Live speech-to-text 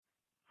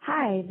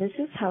Hi, this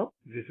is Hope.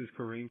 This is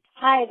Kareem.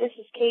 Hi, this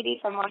is Katie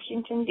from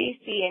Washington,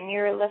 D.C., and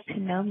you're listening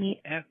to No Meat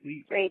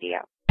Athlete Radio.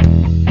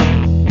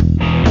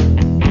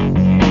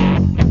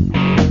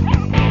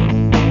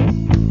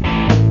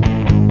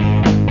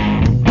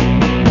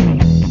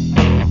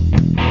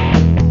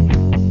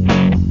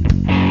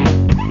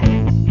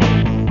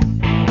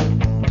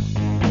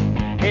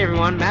 Hey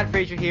everyone, Matt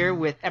Frazier here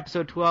with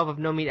episode 12 of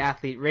No Meat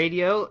Athlete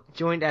Radio,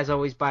 joined as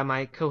always by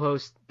my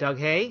co-host Doug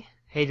Hay.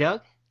 Hey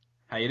Doug.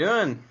 How you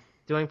doing?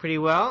 Doing pretty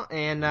well,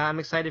 and I'm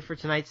excited for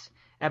tonight's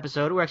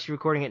episode. We're actually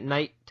recording at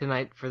night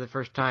tonight for the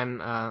first time,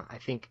 I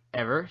think,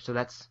 ever. So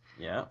that's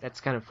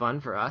kind of fun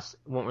for us.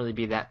 It won't really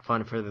be that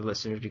fun for the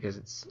listeners because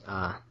it's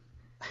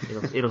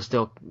it'll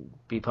still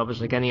be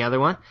published like any other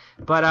one.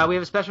 But we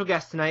have a special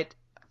guest tonight,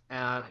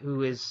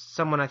 who is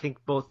someone I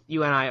think both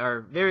you and I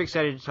are very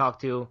excited to talk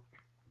to.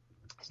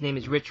 His name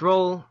is Rich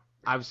Roll.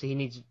 Obviously, he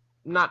needs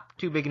not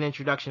too big an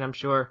introduction, I'm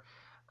sure.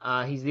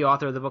 He's the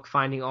author of the book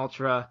Finding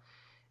Ultra,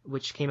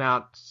 which came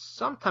out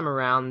sometime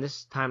around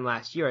this time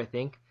last year, I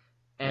think.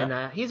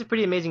 And he has a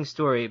pretty amazing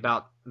story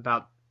about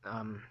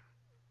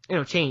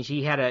change.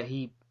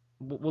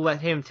 We'll let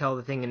him tell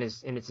the thing in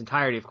its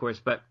entirety, of course,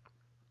 but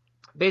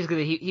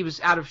basically he was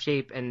out of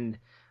shape and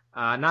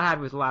not happy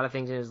with a lot of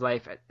things in his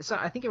life. So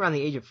I think around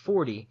the age of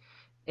 40,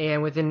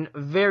 and within a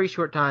very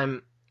short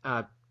time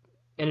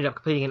ended up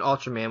completing an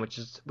Ultraman, which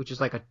is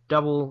like a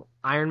double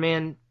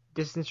Ironman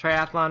distance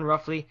triathlon,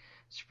 roughly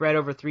spread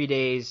over 3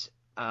 days.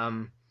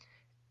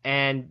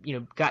 And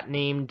got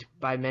named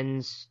by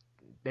Men's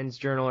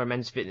Journal or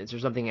Men's Fitness or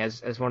something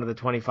as one of the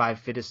 25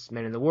 fittest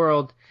men in the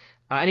world.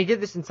 And he did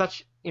this in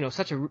such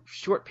a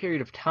short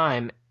period of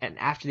time, and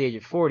after the age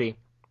of 40,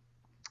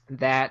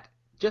 that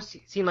just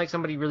seemed like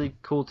somebody really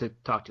cool to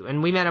talk to.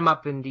 And we met him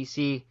up in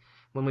D.C.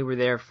 when we were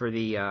there for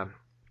the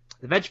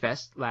Veg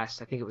Fest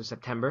last, I think it was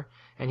September,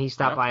 and he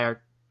stopped by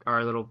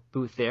our little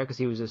booth there because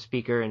he was a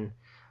speaker and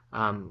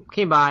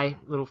came by,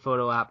 little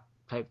photo op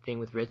type thing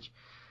with Rich.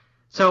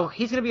 So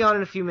he's going to be on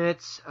in a few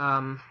minutes.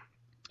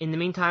 In the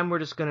meantime, we're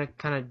just going to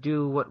kind of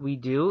do what we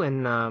do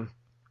and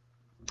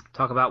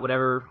talk about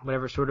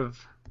whatever sort of,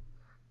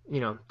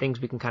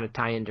 things we can kind of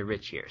tie into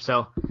Rich here.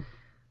 So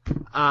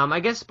I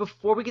guess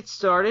before we get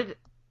started,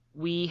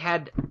 we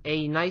had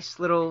a nice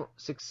little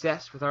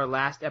success with our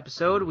last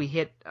episode. We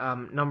hit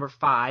number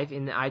 5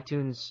 in the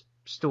iTunes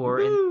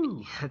store.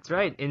 And, that's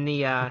right, in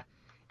the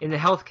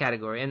health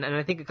category, and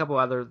I think a couple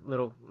other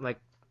little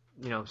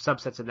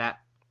subsets of that.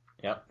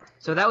 Yep.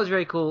 So that was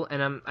very cool,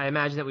 and I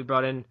imagine that we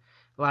brought in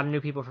a lot of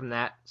new people from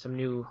that, some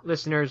new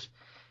listeners.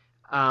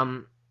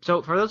 So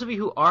for those of you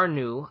who are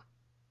new,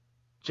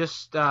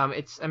 just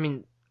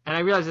and I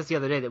realized this the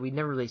other day that we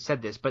never really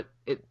said this, but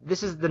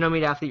this is the No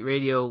Meat Athlete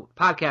Radio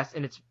podcast,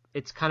 and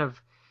it's kind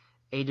of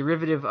a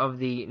derivative of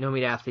the No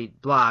Meat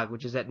Athlete blog,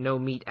 which is at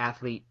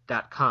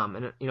nomeatathlete.com.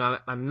 And I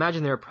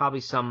imagine there are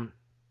probably some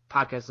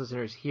podcast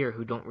listeners here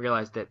who don't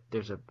realize that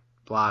there's a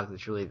blog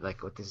that's really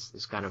like what this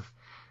is kind of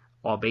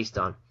all based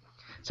on.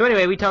 So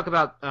anyway, we talk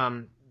about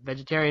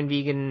vegetarian,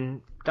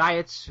 vegan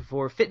diets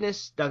for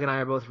fitness. Doug and I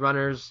are both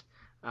runners.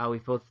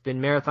 We've both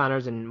been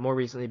marathoners and more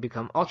recently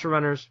become ultra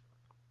runners.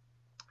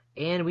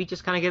 And we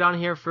just kind of get on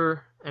here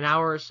for an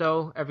hour or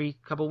so every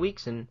couple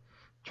weeks and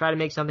try to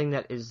make something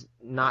that is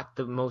not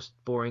the most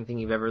boring thing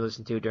you've ever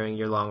listened to during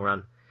your long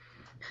run.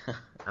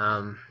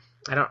 I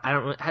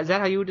don't. Is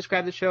that how you would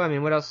describe the show? I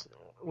mean, what else,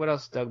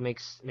 Doug,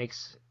 makes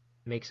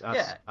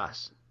us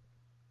us?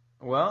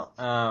 Well,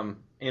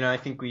 I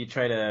think we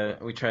try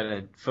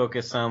to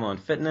focus some on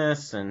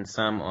fitness and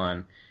some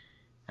on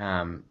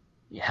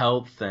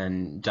health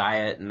and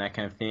diet and that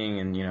kind of thing,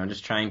 and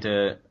just trying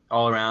to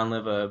all around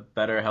live a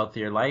better,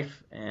 healthier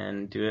life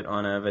and do it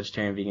on a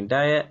vegetarian, vegan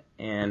diet.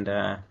 And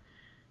I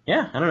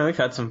don't know, we've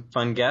had some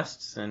fun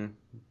guests and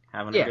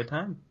having a good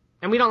time.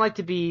 And we don't like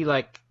to be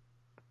like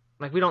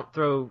we don't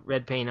throw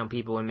red paint on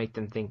people and make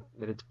them think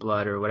that it's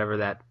blood or whatever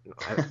that.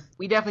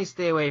 We definitely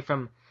stay away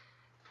from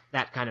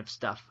that kind of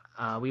stuff.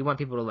 We want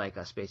people to like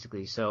us,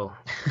 basically. So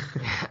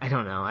I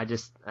don't know. I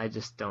just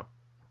don't.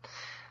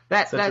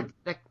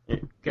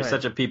 You're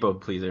such a people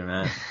pleaser,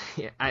 man.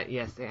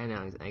 Yes, I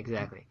know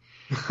exactly.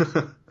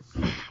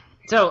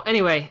 So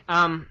anyway,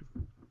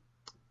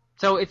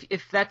 so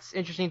if that's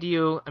interesting to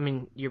you, I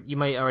mean, you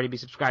might already be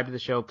subscribed to the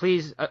show.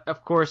 Please,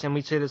 of course, and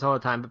we say this all the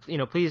time, but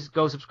please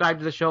go subscribe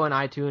to the show on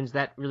iTunes.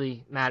 That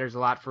really matters a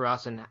lot for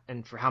us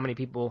and for how many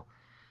people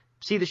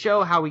see the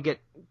show, how we get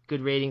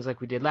good ratings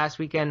like we did last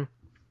weekend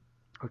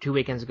or 2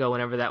 weekends ago,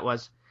 whenever that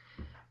was.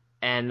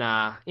 And,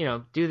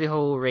 do the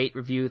whole rate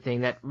review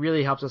thing. That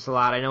really helps us a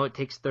lot. I know it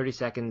takes 30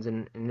 seconds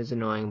and is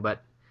annoying,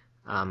 but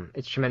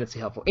it's tremendously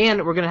helpful.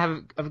 And we're going to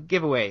have a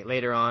giveaway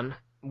later on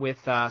with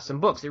some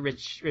books that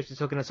Rich is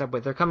hooking us up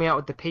with. They're coming out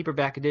with the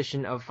paperback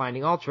edition of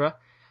Finding Ultra,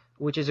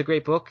 which is a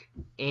great book.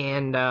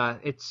 And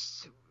we're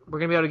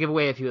going to be able to give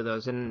away a few of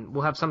those. And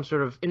we'll have some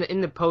sort of, in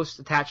the post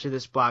attached to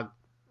this blog,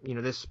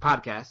 this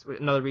podcast,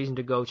 another reason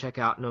to go check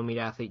out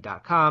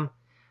nomeatathlete.com.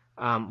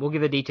 We'll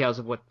give the details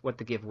of what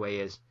the giveaway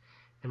is.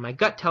 And my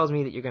gut tells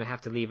me that you're going to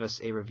have to leave us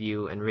a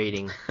review and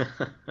rating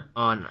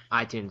on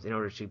iTunes in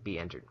order to be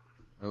entered.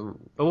 Ooh.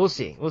 But we'll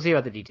see. We'll see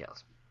about the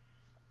details.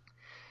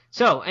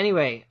 So,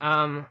 anyway,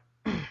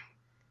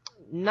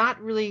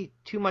 not really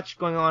too much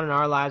going on in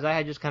our lives. I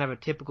had just kind of a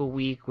typical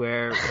week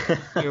where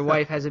your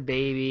wife has a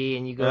baby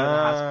and you go to the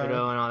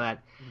hospital and all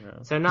that.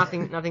 Yeah. So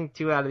nothing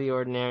too out of the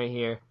ordinary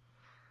here.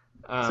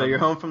 So you're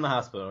home from the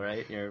hospital,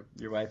 right? Your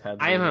wife had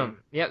the I am baby. home.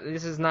 Yep,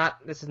 this is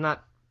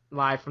not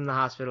live from the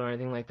hospital or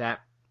anything like that.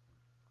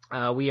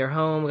 We are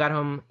home. We got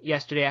home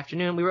yesterday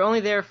afternoon. We were only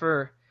there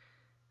for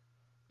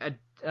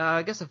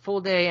I guess a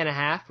full day and a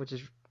half, which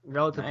is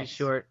relatively Nice.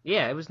 short.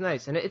 Yeah, it was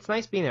nice, and it's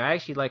nice being there. I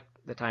actually liked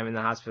the time in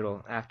the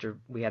hospital after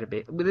we had a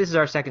baby. This is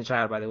our second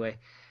child, by the way,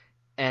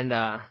 and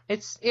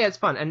it's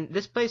fun. And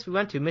this place we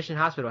went to, Mission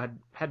Hospital,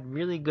 had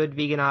really good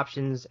vegan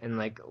options and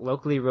like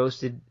locally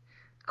roasted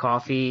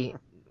coffee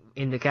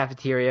in the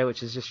cafeteria,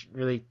 which is just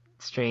really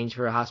strange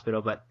for a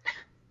hospital, but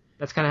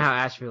that's kind of how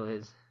Asheville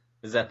is.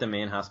 Is that the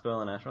main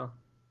hospital in Asheville?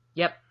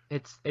 Yep,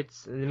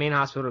 it's the main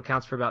hospital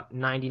accounts for about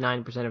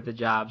 99% of the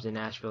jobs in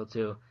Asheville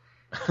too.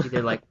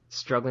 Either like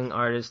struggling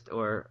artist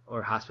or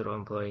hospital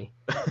employee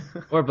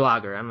or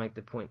blogger. I'm like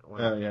the point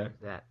one. Oh yeah. Of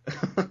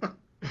that.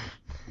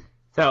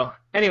 So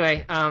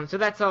anyway, so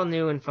that's all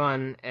new and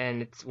fun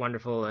and it's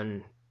wonderful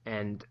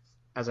and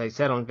as I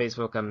said on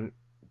Facebook, I'm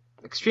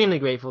extremely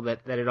grateful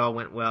that it all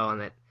went well and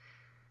that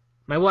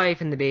my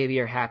wife and the baby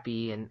are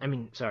happy and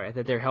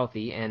that they're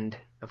healthy and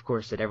of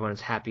course that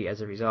everyone's happy as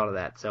a result of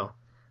that. So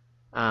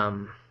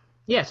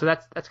so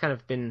that's kind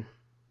of been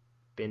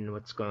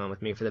what's going on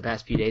with me for the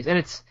past few days, and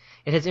it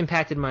has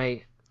impacted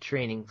my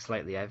training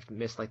slightly. I've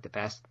missed like the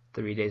past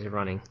 3 days of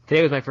running.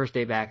 Today was my first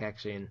day back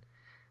actually,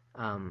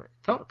 and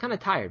felt kind of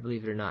tired,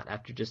 believe it or not,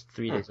 after just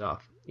 3 days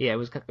off. Yeah, it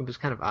was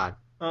kind of odd.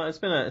 Well, it's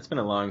been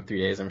a long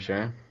 3 days, I'm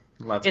sure.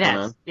 Lots It going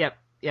has. on.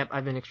 Yep.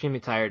 I've been extremely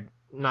tired,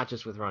 not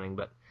just with running,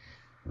 but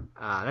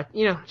that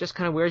just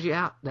kind of wears you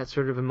out. That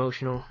sort of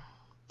emotional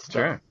stuff.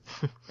 Sure.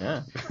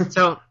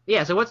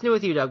 Yeah. So what's new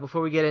with you, Doug?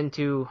 Before we get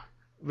into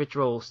Rich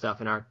Roll stuff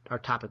and our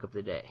topic of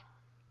the day.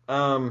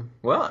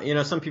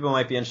 Well, some people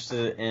might be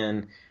interested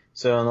in.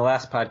 So in the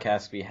last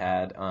podcast we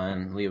had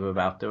on Liba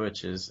Bauta,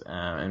 which is,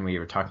 and we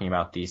were talking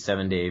about the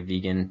 7-day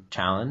vegan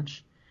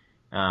challenge.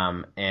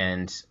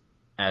 And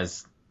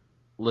as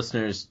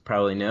listeners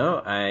probably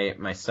know, I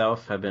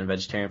myself have been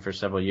vegetarian for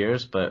several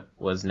years, but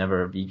was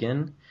never a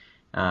vegan.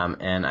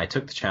 And I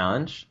took the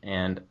challenge,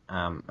 and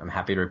I'm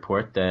happy to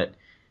report that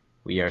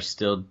we are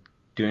still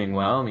doing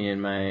well. Me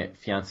and my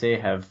fiance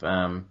have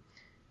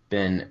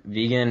been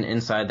vegan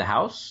inside the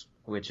house,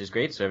 which is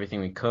great. So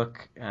everything we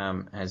cook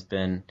has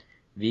been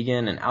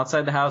vegan, and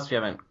outside the house we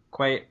haven't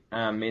quite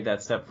made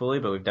that step fully,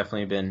 but we've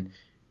definitely been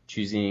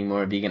choosing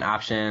more vegan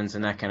options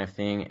and that kind of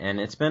thing. And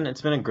it's been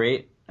a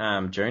great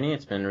journey.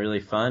 It's been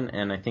really fun,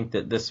 and I think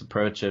that this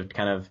approach of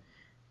kind of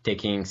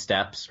taking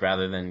steps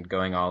rather than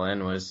going all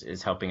in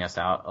is helping us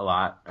out a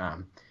lot.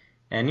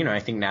 And I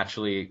think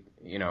naturally,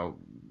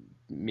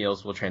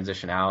 meals will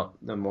transition out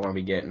the more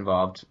we get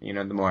involved.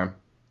 The more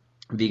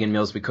vegan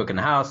meals we cook in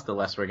the house, the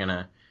less we're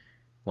gonna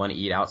want to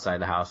eat outside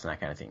the house and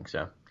that kind of thing.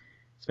 So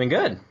it's been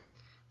good.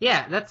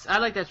 Yeah, I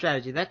like that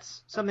strategy.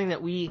 That's something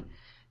that we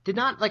did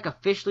not like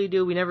officially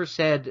do. We never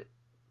said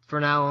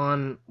from now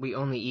on we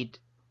only eat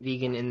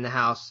vegan in the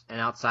house and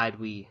outside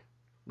we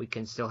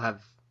can still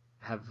have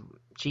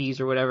cheese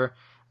or whatever.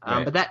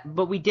 Right.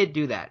 But we did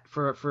do that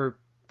for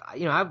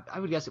I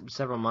would guess it was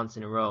several months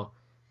in a row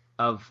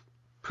of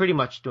pretty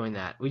much doing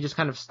that. We just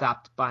kind of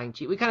stopped buying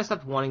cheese. We kind of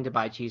stopped wanting to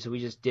buy cheese, so we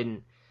just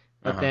didn't.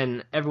 But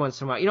then every once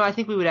in a while, I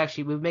think we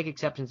would make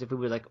exceptions if we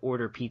would like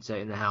order pizza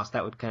in the house.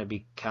 That would kind of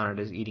be counted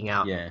as eating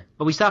out. Yeah.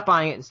 But we stopped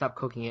buying it and stopped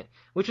cooking it,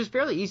 which was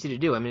fairly easy to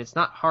do. I mean, it's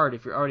not hard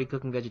if you're already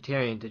cooking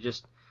vegetarian to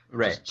just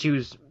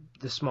choose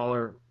the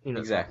smaller,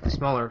 Exactly. the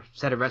smaller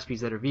set of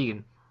recipes that are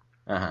vegan.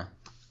 And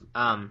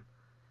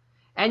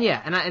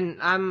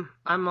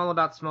I'm all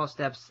about small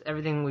steps.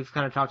 Everything we've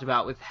kind of talked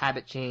about with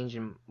habit change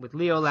and with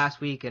Leo last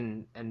week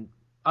and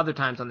other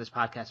times on this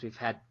podcast, we've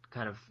had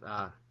kind of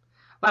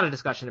a lot of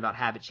discussion about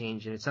habit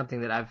change, and it's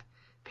something that I've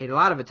paid a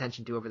lot of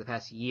attention to over the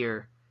past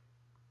year.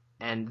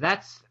 And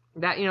that's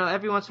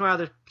every once in a while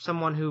there's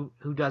someone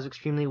who does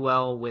extremely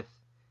well with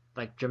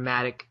like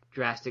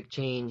drastic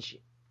change.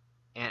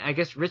 And I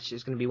guess Rich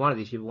is going to be one of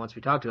these people once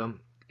we talk to him,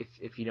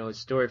 if you know his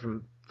story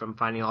from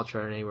Finding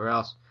Ultra and anywhere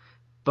else.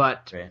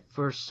 But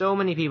for so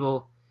many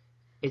people,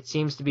 it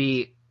seems to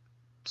be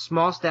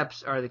small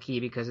steps are the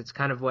key, because it's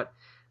kind of what,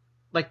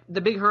 like,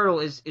 the big hurdle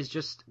is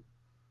just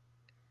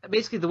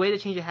basically the way to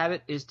change a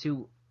habit is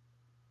to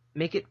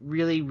make it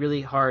really,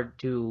 really hard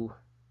to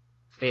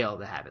fail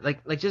the habit.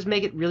 Like just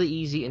make it really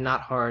easy and not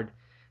hard.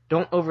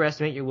 Don't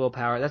overestimate your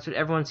willpower. That's what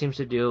everyone seems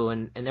to do,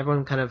 and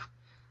everyone kind of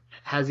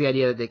has the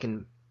idea that they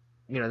can,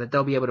 that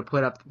they'll be able to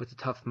put up with the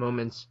tough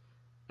moments,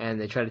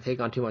 and they try to take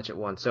on too much at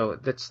once. So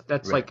that's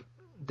like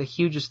the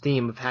hugest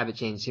theme of habit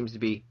change seems to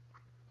be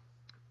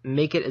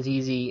make it as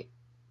easy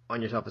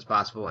on yourself as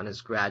possible and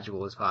as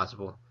gradual as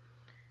possible.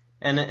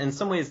 And in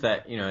some ways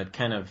that,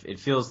 it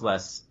feels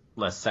less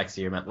less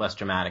sexy or less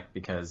dramatic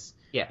because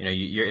Yeah. you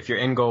know if your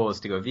end goal is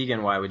to go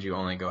vegan, why would you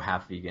only go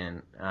half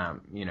vegan?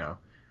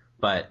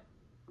 But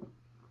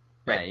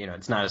Right.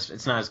 it's not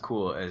as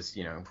cool as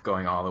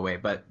going all the way.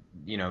 But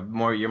you're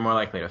more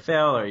likely to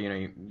fail,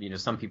 or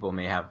some people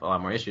may have a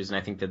lot more issues, and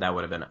I think that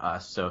would have been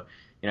us. So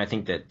I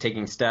think that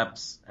taking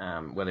steps,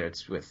 whether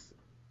it's with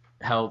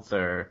health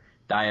or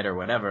diet or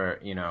whatever,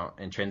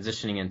 and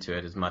transitioning into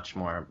it is much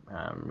more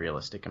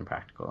realistic and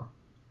practical.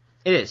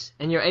 It is,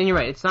 and you're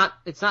right. It's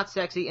not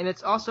sexy, and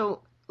it's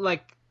also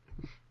like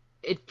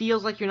it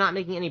feels like you're not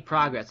making any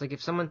progress. Like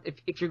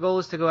if your goal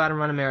is to go out and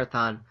run a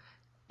marathon,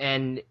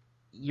 and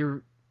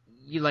you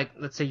like,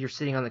 let's say you're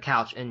sitting on the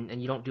couch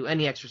and you don't do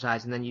any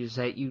exercise, and then you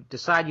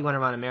decide you want to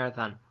run a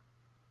marathon,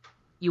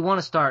 you want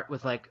to start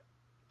with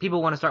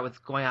people want to start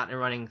with going out and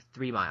running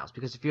 3 miles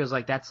because it feels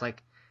like that's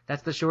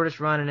the shortest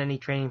run in any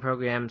training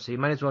program, so you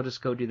might as well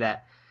just go do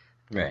that.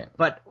 Right.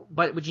 But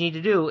what you need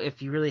to do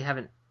if you really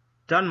haven't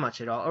done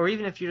much at all, or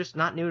even if you're just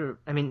not new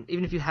to,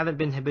 even if you haven't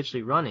been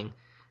habitually running,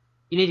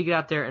 you need to get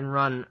out there and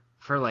run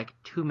for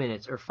 2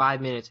 minutes or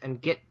 5 minutes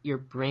and get your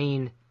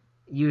brain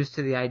used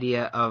to the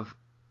idea of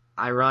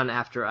I run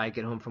after I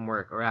get home from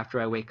work or after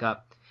I wake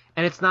up.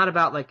 And it's not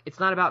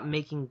about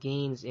making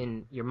gains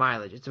in your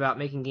mileage. It's about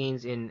making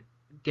gains in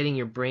getting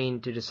your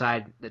brain to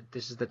decide that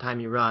this is the time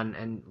you run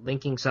and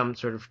linking some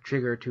sort of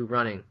trigger to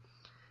running.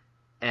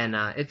 And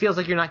it feels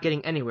like you're not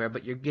getting anywhere,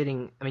 but you're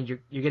getting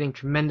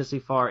tremendously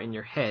far in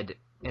your head,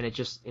 and it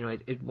just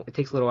it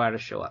takes a little while to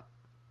show up.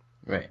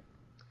 Right.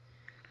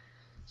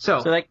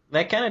 So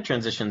that kind of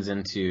transitions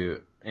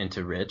into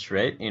Rich,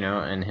 right?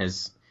 And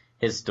his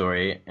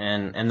story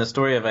and the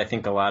story of, I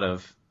think, a lot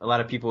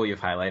of people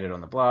you've highlighted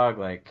on the blog,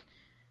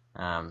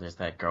 there's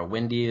that girl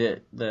Wendy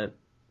that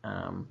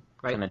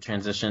right. kind of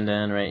transitioned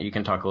in, right? You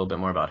can talk a little bit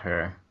more about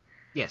her.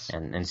 Yes.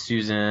 And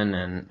Susan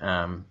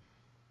and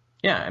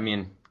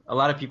a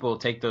lot of people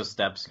take those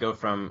steps, go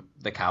from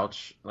the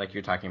couch, like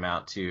you're talking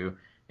about, to,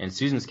 in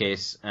Susan's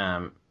case,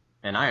 an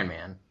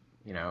Ironman,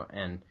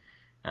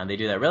 and they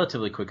do that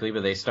relatively quickly,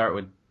 but they start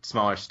with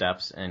smaller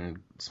steps and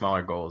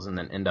smaller goals and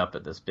then end up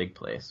at this big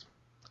place.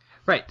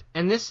 Right.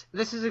 And this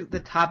is the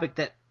topic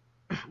that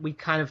we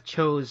kind of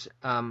chose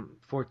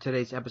for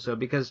today's episode,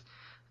 because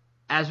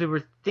as we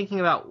were thinking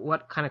about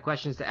what kind of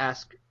questions to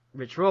ask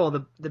Rich Roll,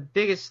 the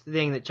biggest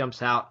thing that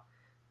jumps out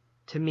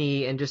to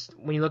me, and just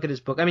when you look at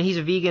his book, he's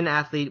a vegan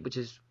athlete, which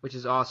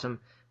is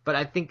awesome, but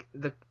I think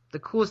the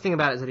coolest thing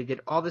about it is that he did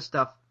all this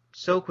stuff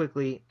so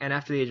quickly and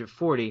after the age of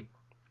 40,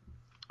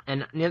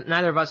 and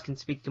neither of us can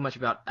speak too much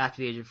about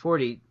after the age of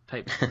 40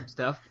 type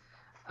stuff,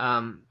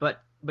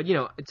 but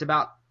it's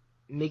about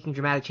making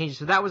dramatic changes.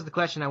 So that was the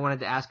question I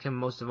wanted to ask him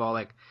most of all,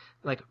 like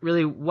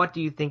really, what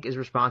do you think is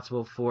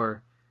responsible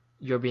for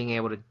your being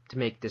able to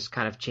make this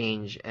kind of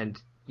change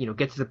and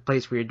get to the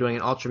place where you're doing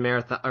an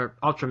ultramarathon or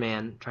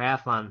Ultraman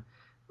triathlon?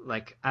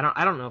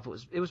 I don't know if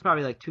it was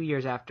probably 2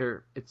 years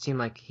after it seemed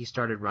like he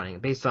started running,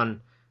 based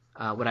on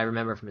what I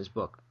remember from his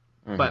book.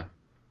 Mm-hmm. But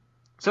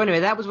so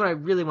anyway, that was what I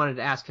really wanted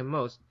to ask him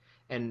most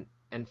and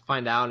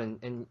find out,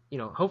 and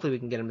hopefully we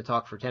can get him to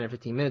talk for 10 or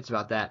 15 minutes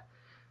about that.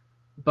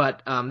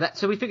 But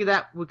so we figured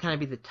that would kind of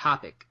be the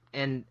topic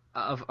and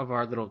of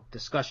our little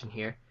discussion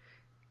here.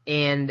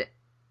 And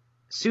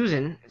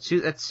Susan,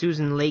 that's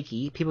Susan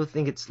Lakey. People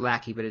think it's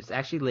Lackey, but it's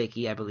actually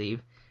Lakey, I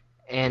believe.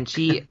 And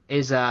she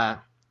is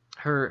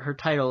her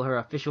title, her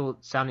official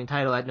sounding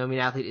title at No Meat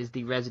Athlete is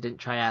the resident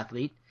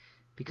triathlete,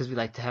 because we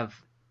like to have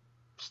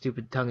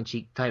stupid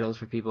tongue-in-cheek titles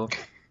for people,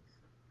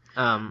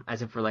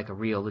 as if we're a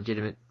real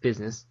legitimate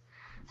business,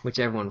 which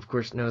everyone of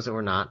course knows that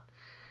we're not.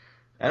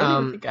 I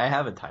don't even think I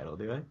have a title,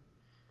 do I?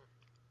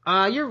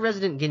 You're a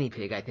resident guinea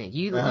pig, I think.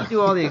 You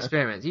do all the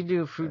experiments. You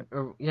do fruit,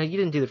 or you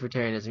didn't do the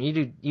fruitarianism.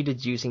 You did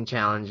juicing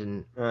challenge,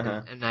 and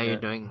now you're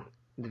doing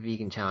the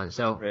vegan challenge.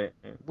 So right.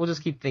 We'll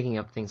just keep thinking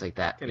up things like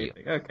that. Guinea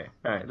pig. Okay,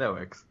 all right, that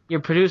works. You're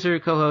producer,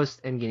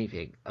 co-host, and guinea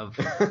pig of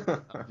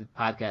the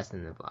podcast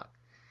and the blog.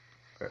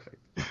 Perfect.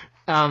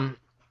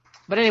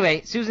 But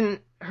anyway, Susan,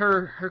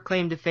 her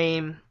claim to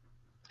fame,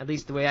 at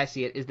least the way I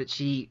see it, is that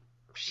she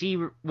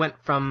went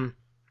from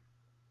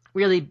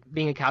really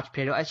being a couch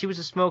potato. She was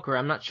a smoker.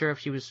 I'm not sure if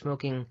she was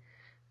smoking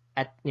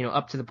at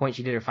up to the point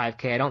she did her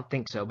 5K. I don't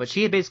think so. But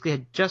she basically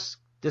had just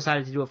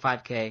decided to do a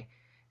 5K,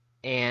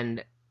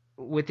 and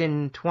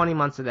within 20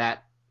 months of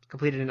that,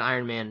 completed an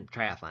Ironman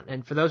triathlon.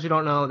 And for those who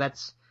don't know,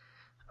 that's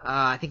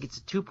I think it's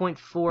a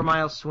 2.4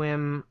 mile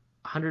swim,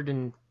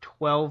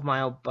 112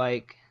 mile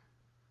bike.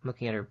 I'm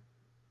looking at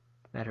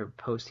her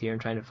post here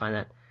and trying to find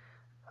that.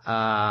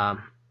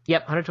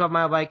 112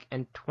 mile bike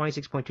and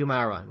 26.2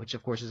 mile run, which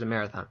of course is a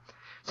marathon.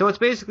 So it's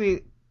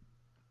basically,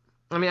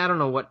 I don't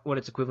know what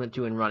it's equivalent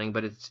to in running,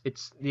 but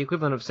it's the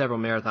equivalent of several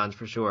marathons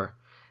for sure.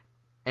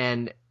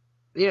 And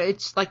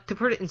it's to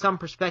put it in some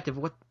perspective,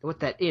 what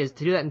that is,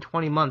 to do that in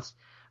 20 months.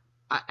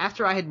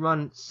 After I had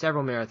run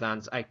several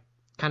marathons, I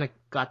kind of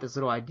got this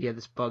little idea,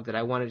 this bug that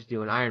I wanted to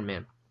do an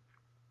Ironman,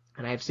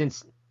 and I have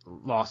since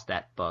lost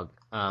that bug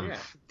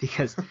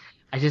because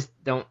I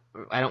don't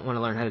want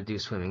to learn how to do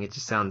swimming. It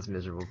just sounds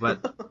miserable,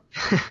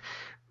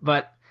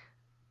 but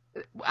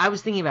I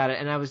was thinking about it,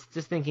 and I was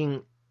just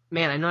thinking,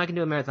 man, I know I can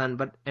do a marathon,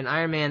 but an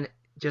Ironman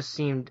just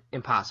seemed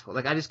impossible.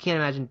 Like, I just can't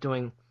imagine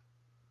doing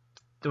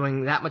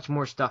that much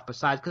more stuff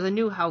besides, because I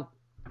knew how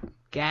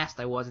gassed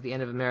I was at the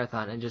end of a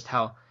marathon and just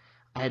how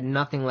I had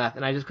nothing left,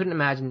 and I just couldn't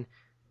imagine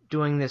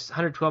doing this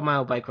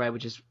 112-mile bike ride,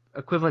 which is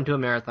equivalent to a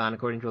marathon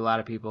according to a lot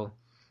of people,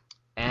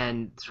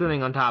 and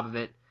swimming on top of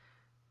it.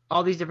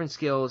 All these different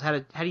skills, how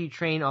do you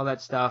train all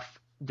that stuff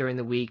during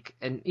the week?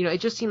 And,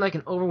 it just seemed like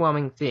an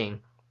overwhelming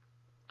thing,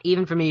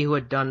 even for me who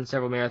had done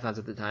several marathons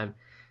at the time.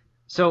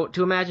 So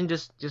to imagine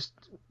just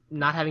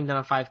not having done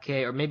a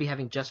 5K, or maybe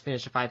having just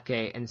finished a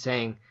 5K and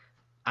saying,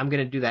 I'm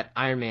going to do that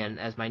Ironman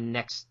as my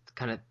next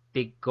kind of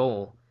big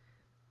goal,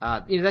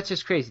 that's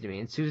just crazy to me.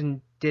 And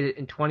Susan did it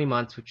in 20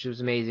 months, which was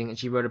amazing. And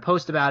she wrote a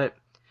post about it,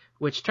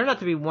 which turned out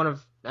to be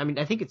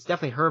I think it's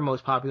definitely her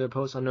most popular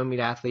post on No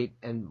Meat Athlete,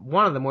 and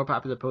one of the more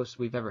popular posts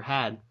we've ever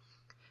had.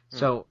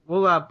 So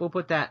we'll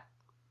put that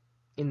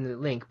in the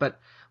link. But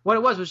what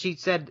it was she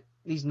said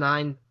these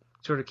 9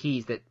 sort of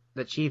keys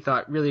that she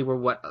thought really were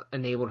what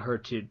enabled her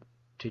to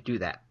do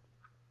that.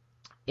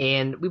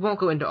 And we won't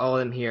go into all of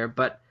them here,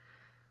 but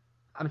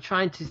I'm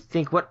trying to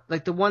think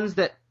the ones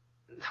that,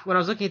 when I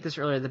was looking at this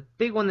earlier, the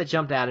big one that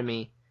jumped out at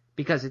me,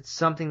 because it's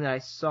something that I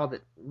saw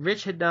that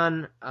Rich had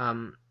done,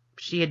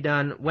 she had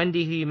done,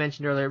 Wendy, who you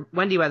mentioned earlier.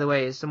 Wendy, by the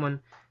way, is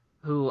someone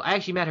who I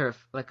actually met her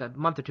like a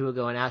month or two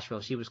ago in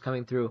Asheville. She was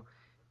coming through,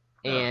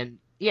 and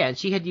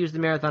she had used the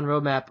Marathon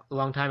Roadmap a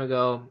long time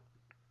ago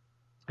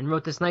and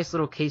wrote this nice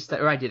little case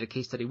study, or I did a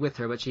case study with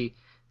her, but she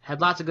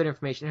had lots of good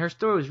information. Her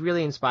story was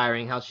really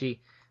inspiring, how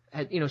she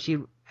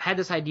had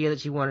this idea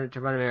that she wanted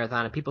to run a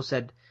marathon, and people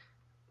said,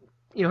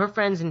 her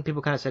friends and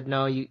people kind of said,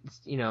 no,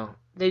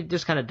 they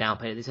just kind of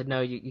downplayed it. They said,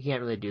 no, you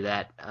can't really do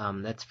that.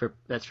 That's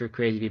for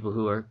crazy people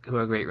who are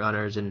great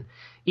runners. And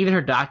even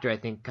her doctor, I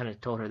think, kind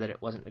of told her that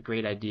it wasn't a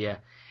great idea.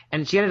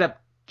 And she ended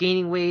up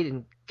gaining weight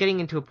and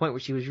getting into a point where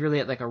she was really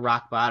at like a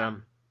rock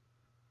bottom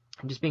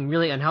and just being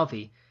really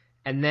unhealthy.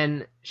 And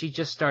then she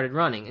just started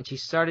running, and she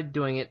started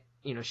doing it,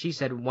 she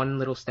said, one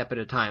little step at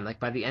a time. Like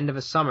by the end of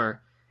a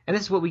summer, and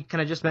this is what we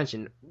kind of just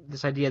mentioned,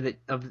 this idea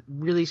of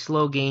really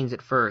slow gains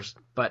at first,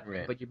 but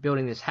you're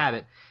building this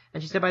habit.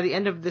 And she said by the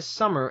end of this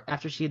summer,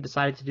 after she had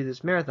decided to do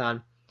this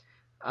marathon,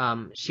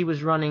 she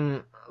was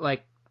running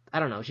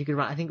she could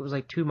run, I think it was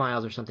like 2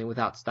 miles or something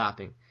without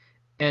stopping.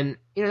 And,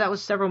 that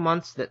was several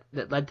months that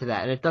led to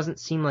that. And it doesn't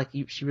seem like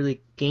she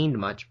really gained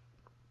much.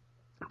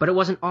 But it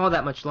wasn't all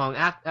that much longer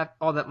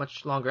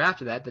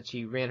after that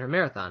she ran her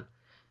marathon.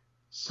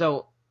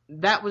 So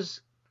that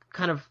was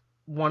kind of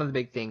one of the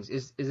big things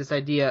is this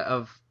idea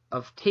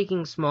of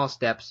taking small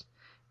steps.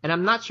 And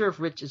I'm not sure if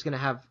Rich is going to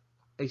have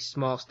a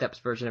small steps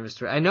version of his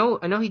story. I know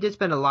he did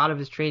spend a lot of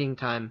his training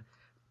time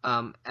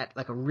at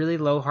like a really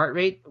low heart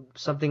rate,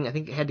 something I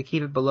think had to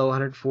keep it below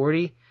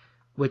 140,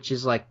 which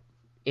is like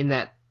in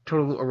that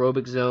total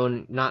aerobic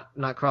zone,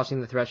 not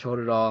crossing the threshold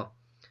at all.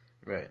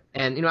 Right.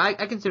 And I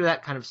consider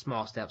that kind of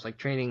small steps, like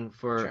training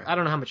for Sure. I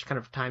don't know how much kind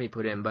of time you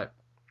put in, but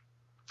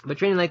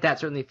training like that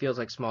certainly feels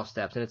like small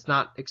steps, and it's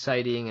not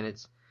exciting, and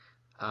it's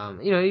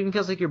it even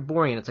feels like you're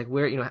boring, and it's like,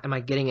 where am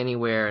I getting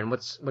anywhere, and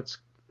what's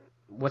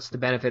the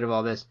benefit of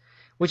all this,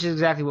 which is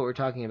exactly what we're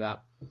talking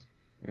about.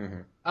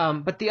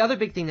 Mm-hmm. But the other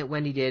big thing that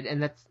Wendy did,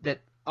 and that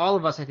all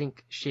of us I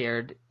think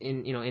shared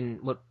in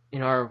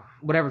our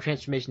whatever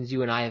transformations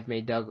you and I have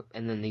made, Doug,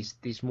 and then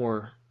these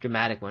more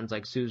dramatic ones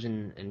like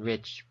Susan and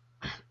Rich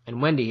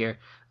and Wendy here,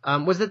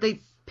 was that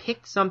they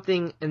picked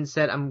something and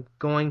said, I'm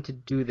going to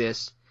do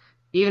this,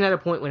 even at a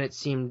point when it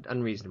seemed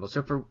unreasonable.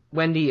 So for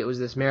Wendy, it was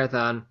this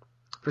marathon.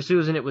 For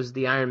Susan, it was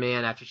the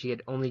Ironman after she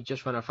had only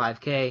just run a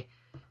 5K.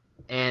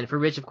 And for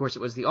Rich, of course,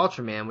 it was the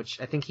Ultraman, which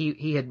I think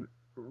he had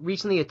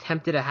recently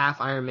attempted a half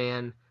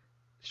Ironman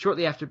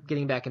shortly after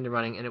getting back into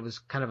running, and it was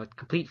kind of a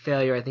complete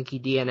failure. I think he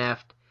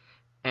DNF'd,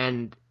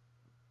 and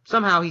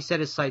somehow he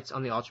set his sights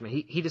on the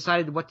Ultraman. He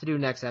decided what to do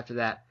next after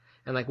that,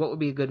 and like what would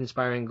be a good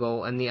inspiring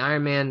goal. And the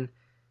Ironman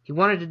he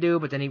wanted to do,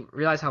 but then he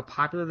realized how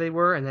popular they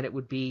were, and that it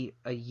would be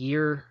a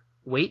year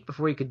wait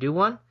before he could do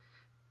one.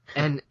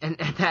 And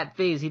at that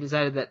phase, he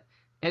decided that,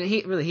 and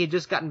he had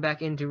just gotten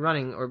back into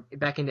running or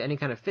back into any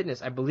kind of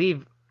fitness, I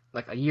believe,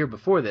 like a year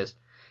before this.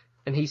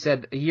 And he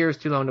said, a year is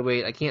too long to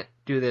wait. I can't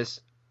do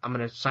this. I'm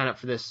going to sign up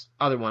for this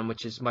other one,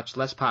 which is much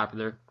less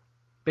popular,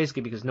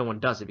 basically because no one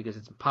does it, because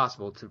it's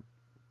impossible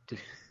to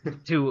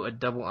do a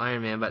double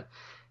Ironman. But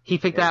he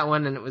picked that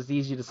one, and it was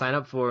easy to sign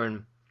up for.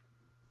 And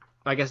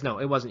I guess, no,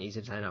 it wasn't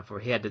easy to sign up for.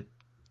 He had to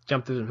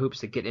jump through some hoops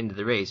to get into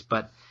the race,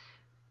 but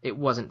it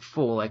wasn't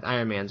full like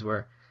Ironmans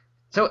were.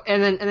 So,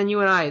 and then you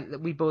and I,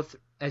 we both,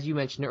 as you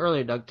mentioned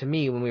earlier, Doug, to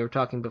me when we were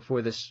talking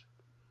before this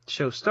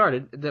show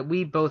started, that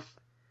we both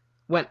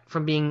went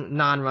from being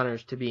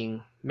non-runners to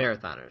being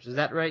marathoners. Is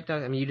that right,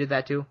 Doug? I mean, you did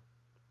that too?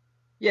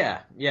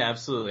 Yeah,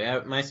 absolutely.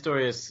 My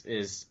story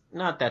is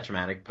not that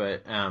dramatic,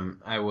 but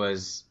I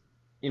was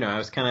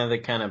kind of the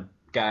kind of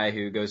guy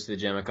who goes to the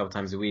gym a couple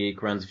times a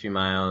week, runs a few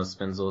miles,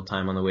 spends a little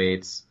time on the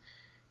weights,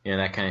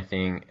 that kind of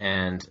thing.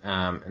 And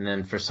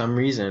then for some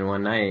reason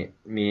one night,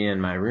 me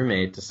and my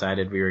roommate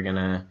decided we were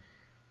gonna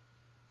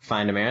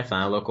find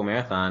a local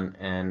marathon,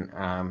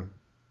 and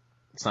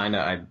signed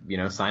up.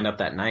 Signed up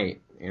that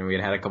night. We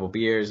had a couple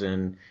beers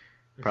and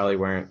probably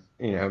weren't,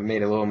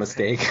 made a little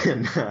mistake,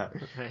 and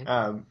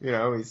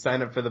Right. we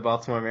signed up for the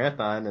Baltimore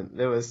Marathon, and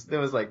it was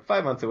like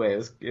 5 months away.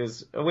 It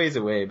was a ways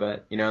away,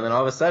 but and then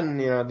all of a sudden,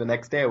 the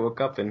next day I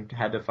woke up and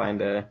had to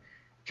find a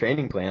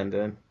training plan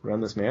to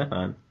run this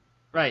marathon.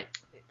 Right.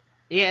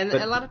 Yeah, and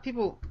But- a lot of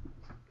people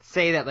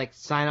say that like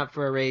sign up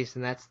for a race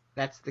and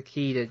that's the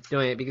key to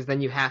doing it, because then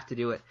you have to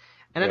do it.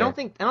 And I don't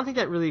think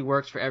that really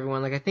works for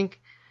everyone. Like I think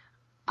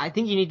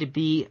you need to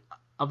be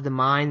of the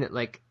mind that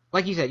like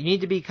you said, you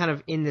need to be kind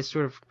of in this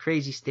sort of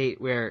crazy state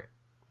where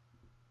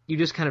you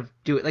just kind of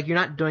do it. Like you're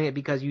not doing it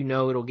because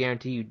it'll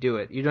guarantee you do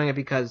it. You're doing it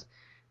because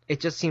it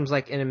just seems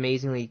like an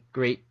amazingly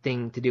great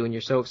thing to do, and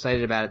you're so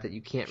excited about it that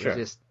you can't Sure.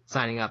 resist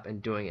signing up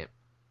and doing it.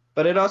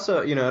 But it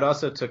also,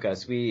 took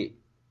us.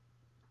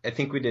 I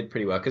think we did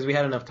pretty well because we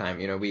had enough time.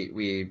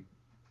 We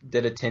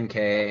did a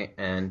 10K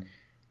and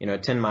a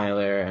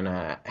 10-miler and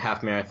a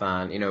half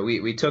marathon.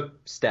 We took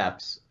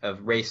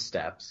race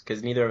steps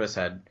because neither of us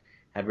had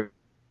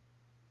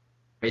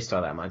raced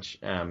all that much.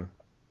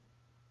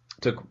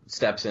 Took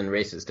steps in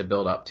races to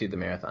build up to the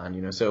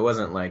marathon. So it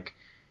wasn't like,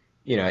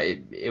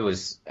 it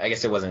was. I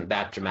guess it wasn't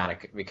that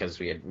dramatic because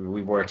we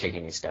were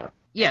taking these steps.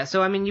 Yeah,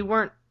 so I mean, you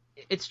weren't.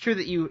 It's true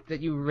that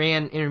you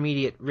ran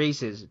intermediate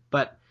races,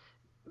 but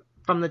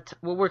from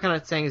what we're kind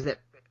of saying is that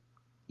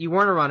you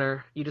weren't a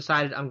runner. You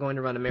decided I'm going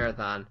to run a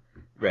marathon,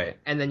 Right.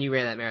 and then you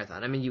ran that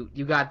marathon. I mean,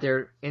 you got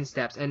there in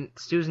steps, and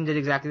Susan did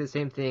exactly the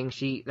same thing.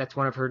 That's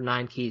one of her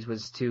 9 keys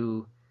was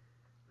to,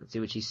 let's see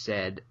what she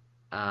said.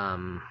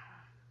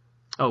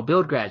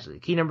 Build gradually.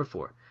 Key number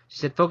 4. She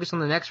said focus on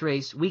the next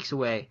race weeks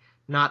away,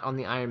 not on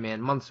the Ironman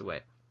months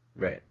away.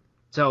 Right.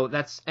 So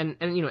that's and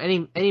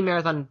any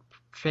marathon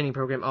training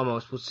program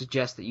almost will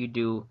suggest that you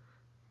do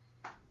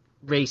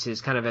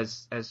races kind of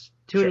as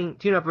tune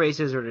up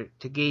races, or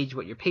to gauge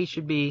what your pace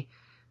should be,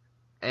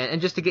 and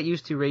just to get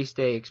used to race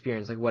day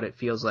experience, like what it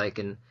feels like,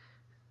 and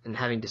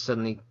having to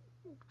suddenly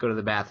go to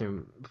the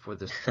bathroom before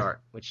the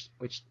start, which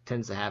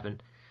tends to happen.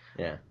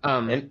 Yeah.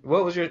 And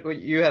what was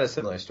you had a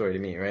similar story to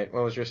me, right?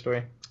 What was your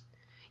story?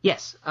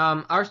 Yes.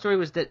 Our story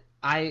was that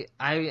I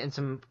and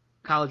some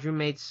college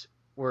roommates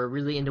were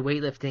really into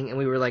weightlifting, and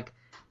we were like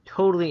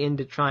totally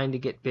into trying to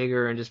get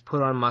bigger and just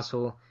put on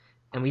muscle,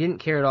 and we didn't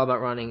care at all about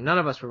running. None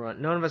of us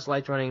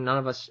liked running. None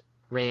of us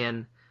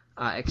ran,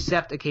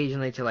 except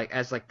occasionally to like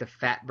as like the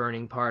fat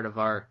burning part of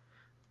our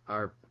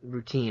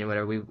routine or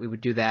whatever. We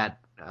would do that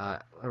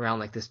around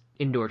like this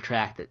indoor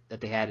track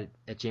that they had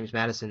at James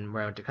Madison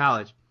where I went to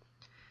college.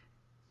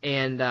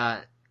 And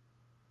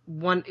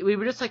we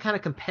were just like kind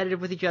of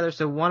competitive with each other.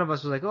 So one of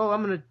us was like, "Oh,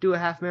 I'm gonna do a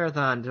half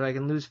marathon so I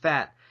can lose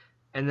fat,"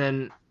 and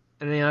then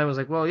the other was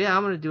like, "Well, yeah,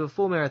 I'm gonna do a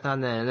full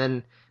marathon then."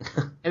 And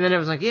then it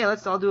was like, "Yeah,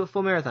 let's all do a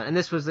full marathon." And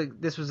this was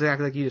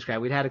exactly like you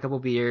described. We'd had a couple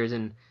beers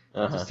and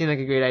it just seemed like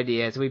a great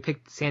idea. So we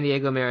picked San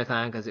Diego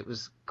Marathon because it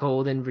was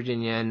cold in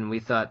Virginia, and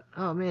we thought,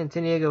 "Oh man,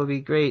 San Diego would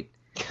be great.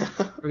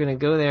 We're gonna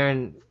go there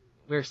and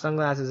wear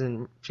sunglasses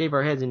and shave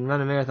our heads and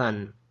run a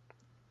marathon."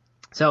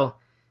 So.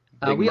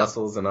 Big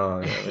muscles and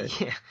all. Yeah,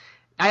 right?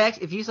 Yeah.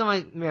 If you saw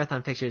my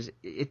marathon pictures,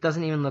 it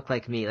doesn't even look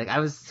like me. Like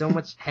I was so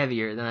much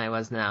heavier than I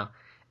was now,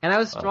 and I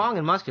was strong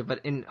and muscular,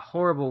 but in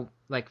horrible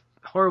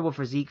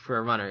physique for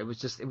a runner. It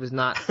was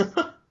not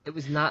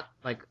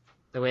like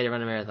the way to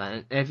run a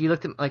marathon. And if you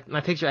looked at like my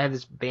picture, I had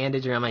this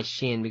bandage around my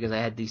shin because I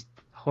had these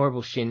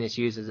horrible shin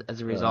issues as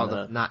a result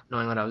of not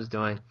knowing what I was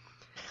doing.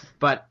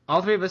 But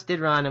all 3 of us did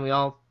run, and we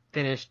all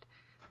finished.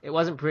 It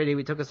wasn't pretty.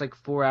 We took us like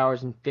 4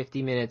 hours and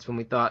 50 minutes when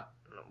we thought.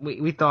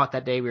 We thought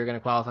that day we were going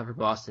to qualify for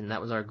Boston.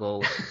 That was our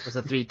goal. Was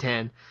a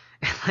 3:10.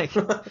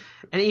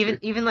 And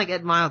even like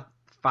at mile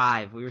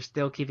 5, we were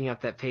still keeping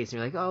up that pace.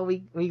 And we're like, oh,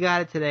 we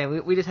got it today.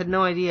 We just had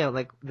no idea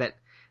like that.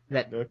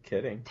 No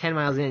kidding. 10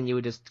 miles in, you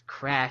would just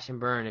crash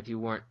and burn if you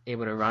weren't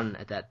able to run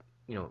at that.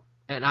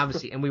 And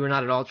obviously, and we were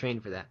not at all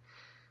trained for that.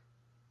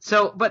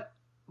 So, but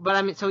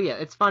I mean, so yeah,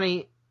 it's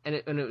funny and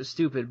it was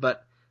stupid,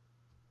 but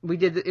we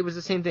did. It was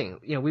the same thing.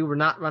 We were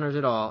not runners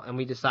at all, and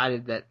we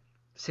decided that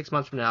 6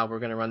 months from now we're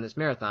going to run this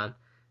marathon,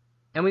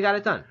 and we got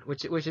it done,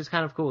 which is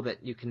kind of cool that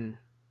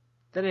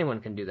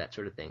anyone can do that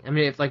sort of thing. I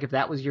mean, if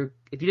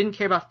you didn't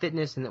care about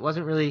fitness and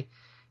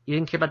you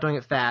didn't care about doing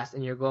it fast,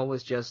 and your goal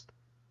was just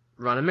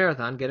run a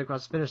marathon, get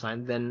across the finish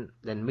line,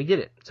 then we did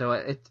it. So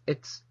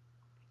it's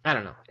I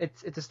don't know.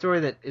 It's a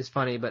story that is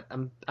funny, but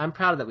I'm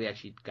proud that we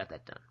actually got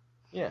that done.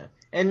 Yeah,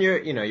 and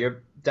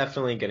you're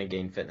definitely going to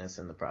gain fitness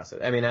in the process.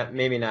 I mean,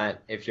 maybe not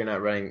if you're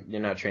not running,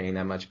 you're not training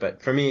that much.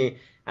 But for me,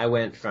 I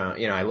went from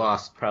I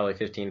lost probably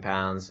 15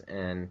 pounds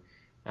and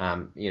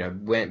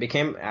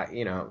became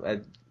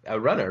a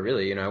runner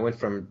really. I went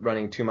from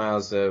running 2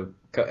 miles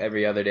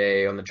every other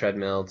day on the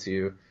treadmill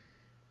to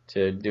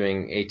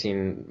doing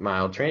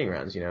 18-mile training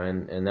runs.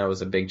 And that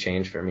was a big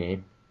change for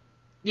me.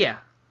 Yeah,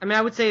 I mean,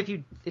 I would say if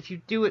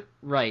you do it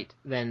right,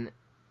 then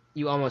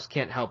you almost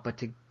can't help but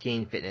to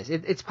gain fitness.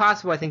 It's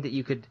possible, I think, that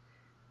you could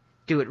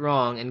do it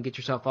wrong and get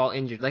yourself all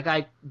injured, like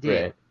I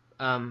did.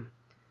 Right.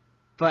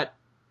 But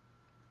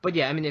But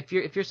yeah, I mean, if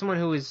you're someone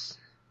who is,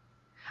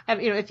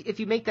 if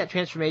you make that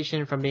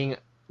transformation from being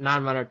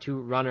non-runner to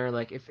runner,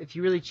 like if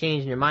you really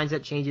change and your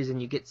mindset changes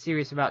and you get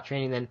serious about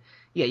training, then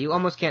yeah, you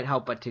almost can't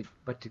help but to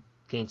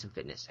gain some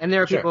fitness. And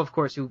there are people, of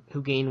course, who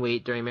gain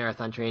weight during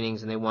marathon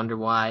trainings and they wonder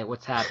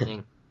what's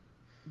happening.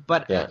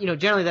 But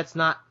generally that's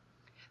not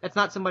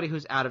somebody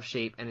who's out of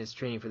shape and is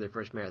training for their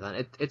first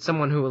marathon. It's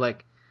someone who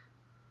like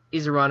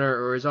is a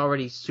runner or is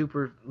already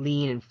super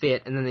lean and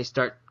fit, and then they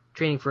start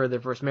training for their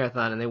first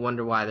marathon and they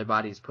wonder why their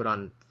body's put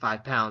on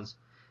 5 pounds.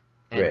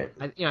 And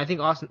I think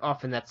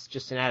often that's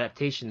just an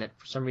adaptation that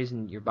for some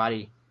reason your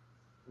body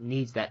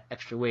needs that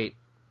extra weight.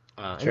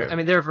 Sure. I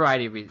mean, there are a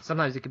variety of reasons.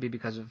 Sometimes it could be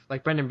because of,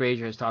 like Brendan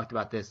Brazier has talked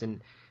about this,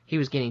 and he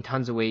was gaining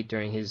tons of weight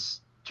during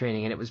his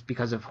training, and it was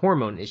because of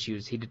hormone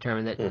issues. He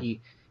determined that he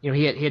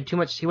had too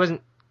much.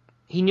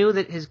 He knew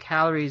that his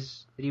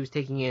calories that he was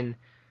taking in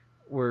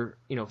were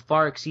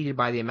far exceeded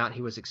by the amount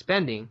he was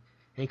expending,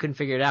 and he couldn't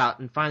figure it out.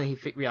 And finally,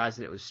 he realized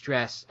that it was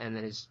stress, and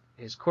that his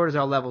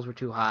cortisol levels were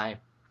too high,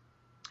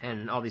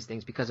 and all these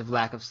things because of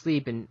lack of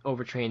sleep and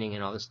overtraining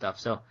and all this stuff.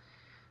 So,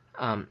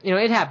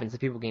 it happens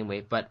that people gain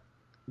weight, but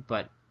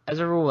as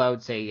a rule, I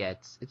would say, yeah,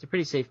 it's a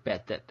pretty safe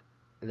bet that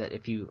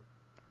if you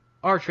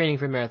are training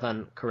for a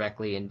marathon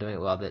correctly and doing it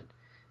well,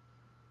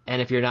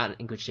 and if you're not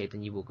in good shape,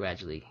 then you will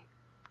gradually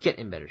get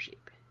in better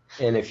shape.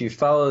 And if you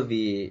follow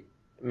the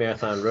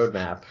marathon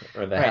roadmap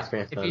or the half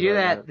marathon, if you do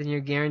that, then you're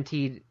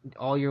guaranteed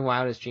all your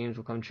wildest dreams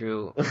will come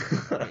true,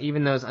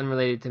 even those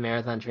unrelated to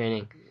marathon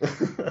training.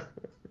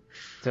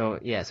 So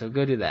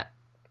go do that.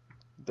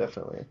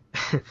 Definitely.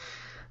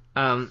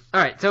 All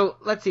right, so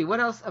let's see. What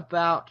else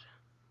about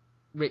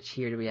Rich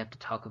here do we have to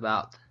talk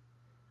about?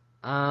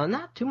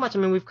 Not too much. I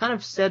mean, we've kind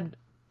of said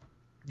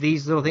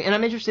these little things, and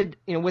I'm interested,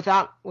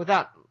 without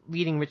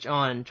leading Rich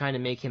on and trying to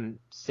make him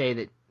say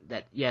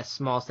that yes,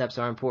 small steps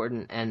are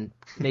important and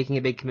making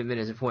a big commitment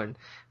is important.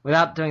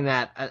 Without doing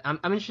that, I'm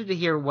interested to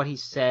hear what he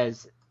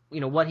says,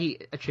 what he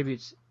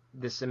attributes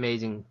this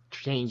amazing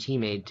change he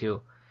made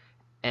to,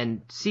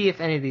 and see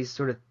if any of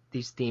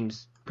these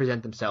themes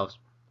present themselves.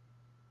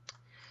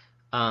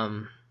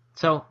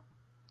 So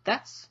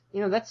that's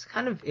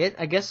kind of it.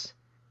 I guess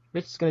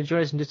Rich is going to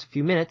join us in just a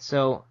few minutes.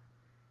 So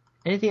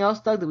anything else,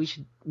 Doug, that we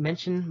should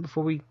mention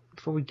before we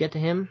get to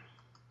him?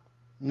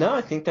 No,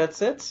 I think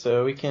that's it.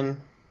 So we can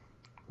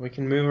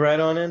move right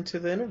on into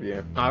the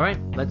interview. All right,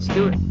 let's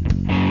do it.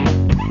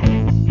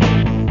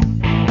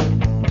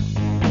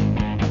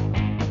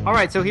 All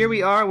right, so here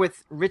we are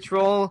with Rich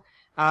Roll.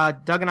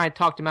 Doug and I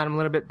talked about him a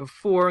little bit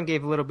before and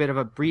gave a little bit of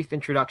a brief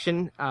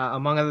introduction.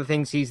 Among other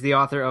things, he's the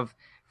author of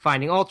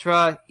Finding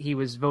Ultra. He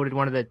was voted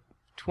one of the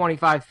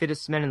 25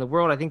 fittest men in the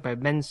world, I think, by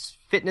Men's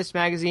Fitness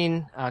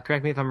magazine.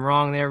 Correct me if I'm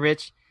wrong there,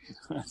 Rich.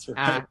 That's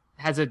right.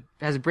 Has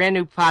a brand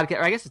new podcast,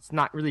 or I guess it's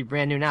not really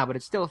brand new now, but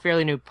it's still a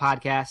fairly new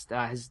podcast.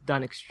 Has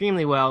done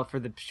extremely well for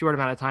the short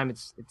amount of time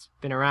it's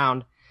been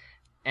around.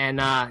 And,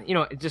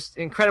 just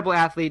incredible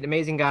athlete,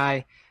 amazing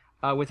guy,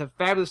 with a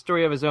fabulous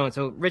story of his own.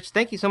 So, Rich,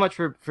 thank you so much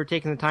for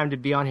taking the time to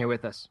be on here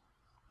with us.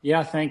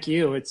 Yeah, thank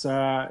you. It's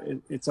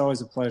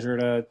always a pleasure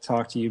to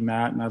talk to you,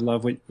 Matt, and I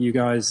love what you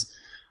guys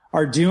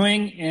are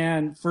doing.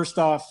 And first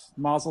off,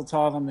 Mazel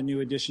Tov on the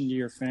new addition to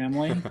your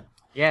family.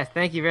 Yes,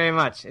 thank you very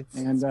much.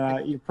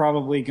 You're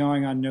probably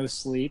going on no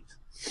sleep.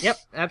 Yep,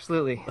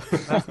 absolutely.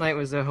 Last night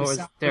was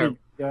terrible.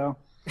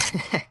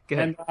 Good.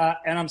 And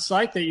I'm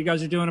psyched that you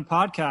guys are doing a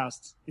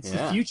podcast. It's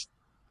the future.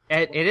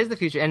 It is the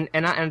future, and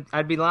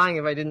I'd be lying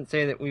if I didn't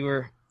say that we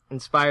were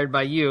inspired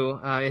by you.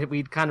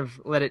 We'd kind of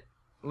let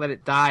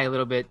it die a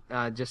little bit,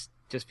 just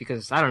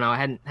because, I don't know,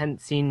 I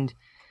hadn't seen.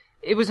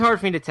 It was hard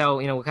for me to tell,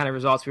 what kind of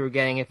results we were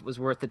getting, if it was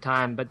worth the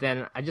time. But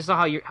then I just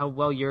saw how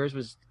well yours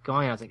was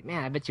going. I was like,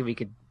 man, I bet you we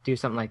could do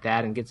something like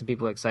that and get some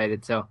people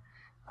excited. So,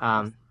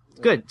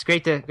 good. It's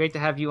great to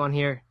have you on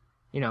here,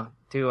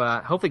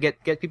 to hopefully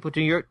get people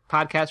to your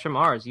podcast from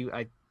ours.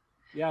 I'd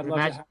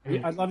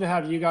love to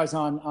have you guys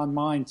on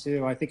mine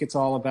too. I think it's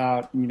all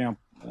about,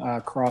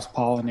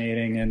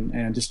 cross-pollinating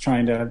and just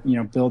trying to,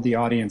 build the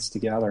audience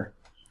together.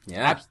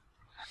 Yeah.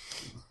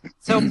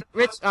 So,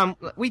 Rich,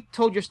 we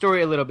told your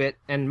story a little bit,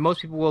 and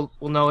most people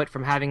will know it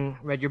from having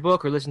read your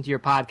book or listened to your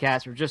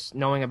podcast or just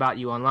knowing about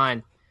you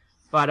online.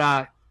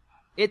 But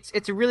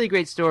it's a really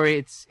great story.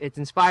 It's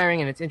inspiring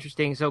and it's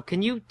interesting. So,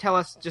 can you tell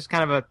us just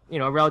kind of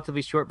a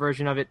relatively short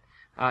version of it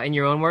in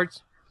your own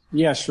words?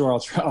 Yeah, sure.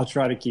 I'll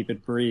try to keep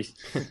it brief.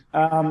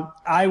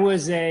 I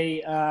was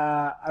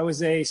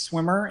a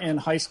swimmer in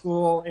high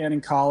school and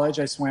in college.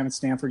 I swam at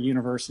Stanford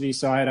University,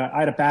 so I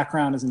had a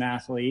background as an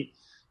athlete.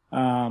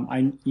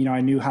 I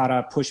knew how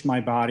to push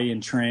my body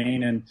and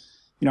train, and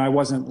I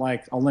wasn't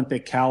like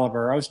Olympic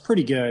caliber. I was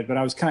pretty good, but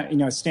I was kind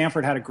of,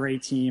 Stanford had a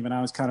great team, and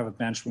I was kind of a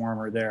bench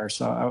warmer there,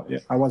 so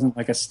I wasn't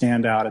like a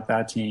standout at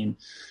that team.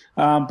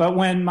 But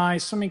when my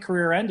swimming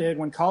career ended,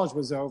 when college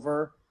was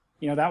over,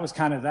 that was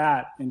kind of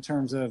that in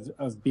terms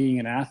of being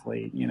an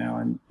athlete,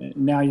 and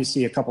now you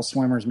see a couple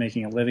swimmers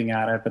making a living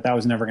at it, but that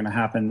was never going to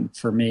happen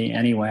for me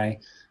anyway,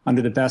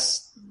 under the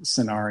best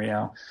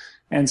scenario.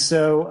 And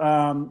so,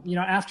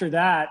 after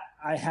that,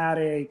 I had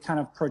a kind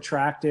of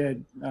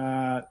protracted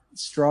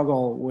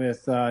struggle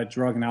with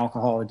drug and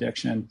alcohol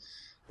addiction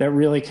that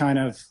really kind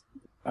of,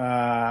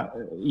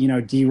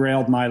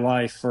 derailed my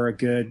life for a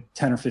good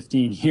 10 or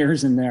 15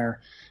 years in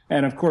there.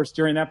 And of course,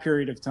 during that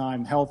period of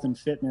time, health and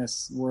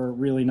fitness were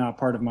really not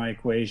part of my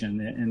equation.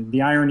 And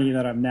the irony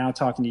that I'm now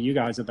talking to you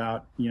guys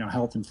about,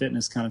 health and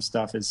fitness kind of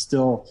stuff is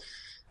still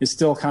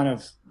kind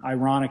of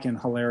ironic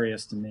and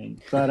hilarious to me.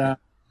 But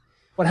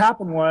what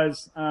happened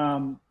was,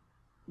 I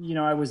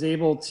was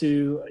able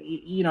to,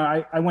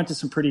 I went to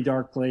some pretty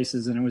dark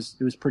places, and it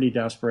was pretty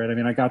desperate. I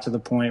mean, I got to the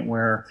point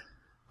where,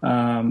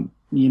 I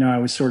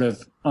was sort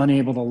of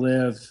unable to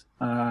live,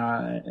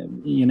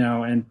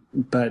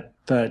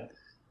 but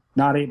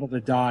not able to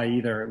die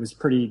either. It was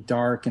pretty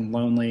dark and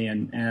lonely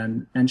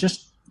and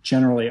just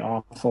generally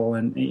awful.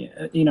 And,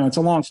 it's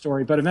a long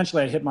story, but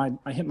eventually I hit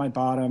my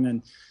bottom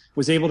and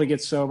was able to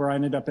get sober. I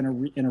ended up in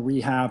a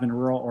rehab in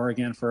rural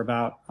Oregon for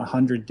about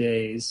 100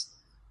 days.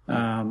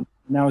 And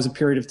that was a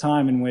period of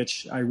time in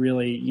which I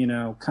really,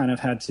 kind of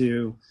had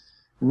to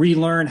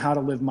relearn how to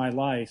live my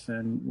life,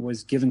 and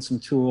was given some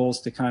tools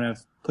to kind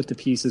of put the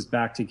pieces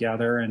back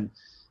together, and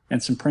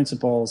some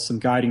principles, some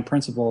guiding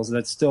principles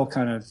that still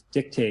kind of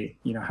dictate,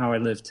 how I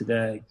live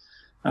today.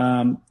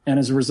 And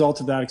as a result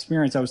of that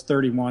experience, I was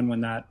 31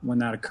 when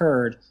that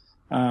occurred.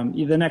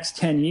 The next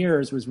 10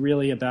 years was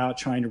really about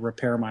trying to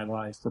repair my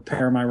life,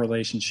 repair my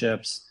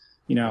relationships.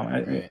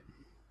 At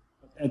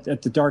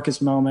the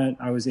darkest moment,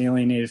 I was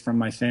alienated from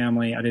my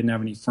family. I didn't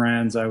have any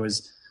friends. I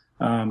was,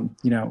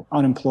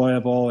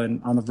 unemployable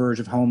and on the verge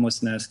of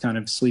homelessness, kind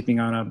of sleeping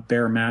on a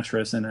bare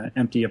mattress in an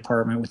empty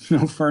apartment with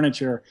no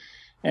furniture.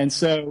 And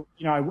so,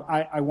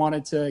 I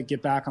wanted to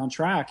get back on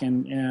track,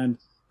 and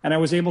I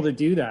was able to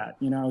do that.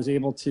 I was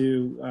able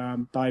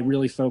to, by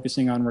really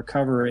focusing on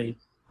recovery,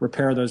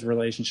 repair those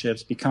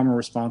relationships, become a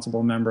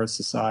responsible member of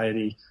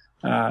society,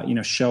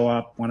 show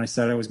up when I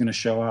said I was going to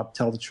show up,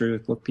 tell the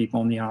truth, look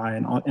people in the eye,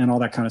 and all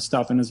that kind of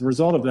stuff. And as a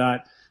result of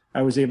that,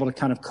 I was able to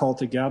kind of cull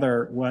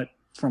together what,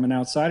 from an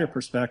outsider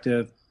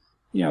perspective,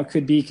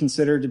 could be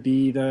considered to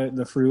be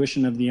the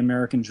fruition of the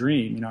American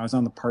dream. I was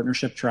on the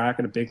partnership track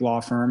at a big law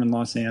firm in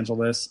Los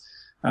Angeles.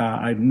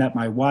 I met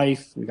my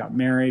wife. We got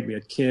married. We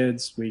had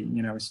kids. We,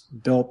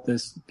 built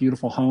this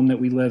beautiful home that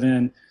we live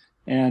in,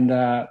 and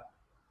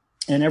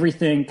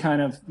everything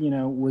kind of,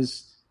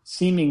 was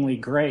seemingly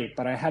great.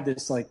 But I had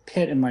this like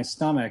pit in my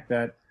stomach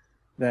that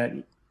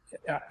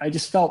I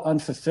just felt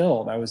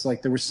unfulfilled. I was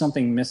like, there was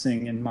something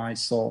missing in my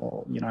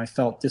soul. I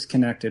felt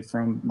disconnected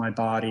from my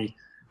body.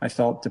 I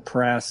felt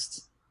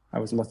depressed. I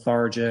was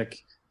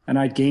lethargic, and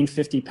I'd gained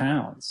 50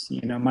 pounds.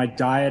 My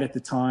diet at the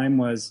time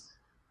was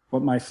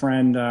what my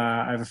friend,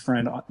 I have a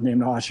friend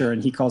named Osher,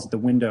 and he calls it the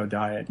window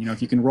diet.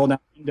 If you can roll down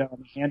the window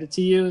and hand it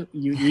to you,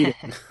 you eat it.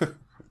 I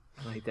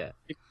like that.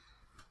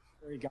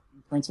 Very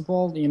guiding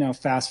principle,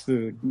 fast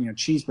food,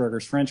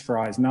 cheeseburgers, French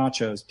fries,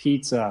 nachos,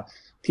 pizza,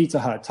 Pizza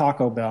Hut,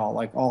 Taco Bell,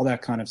 like all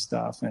that kind of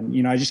stuff.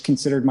 And, I just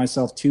considered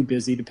myself too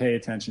busy to pay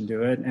attention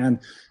to it. And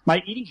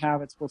my eating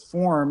habits were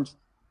formed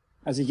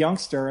as a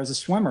youngster, as a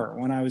swimmer,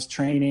 when I was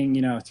training,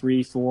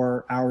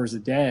 3-4 hours a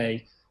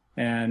day.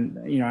 And,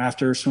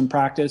 after swim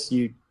practice,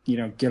 you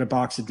get a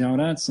box of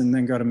donuts and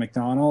then go to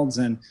McDonald's,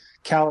 and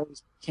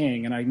calories were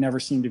king. And I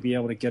never seemed to be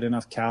able to get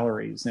enough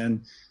calories.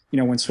 And,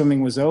 when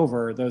swimming was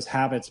over, those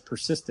habits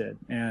persisted,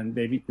 and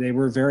they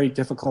were very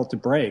difficult to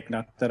break.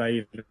 Not that I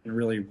even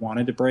really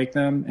wanted to break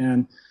them.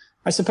 And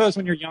I suppose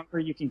when you're younger,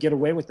 you can get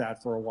away with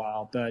that for a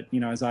while. But,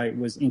 as I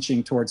was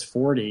inching towards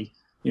 40,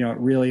 it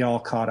really all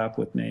caught up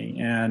with me.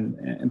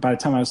 And by the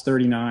time I was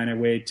 39, I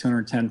weighed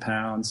 210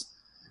 pounds.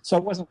 So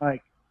I wasn't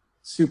like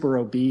super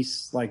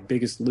obese, like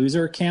Biggest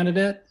Loser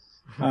candidate.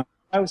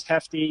 I was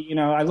hefty.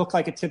 I looked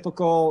like a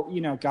typical,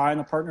 guy in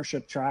the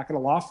partnership track at a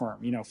law firm,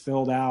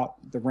 filled out,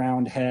 the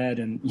round head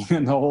and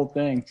the whole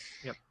thing.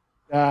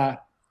 Yep.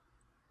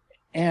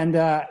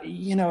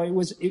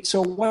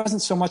 So it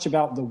wasn't so much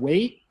about the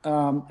weight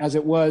as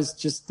it was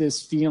just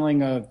this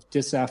feeling of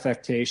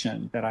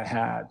disaffectation that I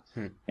had.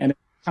 And it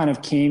kind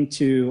of came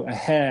to a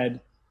head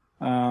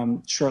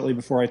shortly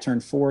before I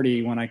turned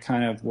 40, when I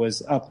kind of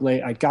was up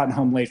late. I'd gotten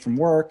home late from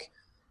work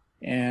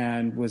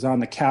and was on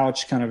the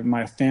couch, kind of,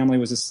 my family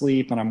was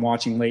asleep, and I'm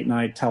watching late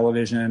night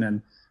television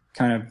and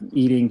kind of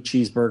eating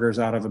cheeseburgers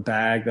out of a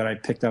bag that I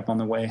picked up on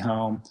the way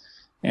home,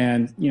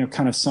 and,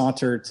 kind of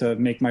sauntered to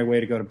make my way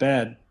to go to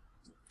bed,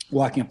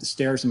 walking up the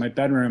stairs in my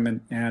bedroom,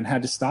 and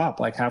had to stop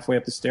like halfway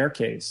up the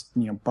staircase,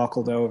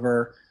 buckled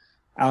over,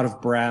 out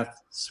of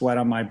breath, sweat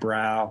on my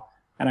brow.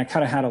 And I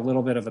kind of had a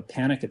little bit of a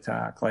panic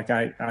attack. Like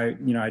I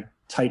had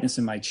tightness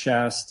in my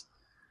chest.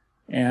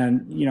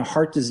 And,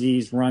 heart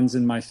disease runs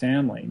in my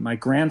family. My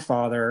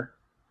grandfather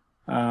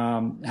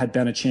had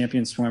been a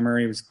champion swimmer.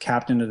 He was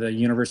captain of the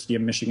University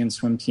of Michigan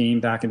swim team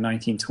back in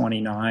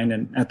 1929.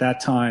 And at that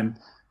time,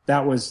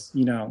 that was,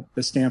 the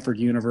Stanford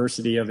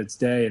University of its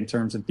day in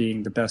terms of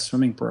being the best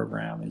swimming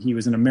program. And he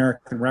was an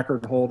American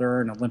record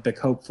holder, an Olympic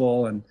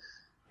hopeful, and,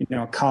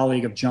 a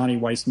colleague of Johnny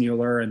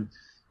Weissmuller. And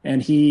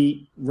And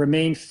he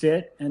remained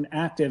fit and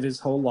active his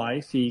whole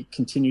life. He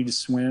continued to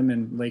swim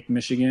in Lake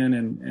Michigan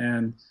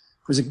and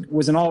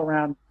was an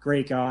all-around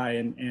great guy,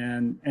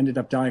 and ended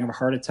up dying of a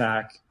heart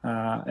attack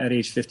at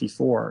age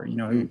 54.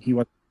 He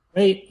wasn't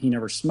weight, he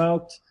never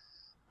smoked.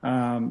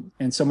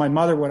 And so my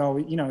mother would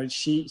always,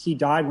 he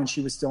died when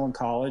she was still in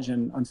college.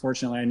 And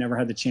unfortunately, I never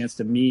had the chance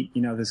to meet,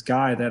 this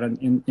guy that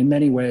in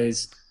many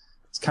ways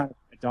is kind of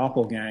a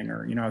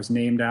doppelganger. I was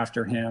named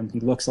after him. He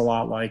looks a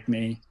lot like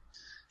me.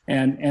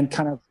 And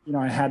kind of, when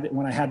I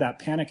had that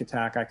panic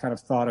attack, I kind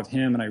of thought of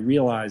him, and I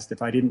realized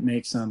if I didn't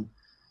make some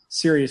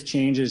serious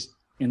changes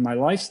in my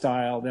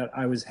lifestyle, that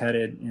I was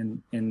headed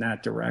in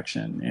that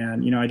direction.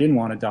 And, I didn't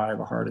want to die of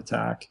a heart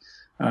attack.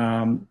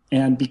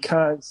 And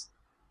because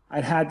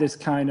I'd had this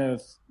kind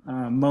of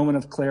moment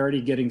of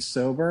clarity getting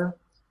sober,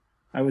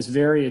 I was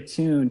very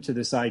attuned to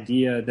this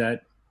idea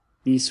that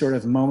these sort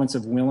of moments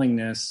of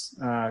willingness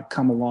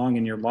come along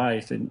in your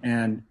life,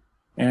 and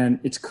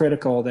it's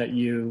critical that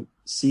you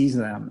seize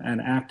them and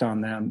act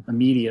on them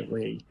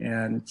immediately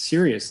and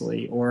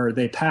seriously, or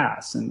they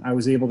pass. And I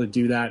was able to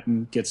do that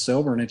and get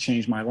sober, and it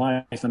changed my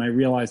life. And I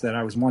realized that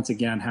I was once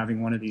again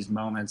having one of these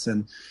moments,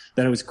 and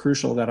that it was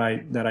crucial that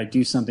I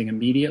do something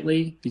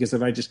immediately, because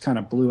if I just kind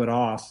of blew it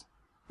off,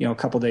 a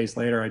couple of days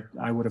later,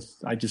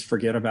 I'd just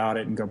forget about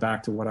it and go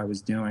back to what I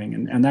was doing.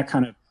 And that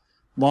kind of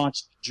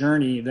launched a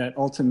journey that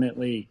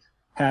ultimately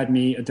had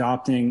me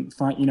adopting,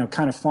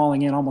 kind of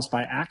falling in almost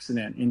by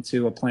accident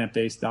into a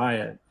plant-based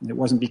diet. And it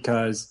wasn't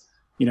because,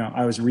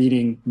 I was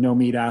reading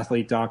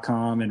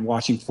NoMeatAthlete.com and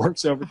watching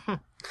Forks Over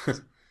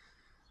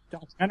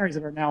documentaries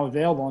that are now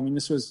available. I mean,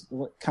 this was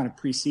what kind of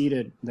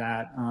preceded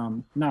that,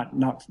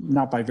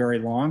 not by very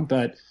long,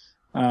 but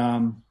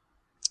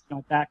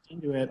got back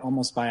into it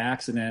almost by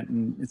accident.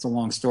 And it's a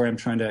long story. I'm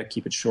trying to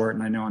keep it short,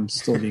 and I know I'm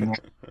still being long.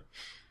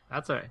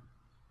 That's all right.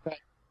 But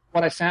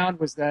what I found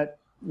was that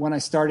when I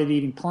started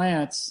eating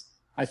plants,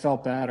 I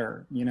felt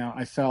better.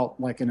 I felt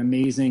like an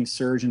amazing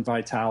surge in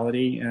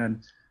vitality.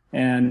 And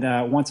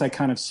once I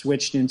kind of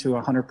switched into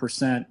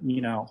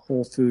 100%,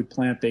 whole food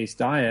plant-based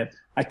diet,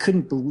 I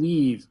couldn't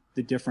believe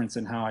the difference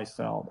in how I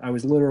felt. I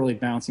was literally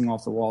bouncing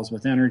off the walls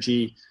with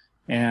energy.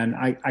 And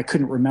I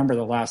couldn't remember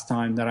the last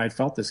time that I'd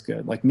felt this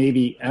good, like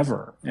maybe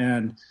ever.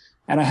 And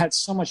I had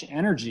so much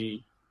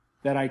energy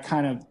that I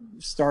kind of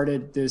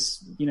started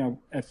this,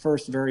 at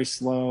first very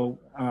slow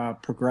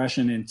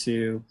progression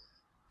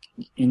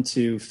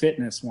into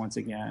fitness once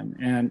again.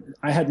 And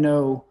I had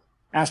no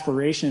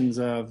aspirations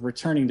of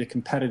returning to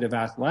competitive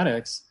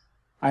athletics.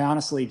 I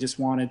honestly just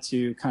wanted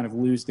to kind of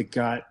lose the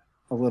gut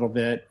a little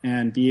bit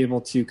and be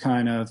able to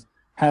kind of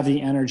have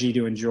the energy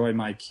to enjoy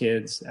my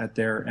kids at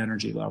their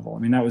energy level. I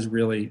mean, that was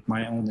really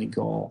my only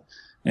goal.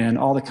 And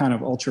all the kind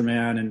of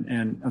Ultraman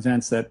and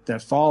events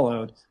that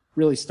followed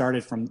really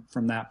started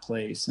from that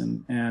place.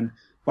 And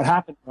what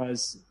happened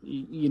was,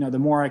 the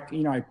more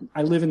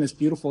I live in this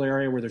beautiful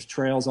area where there's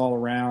trails all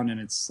around, and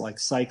it's like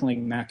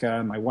cycling mecca.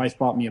 And my wife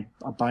bought me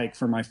a bike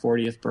for my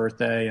 40th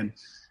birthday. And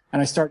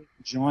I started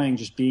enjoying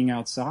just being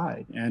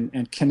outside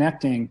and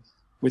connecting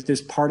with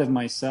this part of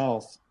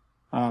myself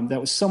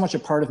that was so much a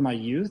part of my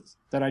youth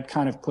that I'd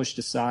kind of pushed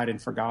aside and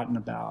forgotten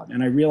about.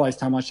 And I realized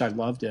how much I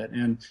loved it.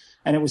 And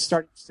it was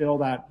starting to fill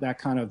that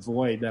kind of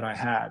void that I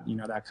had,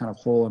 that kind of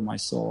hole in my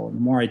soul. And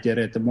the more I did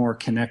it, the more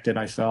connected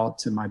I felt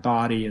to my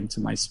body and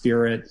to my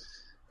spirit.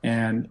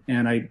 And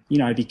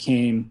I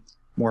became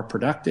more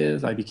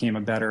productive. I became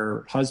a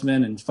better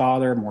husband and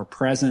father, more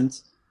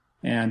present.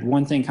 And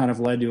one thing kind of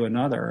led to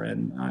another.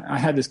 And I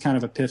had this kind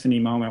of epiphany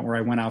moment where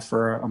I went out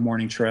for a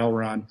morning trail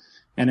run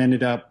and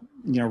ended up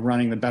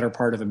running the better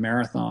part of a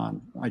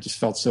marathon. I just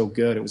felt so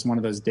good. It was one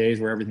of those days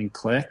where everything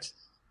clicked.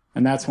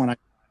 And that's when I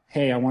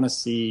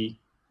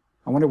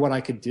wonder what I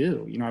could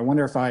do. I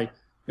wonder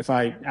if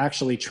I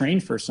actually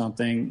trained for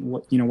something,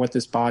 what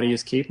this body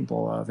is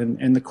capable of.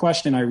 And the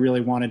question I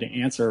really wanted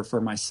to answer for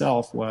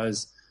myself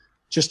was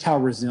just how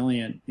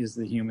resilient is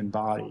the human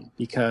body?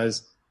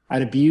 Because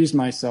I'd abused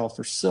myself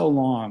for so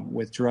long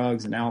with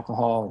drugs and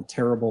alcohol and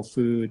terrible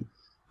food.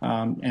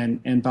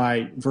 And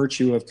by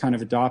virtue of kind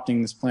of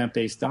adopting this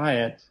plant-based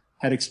diet,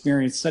 had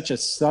experienced such a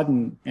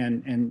sudden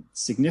and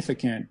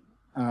significant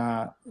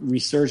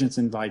resurgence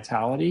in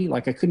vitality.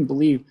 Like I couldn't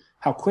believe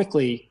how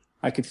quickly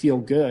I could feel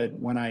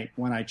good when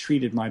I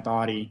treated my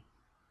body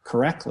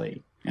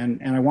correctly.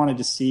 And I wanted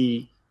to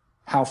see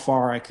how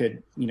far I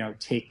could,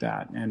 take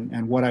that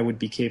and what I would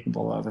be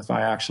capable of if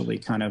I actually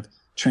kind of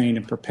trained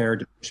and prepared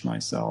to push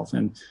myself.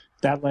 And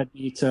that led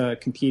me to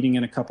competing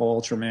in a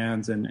couple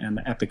Ultramans and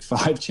the Epic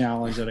 5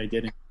 challenge that I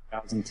did in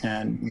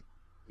 2010.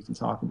 We can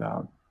talk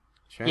about.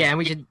 Sure. Yeah,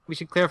 and we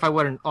should clarify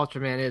what an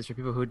Ultraman is for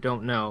people who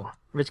don't know.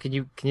 Rich, can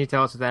you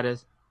tell us what that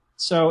is?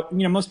 So,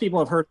 most people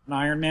have heard of an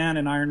Ironman.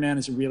 An Ironman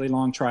is a really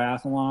long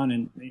triathlon,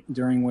 and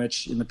during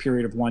which, in the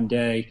period of one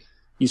day,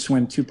 you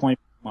swim 2.5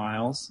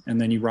 miles,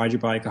 and then you ride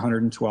your bike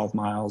 112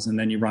 miles, and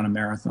then you run a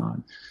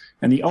marathon.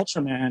 And the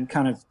Ultraman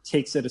kind of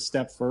takes it a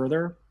step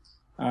further.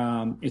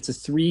 It's a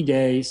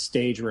 3-day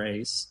stage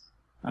race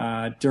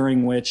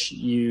during which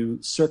you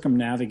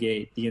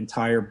circumnavigate the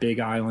entire big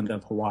island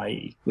of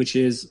Hawaii, which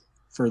is,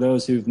 for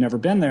those who've never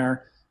been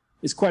there,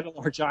 is quite a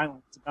large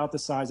island. It's about the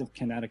size of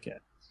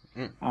Connecticut.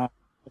 The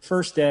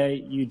first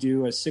day, you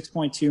do a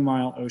 6.2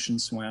 mile ocean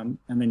swim,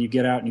 and then you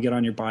get out and you get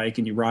on your bike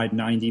and you ride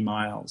 90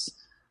 miles.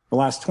 The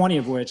last 20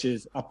 of which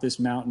is up this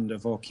mountain to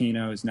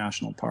Volcanoes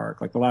National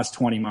Park. Like the last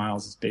 20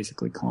 miles is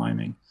basically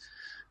climbing.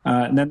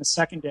 And then the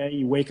second day,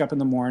 you wake up in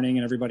the morning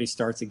and everybody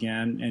starts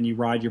again, and you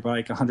ride your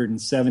bike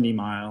 170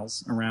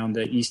 miles around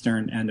the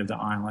eastern end of the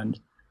island,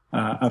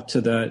 up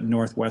to the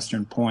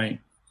northwestern point,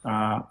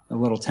 a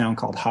little town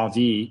called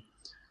Hawi,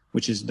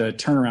 which is the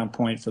turnaround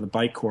point for the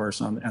bike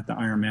course at the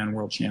Ironman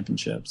World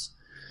Championships.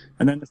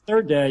 And then the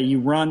third day, you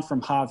run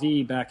from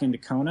Hawi back into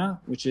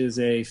Kona, which is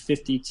a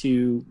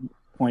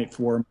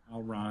 52.4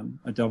 mile run,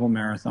 a double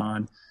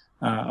marathon,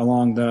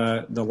 along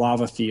the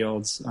lava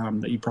fields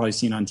that you've probably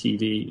seen on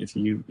TV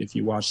if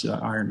you watch the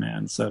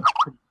Ironman. So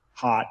pretty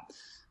hot,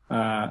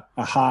 a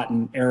hot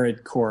and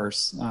arid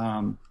course,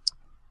 a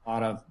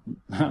lot of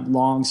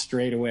long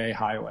straightaway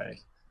highway.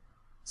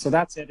 So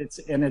that's it. It's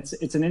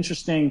an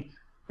interesting.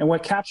 And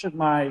what captured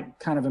my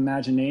kind of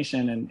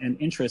imagination and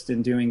interest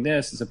in doing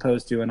this as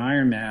opposed to an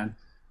Ironman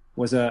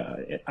was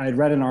I had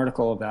read an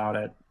article about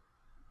it,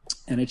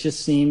 and it just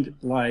seemed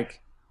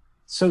like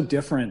so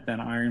different than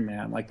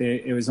Ironman. Like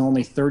it was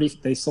only 30.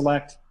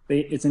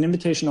 It's an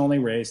invitation only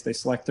race. They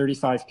select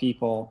 35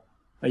 people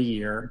a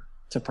year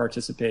to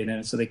participate in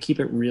it, so they keep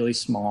it really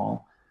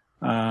small.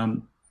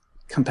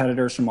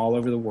 Competitors from all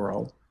over the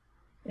world,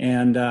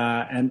 and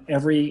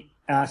every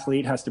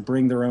athlete has to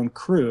bring their own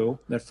crew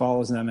that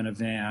follows them in a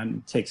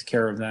van, takes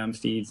care of them,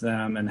 feeds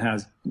them, and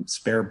has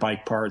spare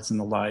bike parts and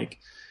the like.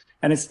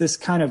 And it's this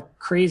kind of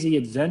crazy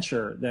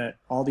adventure that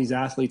all these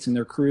athletes and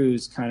their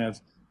crews kind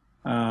of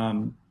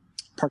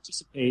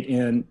participate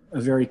in a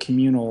very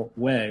communal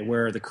way,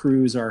 where the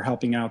crews are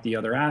helping out the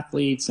other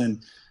athletes,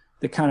 and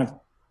the kind of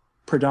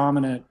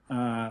predominant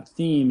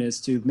theme is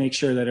to make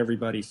sure that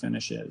everybody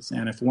finishes.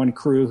 And if one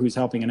crew who's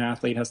helping an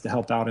athlete has to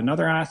help out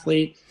another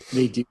athlete,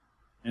 they do.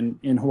 And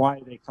in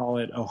Hawaii, they call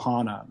it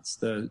ohana,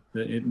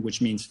 which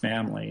means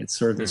family. It's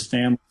sort of this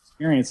family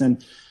experience.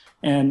 And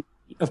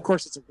of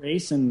course, it's a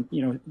race, and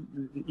you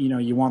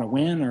want to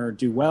win or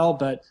do well,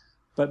 but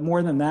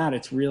more than that,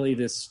 it's really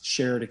this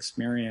shared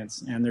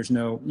experience. And there's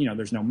no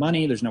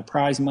money, there's no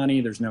prize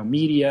money, there's no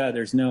media,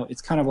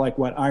 it's kind of like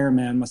what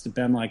Ironman must have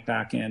been like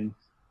back in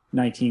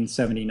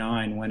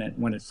 1979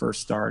 when it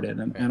first started.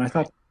 And I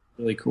thought that was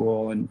really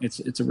cool, and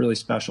it's a really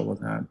special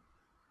event.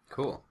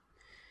 Cool.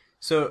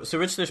 So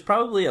Rich, there's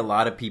probably a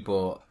lot of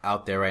people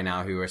out there right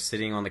now who are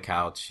sitting on the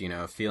couch,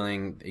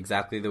 feeling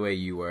exactly the way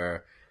you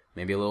were,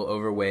 maybe a little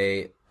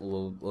overweight, a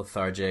little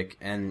lethargic,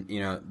 and,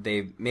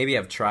 they maybe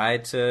have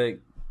tried to,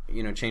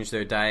 change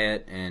their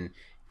diet and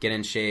get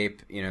in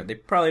shape. They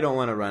probably don't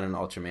want to run an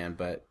Ultraman,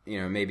 but,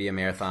 maybe a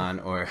marathon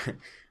or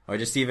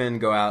just even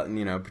go out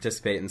and,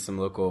 participate in some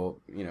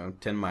local,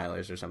 10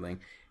 milers or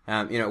something.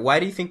 Why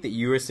do you think that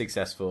you were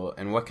successful,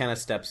 and what kind of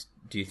steps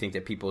do you think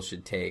that people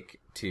should take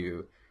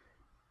to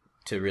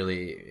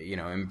really,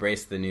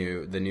 embrace the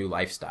new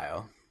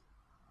lifestyle?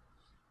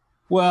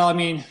 Well, I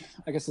mean,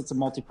 I guess it's a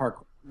multi-part.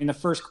 I mean, the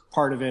first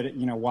part of it,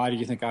 why do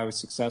you think I was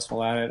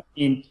successful at it? I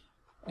mean,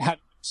 had a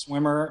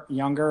swimmer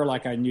younger,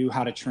 like I knew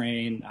how to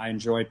train. I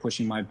enjoyed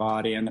pushing my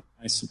body, and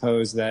I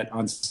suppose that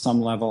on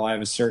some level I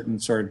have a certain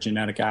sort of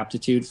genetic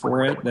aptitude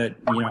for it that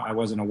I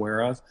wasn't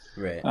aware of.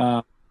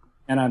 Right.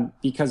 And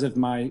because of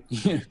my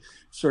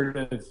sort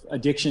of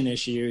addiction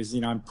issues,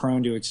 I'm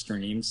prone to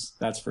extremes,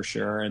 that's for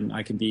sure. And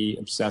I can be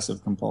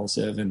obsessive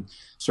compulsive, and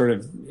sort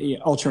of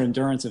ultra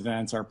endurance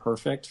events are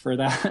perfect for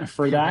that.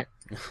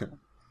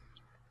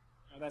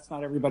 That's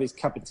not everybody's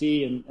cup of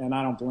tea, and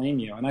I don't blame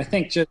you. And I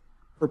think just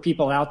for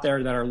people out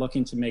there that are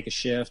looking to make a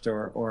shift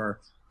or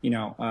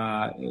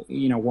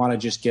want to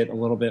just get a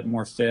little bit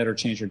more fit or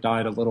change your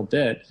diet a little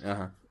bit,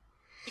 the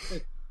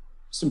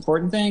most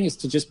important thing is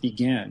to just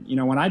begin.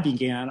 When I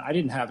began, I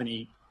didn't have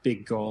any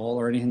big goal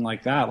or anything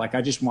like that. Like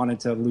I just wanted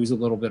to lose a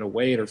little bit of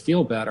weight or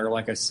feel better,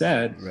 like I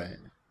said. Right.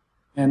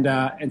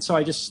 And so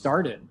I just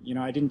started.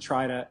 I didn't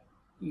try to,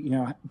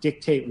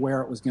 dictate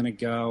where it was going to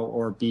go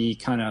or be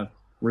kind of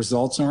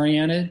results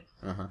oriented.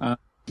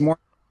 More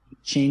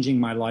changing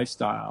my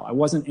lifestyle. I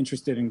wasn't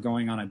interested in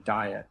going on a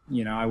diet.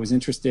 I was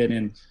interested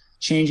in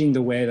changing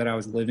the way that I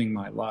was living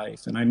my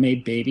life, and I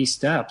made baby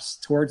steps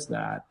towards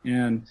that.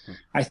 And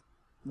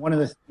one of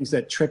the things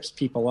that trips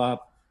people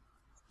up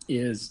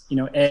is,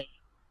 they're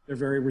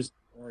very result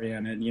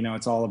oriented.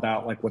 It's all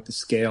about like what the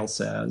scale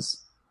says.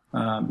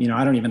 I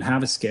don't even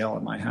have a scale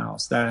at my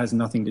house. That has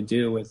nothing to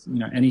do with,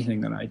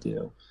 anything that I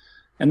do.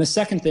 And the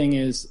second thing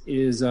is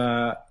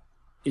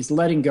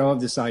letting go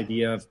of this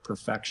idea of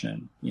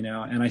perfection,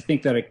 and I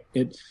think that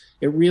it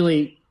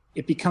really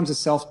becomes a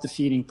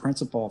self-defeating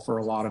principle for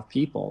a lot of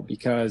people,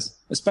 because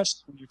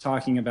especially when you're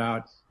talking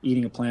about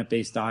eating a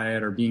plant-based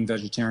diet or being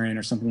vegetarian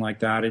or something like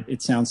that,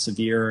 it sounds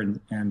severe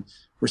and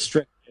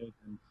restrictive.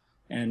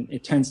 And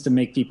it tends to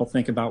make people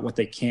think about what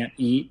they can't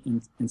eat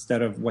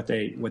instead of what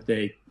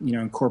they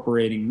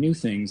incorporating new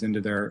things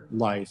into their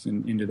life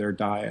and into their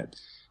diet.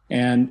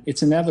 And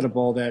it's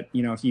inevitable that,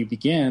 if you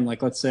begin,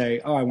 like, let's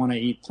say, I want to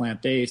eat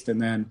plant-based, and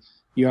then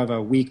you have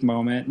a weak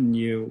moment and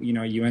you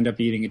end up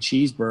eating a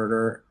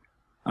cheeseburger,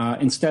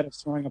 instead of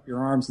throwing up your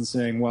arms and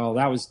saying, well,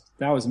 that was,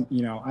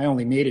 I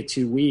only made it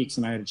 2 weeks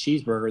and I had a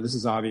cheeseburger. This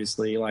is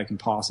obviously like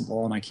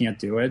impossible and I can't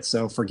do it.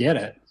 So forget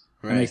it.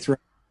 Right. And they throw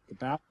the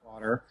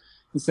bathwater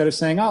instead of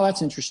saying, oh,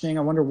 that's interesting.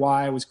 I wonder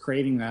why I was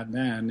craving that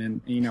then.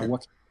 And,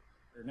 what can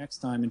I do next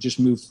time, and just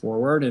move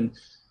forward and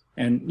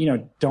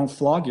don't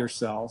flog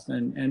yourself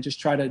and just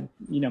try to,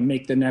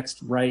 make the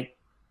next right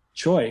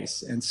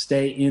choice and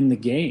stay in the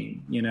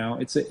game.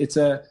 It's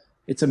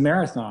a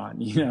marathon,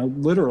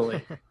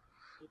 literally.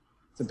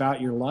 It's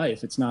about your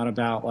life. It's not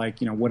about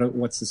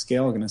what's the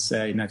scale going to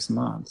say next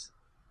month.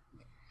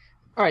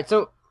 All right.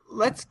 So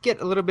let's get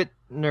a little bit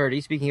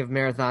nerdy. Speaking of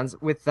marathons,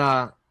 with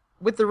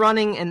the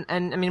running and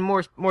I mean,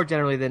 more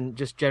generally than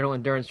just general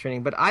endurance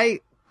training, but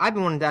I've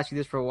been wanting to ask you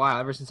this for a while,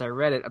 ever since I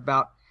read it,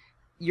 about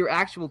your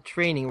actual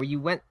training, where you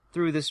went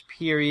through this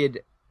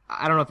period.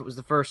 I don't know if it was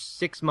the first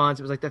 6 months,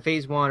 it was like the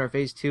phase 1 or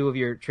phase 2 of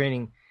your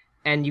training,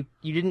 and you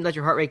didn't let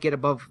your heart rate get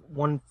above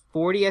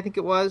 140, I think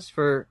it was,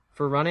 for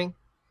running.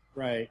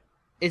 Right.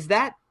 Is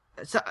that,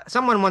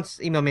 someone once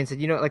emailed me and said,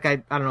 I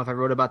don't know if I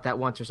wrote about that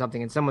once or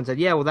something, and someone said,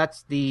 yeah, well,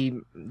 that's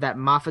that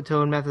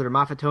Maffetone method, or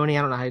Maffetone,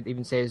 I don't know how to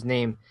even say his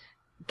name.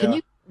 Can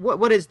you,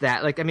 what is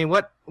that?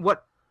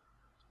 What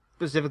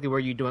specifically were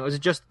you doing? Was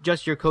it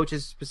just your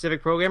coach's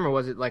specific program, or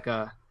was it like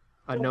a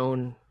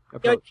known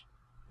approach?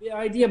 The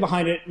idea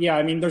behind it,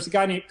 I mean, there's a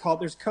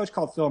coach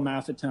called Phil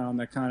Maffetone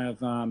that kind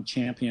of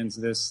champions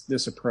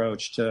this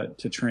approach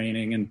to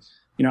training. And,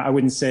 I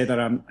wouldn't say that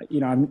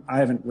I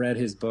haven't read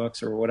his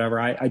books or whatever.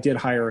 I did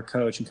hire a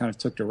coach and kind of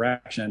took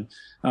direction.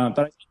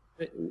 But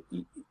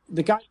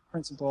the guiding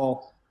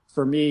principle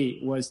for me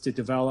was to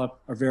develop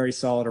a very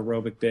solid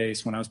aerobic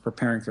base when I was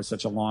preparing for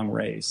such a long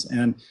race.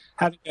 And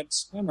having been a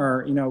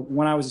swimmer,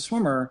 when I was a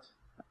swimmer,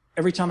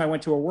 every time I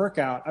went to a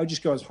workout, I would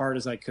just go as hard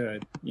as I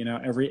could,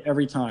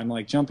 every time,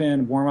 like jump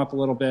in, warm up a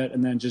little bit,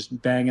 and then just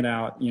bang it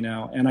out,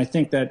 And I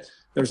think that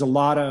there's a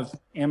lot of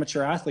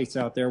amateur athletes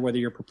out there, whether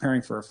you're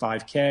preparing for a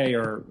 5K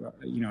or,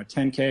 a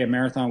 10K, a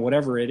marathon,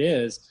 whatever it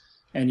is,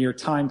 and you're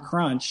time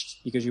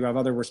crunched because you have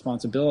other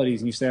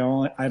responsibilities, and you say,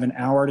 I have an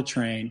hour to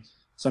train,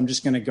 so I'm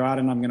just going to go out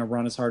and I'm going to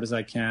run as hard as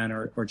I can,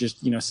 or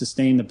just,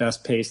 sustain the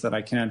best pace that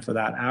I can for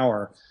that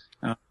hour.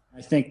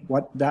 I think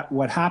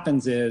what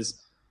happens is,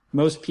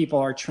 most people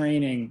are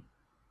training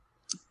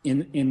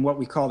in what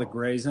we call the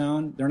gray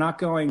zone. They're not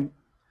going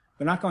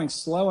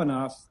slow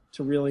enough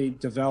to really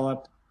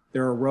develop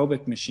their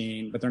aerobic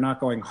machine, but they're not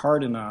going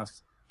hard enough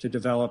to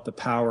develop the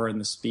power and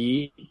the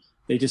speed.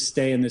 They just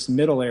stay in this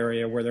middle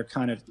area where they're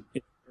kind of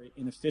a very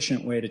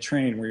inefficient way to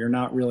train, where you're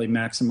not really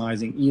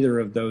maximizing either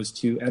of those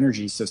two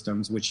energy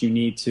systems, which you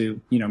need to,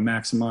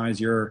 maximize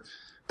your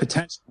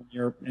potential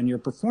and your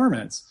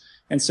performance.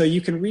 And so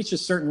you can reach a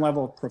certain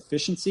level of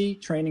proficiency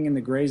training in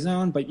the gray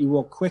zone, but you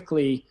will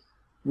quickly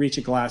reach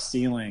a glass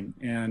ceiling.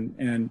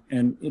 And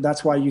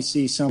that's why you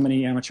see so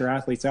many amateur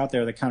athletes out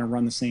there that kind of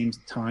run the same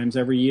times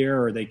every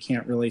year, or they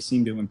can't really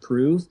seem to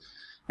improve.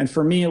 And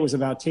for me, it was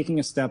about taking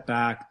a step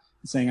back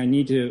and saying, I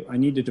need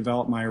to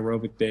develop my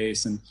aerobic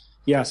base. And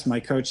yes,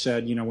 my coach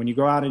said, when you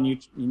go out and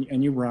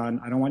you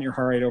run, I don't want your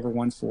heart rate over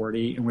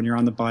 140. And when you're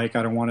on the bike,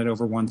 I don't want it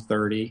over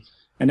 130.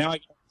 And now I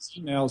get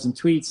emails and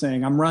tweets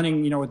saying I'm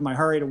running, with my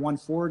heart rate of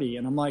 140.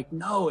 And I'm like,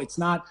 no, it's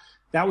not.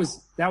 That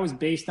was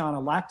based on a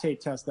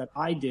lactate test that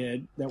I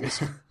did. That was,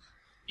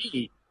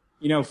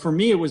 for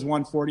me, it was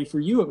 140. For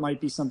you, it might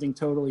be something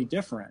totally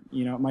different.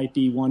 It might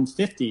be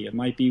 150. It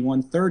might be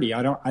 130.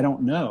 I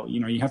don't know.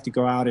 You have to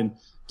go out and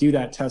do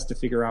that test to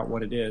figure out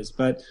what it is.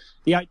 But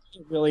the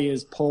idea really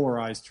is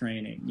polarized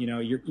training.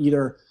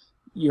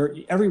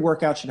 Every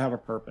workout should have a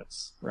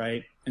purpose,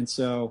 right? And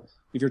so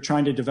if you're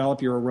trying to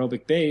develop your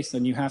aerobic base,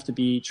 then you have to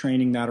be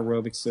training that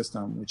aerobic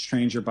system, which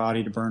trains your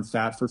body to burn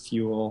fat for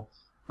fuel,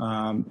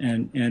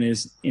 and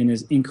is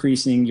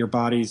increasing your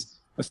body's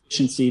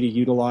efficiency to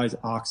utilize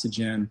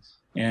oxygen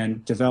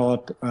and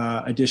develop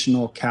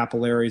additional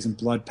capillaries and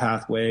blood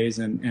pathways,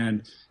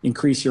 and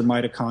increase your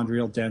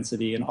mitochondrial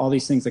density, and all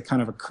these things that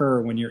kind of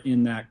occur when you're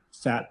in that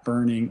fat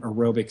burning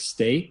aerobic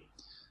state.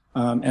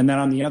 And then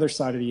on the other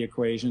side of the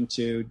equation,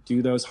 to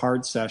do those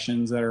hard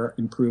sessions that are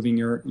improving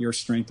your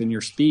strength and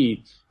your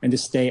speed, and to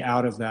stay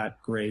out of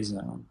that gray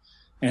zone.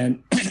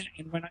 And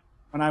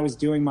when I was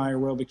doing my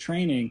aerobic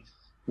training,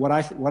 what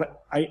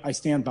I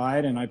stand by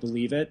it, and I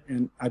believe it,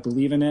 and I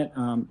believe in it.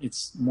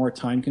 It's more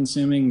time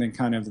consuming than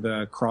kind of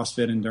the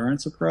CrossFit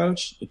endurance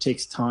approach. It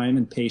takes time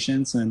and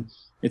patience, and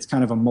it's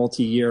kind of a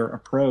multi-year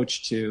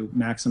approach to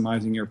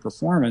maximizing your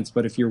performance.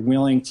 But if you're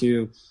willing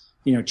to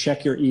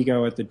check your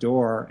ego at the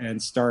door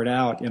and start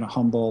out in a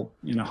humble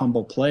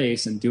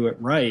place and do it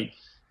right,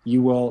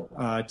 you will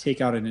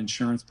take out an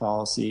insurance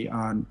policy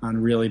on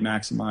really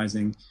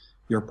maximizing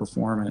your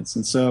performance.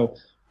 And so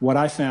what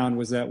I found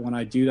was that when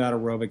I do that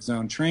aerobic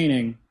zone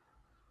training,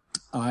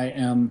 I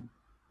am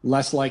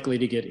less likely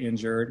to get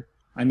injured.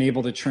 I'm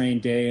able to train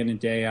day in and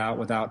day out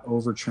without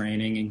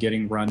overtraining and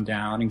getting run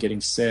down and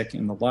getting sick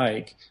and the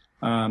like.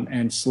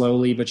 And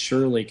slowly but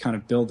surely kind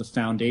of build the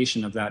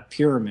foundation of that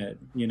pyramid,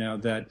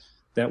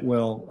 that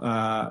will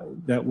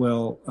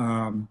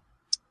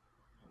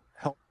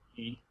help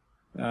me,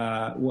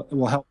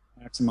 will help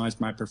maximize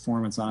my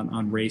performance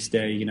on race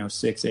day,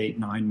 6, 8,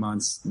 9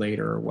 months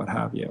later or what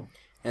have you.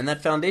 And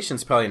that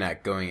foundation's probably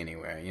not going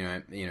anywhere.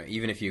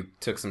 Even if you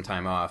took some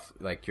time off,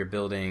 like by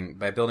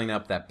building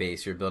up that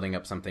base, you're building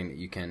up something that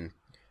you can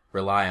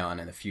rely on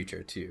in the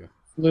future too.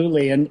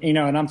 Absolutely. And,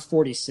 and I'm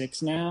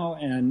 46 now,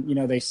 and,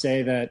 they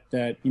say that,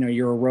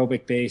 your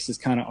aerobic base is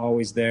kind of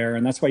always there.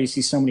 And that's why you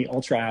see so many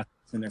ultra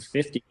athletes in their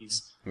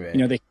 50s. Right.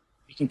 They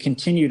can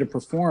continue to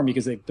perform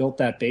because they've built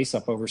that base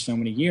up over so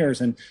many years.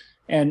 And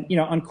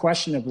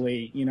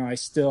unquestionably, I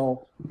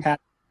still had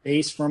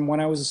base from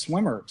when I was a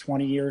swimmer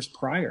 20 years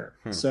prior.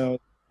 So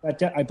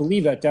I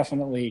believe that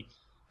definitely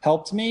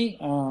helped me.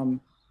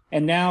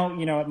 And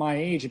now, at my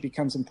age, it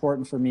becomes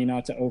important for me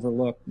not to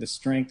overlook the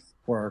strength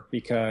work,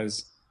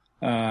 because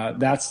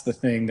that's the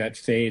thing that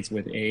fades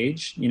with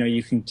age.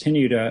 You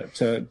continue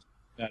to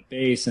that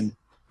base and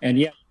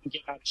yeah, you can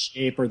get out of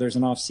shape or there's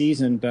an off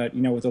season, but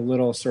with a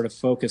little sort of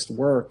focused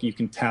work, you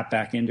can tap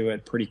back into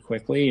it pretty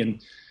quickly.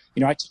 And,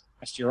 I took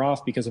last year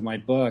off because of my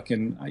book,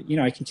 and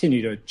I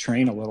continue to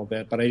train a little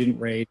bit, but I didn't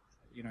race.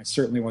 I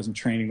certainly wasn't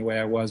training the way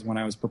I was when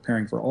I was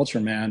preparing for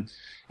Ultraman,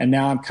 and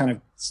now I'm kind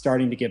of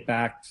starting to get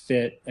back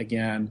fit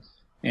again,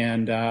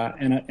 and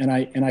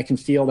I can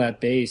feel that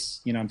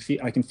base.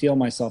 I can feel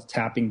myself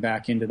tapping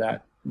back into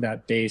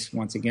that base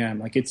once again.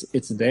 Like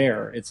it's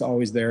there. It's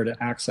always there to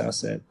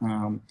access it,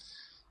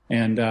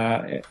 and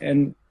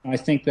I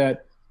think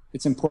that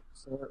it's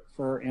important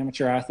for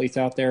amateur athletes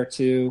out there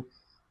to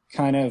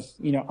kind of,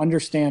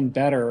 understand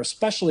better,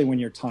 especially when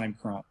you're time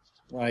crunched.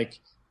 Like,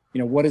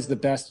 what is the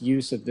best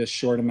use of this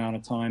short amount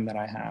of time that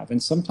I have?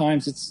 And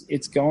sometimes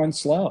it's going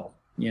slow,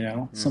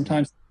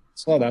 sometimes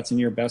slow, that's in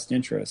your best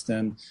interest.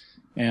 And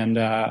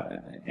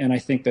I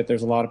think that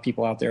there's a lot of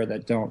people out there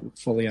that don't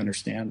fully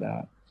understand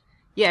that.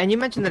 Yeah. And you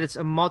mentioned that it's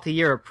a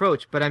multi-year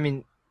approach, but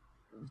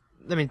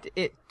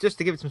just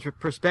to give it some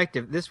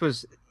perspective,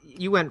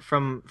 you went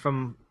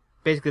from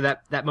basically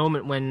that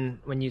moment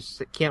when you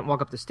can't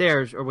walk up the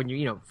stairs, or when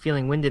you're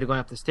feeling winded going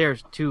up the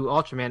stairs, to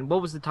Ultraman.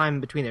 What was the time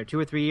between there? 2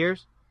 or 3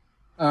 years?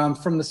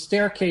 From the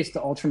staircase to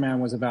Ultraman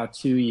was about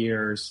 2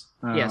 years.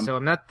 Yeah, so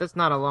that's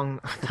not a long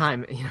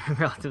time,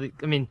 relatively.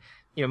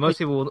 Most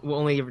people will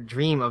only ever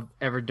dream of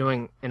ever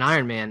doing an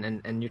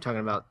Ironman, and you're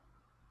talking about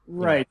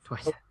right.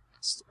 Twice. The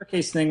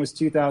staircase thing was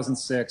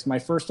 2006. My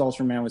first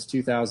Ultraman was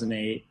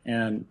 2008,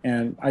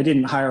 and I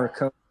didn't hire a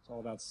coach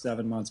until about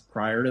 7 months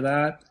prior to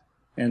that.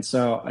 And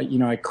so,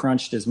 I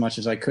crunched as much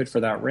as I could for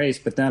that race.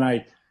 But then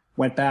I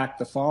went back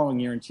the following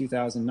year in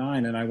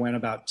 2009, and I went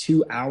about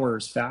 2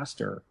 hours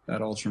faster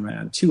at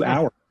Ultraman. 2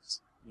 hours,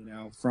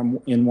 from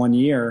in 1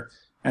 year.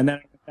 And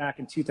then back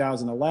in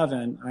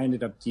 2011, I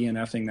ended up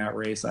DNFing that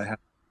race. I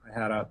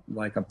had a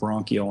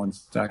bronchial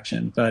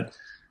infection, but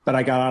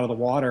I got out of the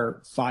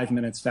water 5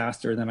 minutes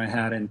faster than I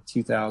had in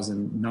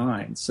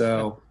 2009.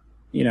 So.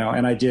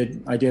 And I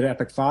did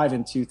Epic 5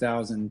 in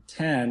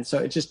 2010. So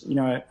it just,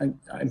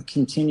 I'm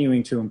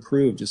continuing to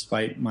improve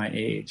despite my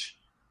age.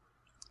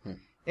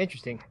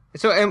 Interesting.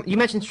 So you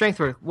mentioned strength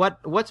work.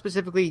 What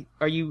specifically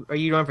are you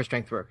doing for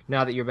strength work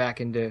now that you're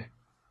back into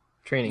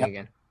training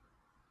again?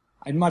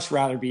 I'd much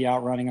rather be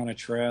out running on a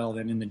trail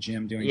than in the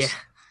gym doing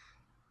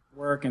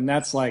work. And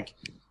that's like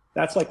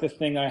the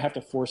thing I have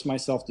to force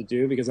myself to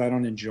do because I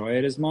don't enjoy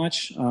it as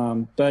much.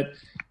 But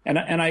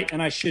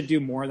I should do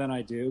more than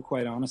I do,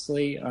 quite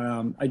honestly.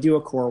 I do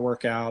a core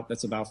workout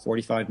that's about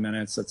 45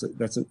 minutes.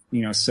 That's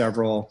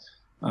several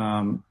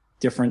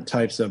different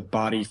types of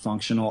body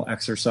functional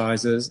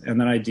exercises, and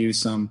then I do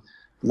some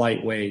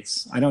light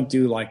weights. I don't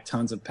do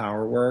tons of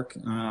power work,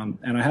 and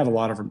I have a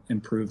lot of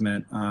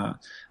improvement.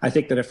 I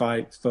think that if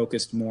I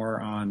focused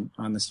more on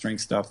the strength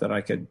stuff, that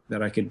I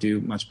could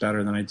do much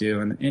better than I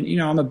do.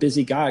 And I'm a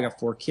busy guy. I got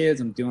 4 kids.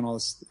 I'm doing all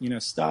this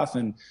stuff,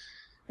 and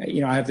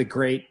I have the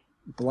great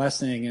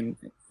blessing and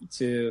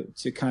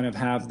to kind of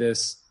have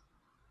this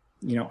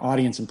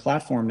audience and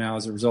platform now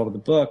as a result of the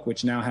book,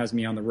 which now has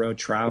me on the road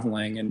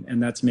traveling,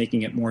 and that's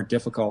making it more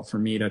difficult for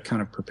me to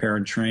kind of prepare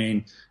and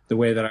train the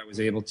way that I was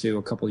able to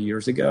a couple of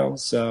years ago.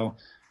 So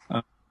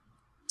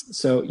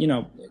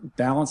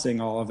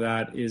balancing all of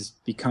that is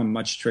become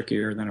much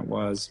trickier than it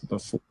was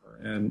before.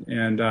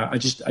 And I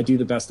do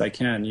the best I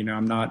can.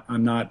 I'm not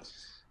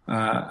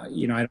I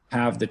don't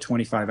have the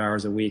 25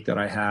 hours a week that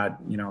I had,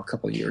 a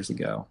couple of years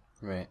ago.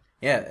 Right.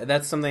 Yeah,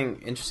 that's something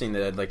interesting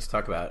that I'd like to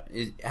talk about.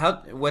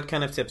 What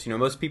kind of tips?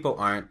 Most people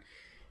aren't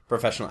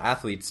professional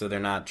athletes, so they're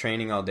not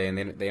training all day,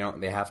 and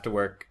they have to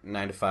work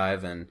 9 to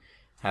 5 and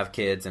have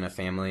kids and a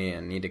family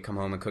and need to come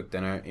home and cook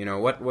dinner.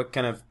 What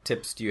kind of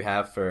tips do you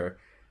have for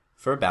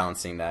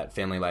balancing that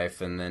family life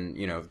and then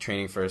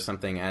training for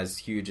something as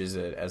huge as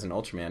an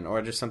Ultraman,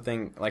 or just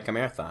something like a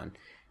marathon?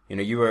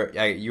 You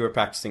were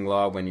practicing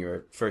law when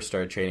you first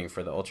started training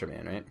for the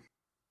Ultraman, right?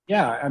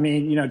 Yeah, I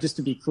mean, just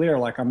to be clear,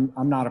 like I'm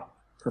not a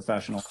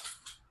professional.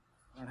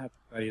 I don't have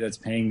anybody that's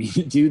paying me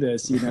to do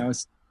this,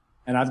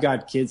 and I've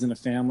got kids and a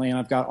family, and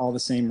I've got all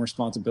the same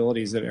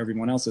responsibilities that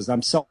everyone else is.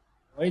 I'm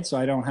self-employed, so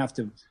I don't have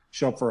to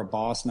show up for a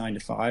boss 9 to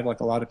 5 like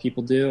a lot of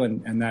people do,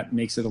 and that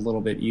makes it a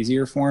little bit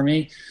easier for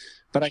me.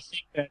 But I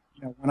think that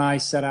when I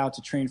set out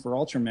to train for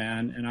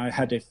Ultraman and I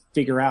had to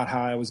figure out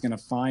how I was going to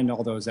find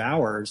all those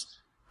hours,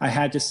 I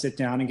had to sit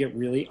down and get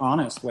really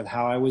honest with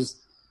how I was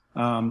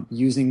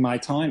using my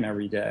time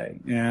every day,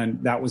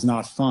 and that was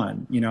not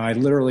fun. I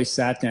literally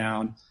sat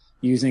down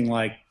using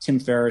like Tim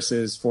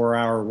Ferriss's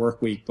 4-Hour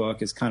Workweek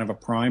book as kind of a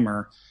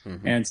primer,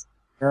 and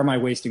where am I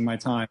wasting my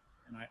time?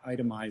 And I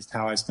itemized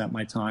how I spent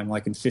my time,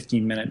 like in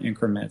 15-minute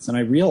increments, and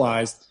I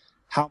realized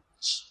how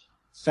much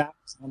fat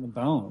was on the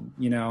bone.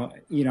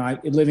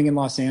 Living in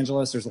Los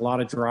Angeles, there's a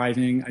lot of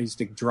driving. I used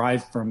to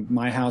drive from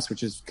my house,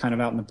 which is kind of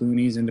out in the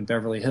boonies, into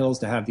Beverly Hills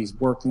to have these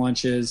work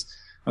lunches.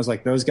 I was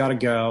like, those got to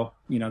go.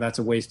 That's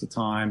a waste of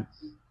time.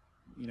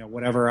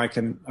 Whatever I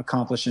can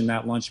accomplish in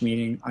that lunch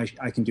meeting,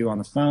 I can do on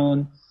the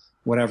phone.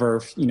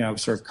 Whatever,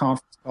 sort of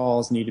conference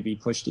calls need to be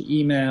pushed to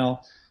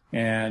email.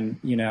 And,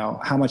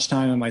 how much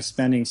time am I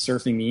spending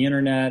surfing the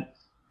internet?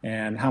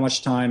 And how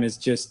much time is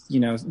just,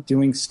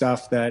 doing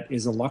stuff that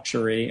is a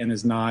luxury and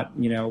is not,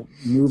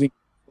 moving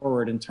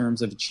forward in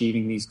terms of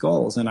achieving these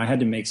goals. And I had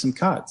to make some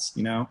cuts.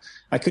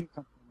 I couldn't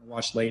come home and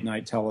watch late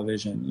night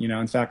television.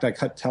 In fact, I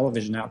cut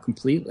television out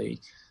completely.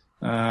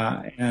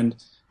 And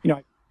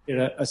I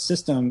did a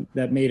system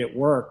that made it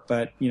work,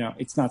 but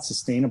it's not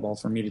sustainable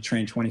for me to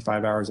train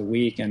 25 hours a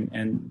week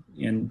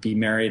and be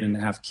married and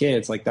have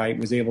kids. Like, I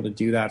was able to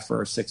do that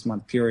for a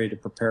 6-month period to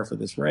prepare for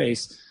this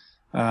race.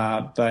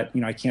 But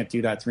I can't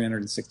do that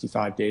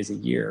 365 days a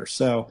year.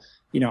 So,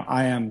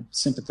 I am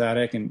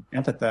sympathetic and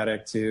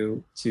empathetic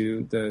to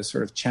the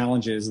sort of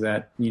challenges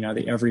that,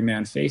 the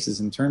everyman faces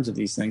in terms of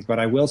these things. But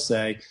I will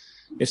say,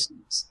 if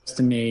someone says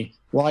to me,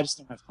 well, I just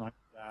don't have time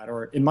for that,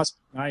 or it must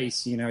be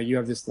nice, you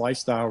have this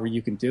lifestyle where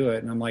you can do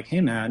it. And I'm like,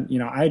 hey man,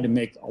 I had to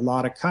make a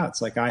lot of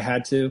cuts. Like, I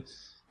had to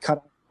cut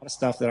a lot of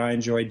stuff that I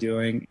enjoy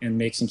doing and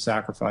make some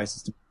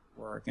sacrifices to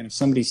work. And if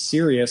somebody's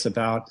serious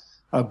about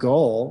a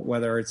goal,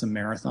 whether it's a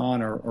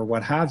marathon or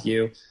what have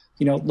you,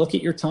 look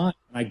at your time.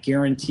 I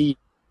guarantee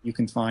you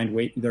can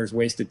find there's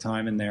wasted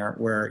time in there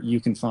where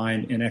you can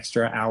find an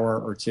extra hour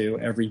or two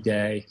every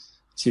day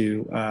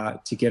to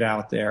get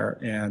out there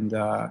and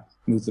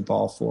move the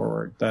ball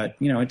forward. But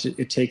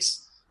it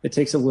takes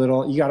a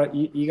little.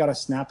 You gotta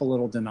snap a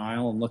little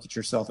denial and look at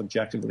yourself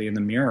objectively in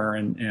the mirror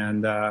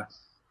and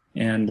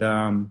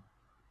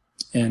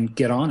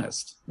get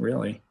honest,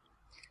 really.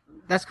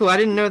 That's cool. I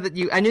didn't know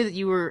that I knew that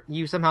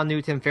you somehow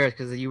knew Tim Ferriss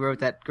because you wrote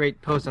that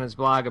great post on his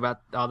blog about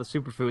all the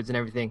superfoods and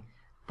everything.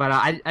 But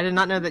I did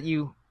not know that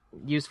you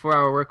used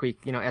 4-Hour Workweek,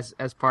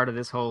 as part of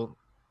this whole,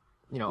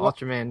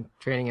 Ultraman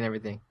training and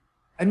everything.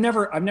 I've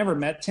never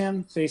met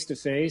Tim face to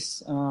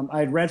face. I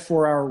had read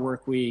 4-Hour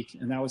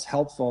Workweek, and that was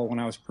helpful when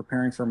I was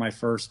preparing for my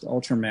first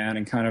Ultraman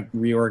and kind of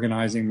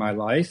reorganizing my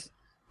life.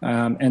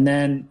 And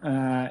then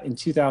in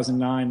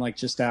 2009, like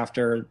just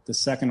after the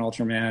second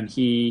Ultraman,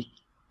 he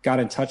got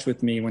in touch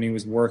with me when he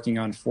was working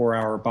on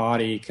 4-Hour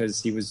Body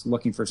because he was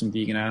looking for some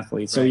vegan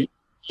athletes. So he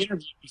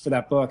interviewed me for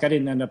that book. I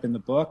didn't end up in the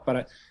book,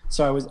 but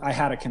I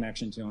had a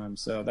connection to him.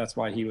 So that's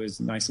why he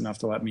was nice enough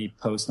to let me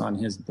post on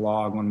his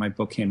blog when my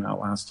book came out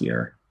last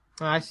year.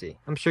 Oh, I see.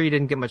 I'm sure you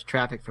didn't get much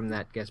traffic from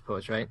that guest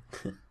post, right?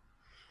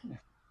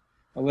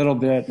 A little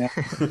bit.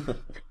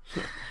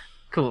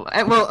 Cool.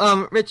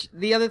 Well, Rich,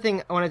 the other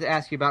thing I wanted to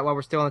ask you about while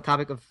we're still on the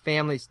topic of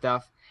family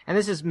stuff, and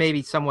this is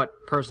maybe somewhat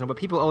personal, but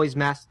people always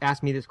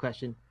ask me this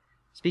question.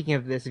 Speaking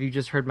of this, if you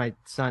just heard my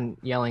son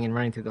yelling and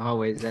running through the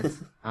hallways, that's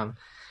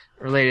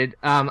related.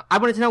 I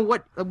wanted to know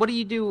what do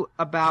you do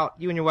about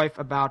you and your wife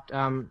about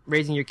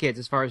raising your kids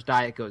as far as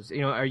diet goes?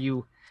 Are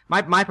you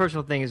my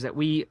personal thing is that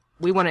we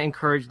want to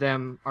encourage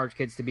our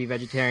kids to be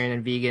vegetarian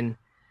and vegan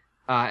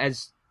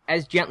as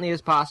gently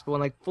as possible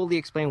and like fully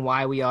explain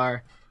why we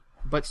are,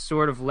 but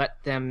sort of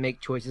let them make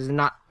choices and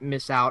not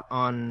miss out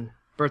on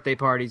birthday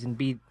parties and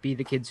be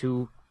the kids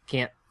who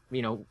can't,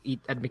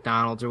 eat at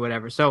McDonald's or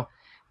whatever. So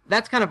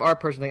that's kind of our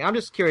personal thing. I'm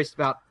just curious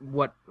about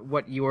what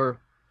your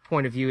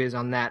point of view is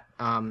on that.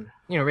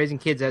 Raising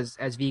kids as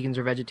vegans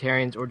or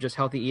vegetarians or just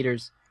healthy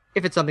eaters,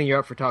 if it's something you're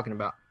up for talking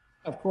about.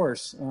 Of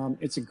course.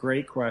 It's a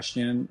great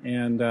question.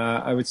 And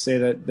I would say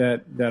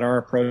that our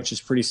approach is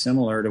pretty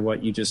similar to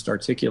what you just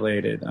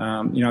articulated.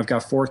 I've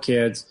got 4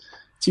 kids,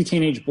 2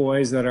 teenage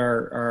boys that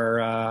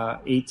are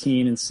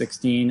 18 and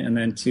 16, and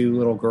then 2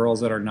 little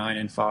girls that are 9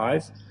 and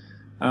 5.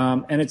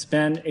 And it's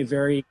been a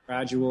very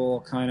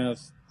gradual kind of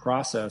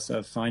process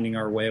of finding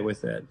our way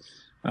with it.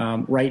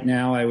 Right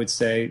now, I would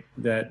say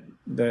that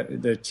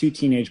the 2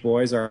 teenage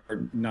boys are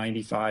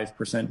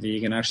 95%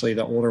 vegan. Actually,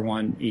 the older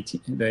one, the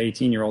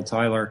 18-year-old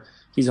Tyler,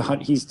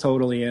 he's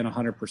totally in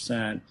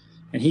 100%.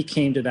 And he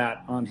came to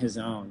that on his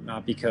own,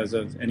 not because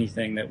of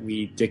anything that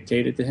we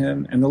dictated to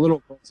him. And the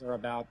little girls are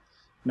about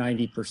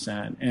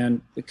 90%.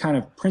 And the kind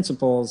of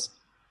principles,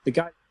 the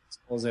guiding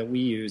principles that we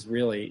use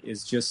really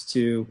is just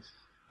to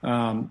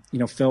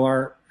fill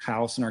our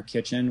house and our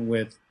kitchen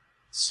with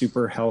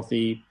super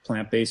healthy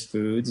plant-based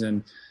foods.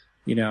 And,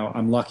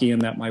 I'm lucky in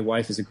that my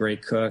wife is a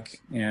great cook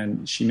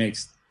and she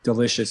makes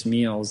delicious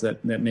meals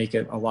that make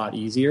it a lot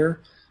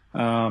easier.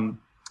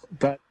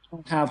 But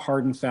don't have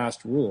hard and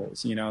fast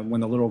rules. When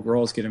the little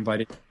girls get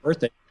invited to a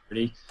birthday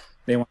party,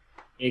 they want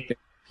cake,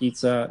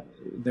 pizza,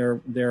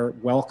 they're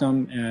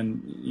welcome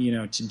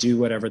and, to do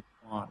whatever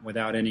they want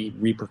without any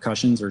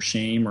repercussions or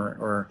shame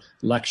or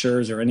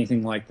lectures or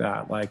anything like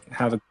that.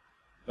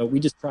 But we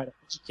just try to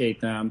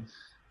educate them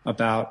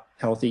about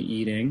healthy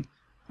eating,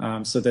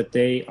 so that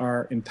they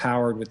are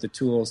empowered with the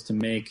tools to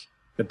make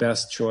the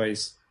best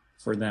choice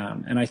for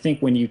them. And I think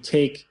when you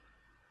take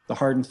the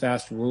hard and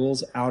fast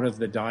rules out of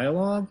the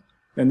dialogue,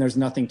 then there's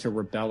nothing to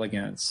rebel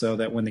against, so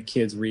that when the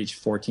kids reach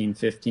 14,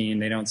 15,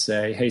 they don't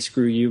say, hey,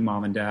 screw you,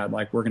 mom and dad.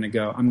 I'm going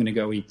to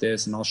go eat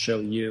this and I'll show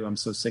you. I'm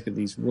so sick of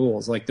these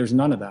rules. There's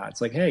none of that.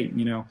 It's like, hey,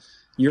 you're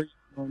your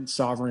own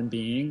sovereign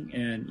being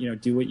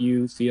and, do what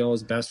you feel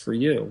is best for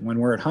you. When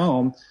we're at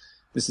home,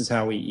 this is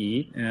how we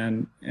eat.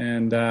 And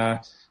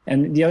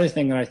the other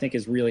thing that I think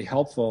is really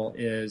helpful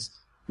is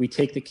we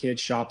take the kids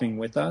shopping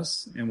with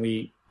us and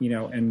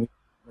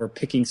we're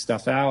picking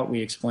stuff out.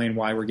 We explain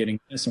why we're getting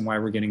this and why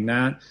we're getting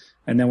that.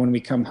 And then when we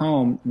come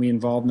home, we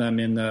involve them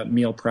in the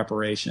meal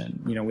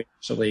preparation. We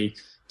actually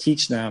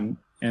teach them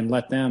and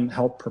let them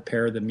help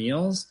prepare the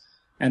meals.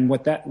 And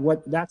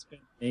that's been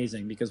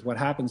amazing, because what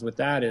happens with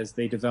that is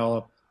they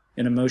develop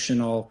an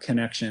emotional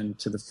connection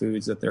to the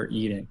foods that they're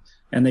eating.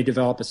 And they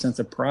develop a sense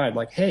of pride.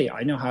 Like, hey,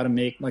 I know how to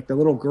make, the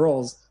little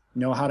girls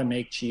know how to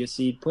make chia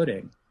seed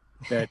pudding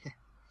that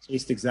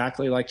tastes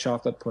exactly like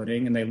chocolate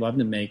pudding, and they love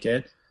to make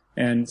it.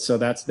 And so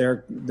that's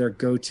their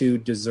go-to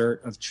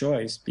dessert of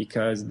choice,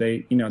 because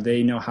they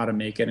know how to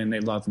make it and they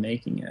love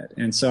making it.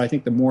 And so I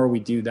think the more we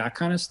do that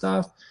kind of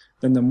stuff,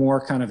 then the more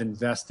kind of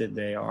invested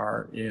they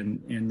are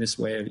in this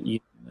way of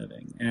eating and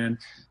living. And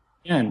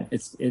again,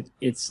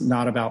 it's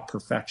not about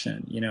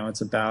perfection.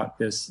 It's about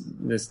this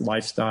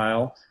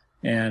lifestyle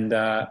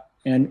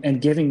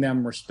and giving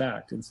them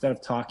respect instead of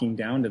talking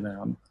down to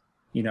them.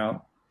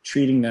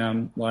 Treating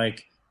them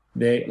like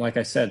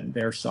I said,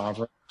 they're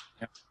sovereign.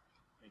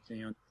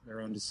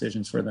 Their own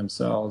decisions for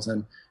themselves,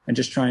 and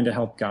just trying to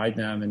help guide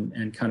them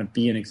and kind of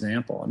be an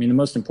example. I mean, the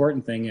most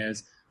important thing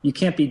is you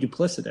can't be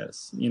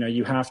duplicitous.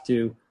 You have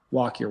to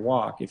walk your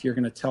walk. If you're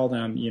going to tell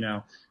them,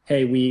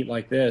 hey, we eat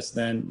like this,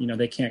 then,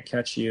 they can't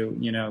catch you,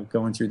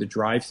 going through the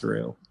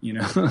drive-through,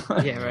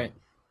 Yeah, right.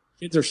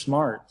 Kids are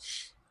smart.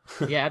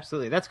 Yeah,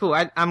 absolutely. That's cool.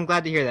 I'm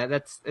glad to hear that.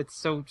 It's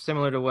so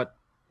similar to what,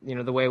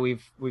 the way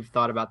we've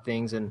thought about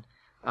things, and,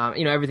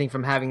 everything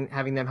from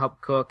having them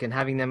help cook and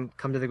having them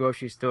come to the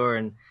grocery store.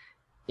 And,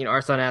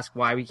 our son asks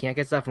why we can't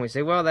get stuff, and we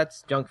say, well,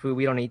 that's junk food.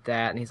 We don't eat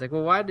that. And he's like,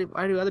 well, why do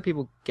other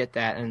people get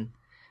that? And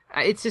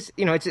it's just,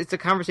 it's a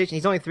conversation.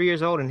 He's only 3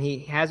 years old, and he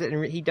has it,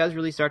 and he does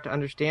really start to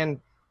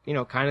understand,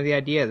 kind of the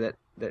idea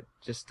that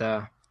just,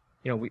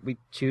 we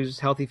choose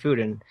healthy food,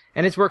 and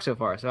it's worked so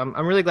far. So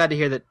I'm really glad to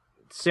hear that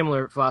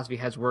similar philosophy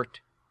has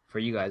worked for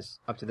you guys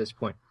up to this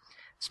point.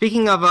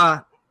 Speaking of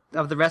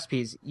the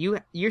recipes,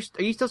 are you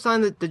still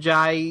selling the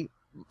Jai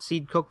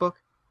Seed Cookbook?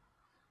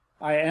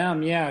 I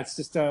am, yeah. It's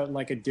just a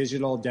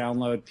digital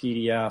download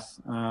PDF.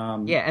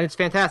 Yeah, and it's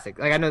fantastic.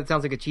 I know it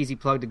sounds like a cheesy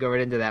plug to go right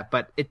into that,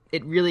 but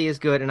it really is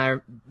good.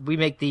 And we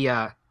make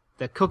the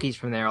cookies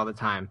from there all the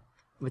time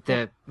with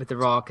the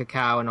raw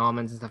cacao and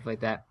almonds and stuff like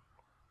that.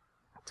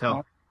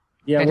 So,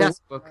 yeah,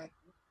 fantastic book.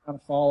 On a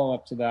follow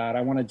up to that,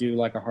 I want to do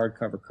a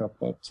hardcover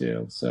cookbook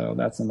too. So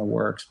that's in the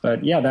works.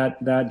 But yeah,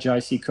 that Jai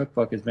Seed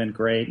Cookbook has been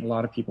great. A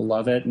lot of people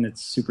love it, and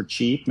it's super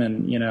cheap,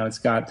 and it's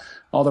got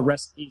all the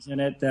recipes in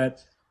it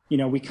that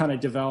we kind of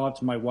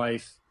developed. My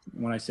wife,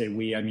 when I say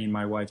we, I mean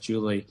my wife,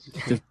 Julie,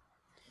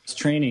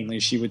 training.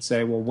 She would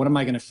say, well, what am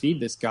I going to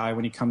feed this guy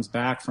when he comes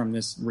back from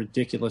this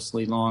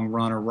ridiculously long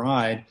run or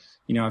ride?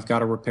 I've got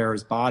to repair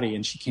his body.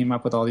 And she came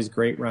up with all these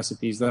great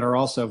recipes that are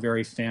also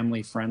very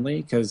family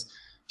friendly, because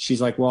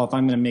she's like, well, if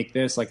I'm going to make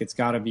this, it's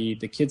got to be,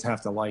 the kids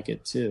have to like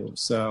it too.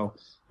 So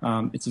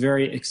it's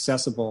very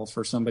accessible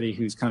for somebody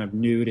who's kind of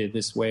new to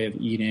this way of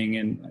eating,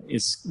 and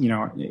it's,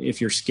 if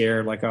you're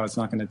scared, oh, it's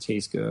not going to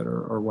taste good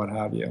or what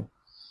have you.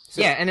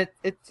 So, yeah, and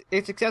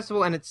it's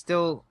accessible, and it's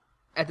still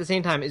at the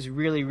same time is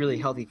really, really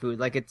healthy food.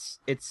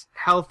 It's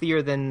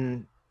healthier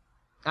than,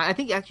 I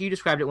think actually you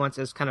described it once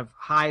as kind of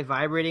high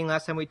vibrating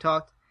last time we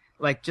talked.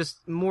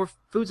 Just more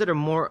foods that are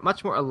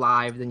much more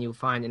alive than you'll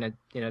find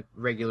in a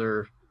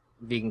regular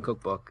vegan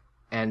cookbook,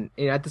 and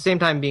at the same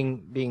time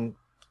being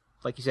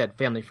like you said,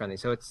 family friendly.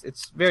 So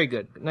it's very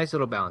good. Nice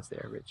little balance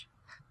there, Rich.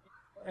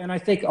 And I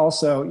think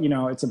also,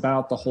 it's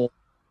about the whole,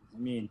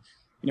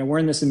 we're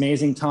in this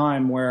amazing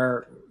time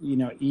where,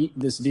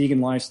 this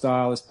vegan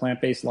lifestyle, this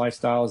plant-based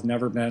lifestyle has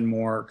never been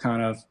more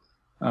kind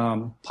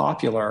of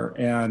popular.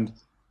 And,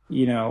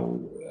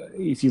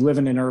 if you live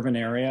in an urban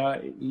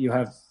area, you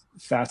have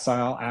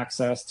facile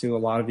access to a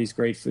lot of these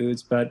great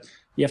foods, but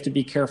you have to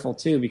be careful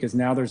too, because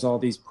now there's all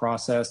these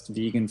processed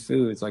vegan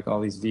foods,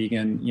 all these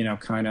vegan,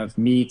 kind of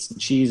meats and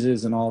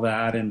cheeses and all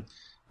that.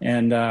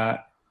 And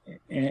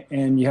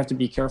and you have to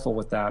be careful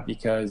with that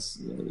because,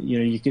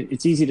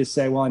 it's easy to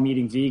say, well, I'm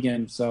eating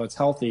vegan, so it's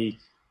healthy.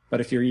 But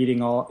if you're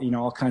eating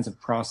all kinds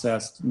of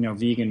processed,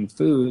 vegan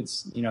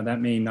foods, that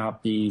may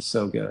not be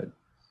so good.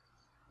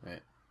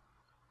 Right.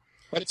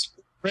 But it's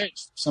great.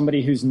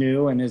 Somebody who's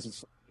new and is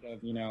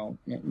afraid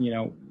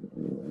of,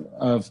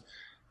 of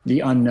the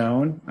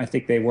unknown. I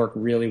think they work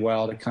really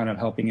well to kind of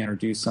helping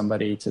introduce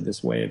somebody to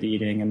this way of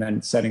eating and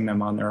then setting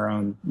them on their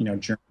own,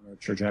 journey or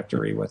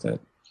trajectory with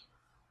it.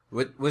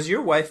 Was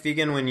your wife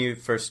vegan when you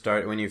first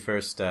started? When you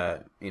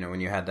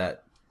had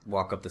that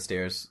walk up the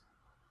stairs,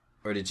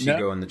 or did she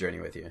go on the journey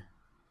with you?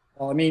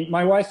 Well, I mean,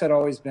 my wife had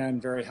always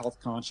been very health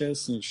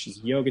conscious, and she's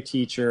a yoga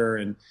teacher,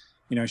 and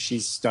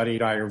she's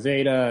studied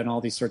Ayurveda and all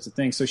these sorts of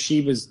things. So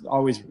she was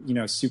always,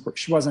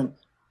 she wasn't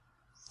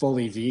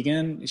fully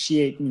vegan.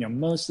 She ate,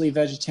 mostly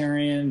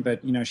vegetarian,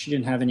 but she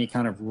didn't have any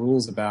kind of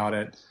rules about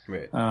it.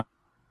 Right.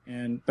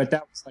 But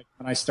that was like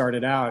when I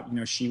started out,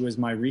 she was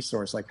my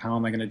resource. Like, how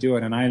am I going to do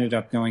it? And I ended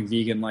up going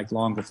vegan like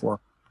long before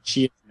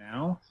she is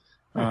now.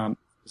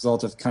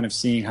 Result of kind of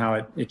seeing how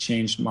it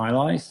changed my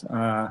life.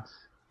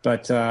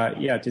 It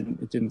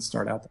didn't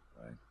start out that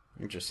way.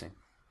 Interesting.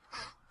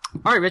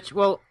 All right, Rich.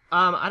 Well,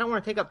 I don't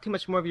want to take up too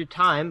much more of your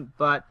time,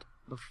 but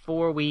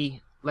before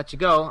we let you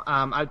go,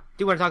 I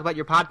do want to talk about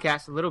your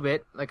podcast a little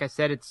bit. Like I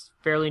said, it's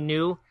fairly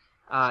new.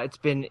 It's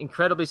been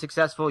incredibly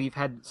successful. You've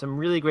had some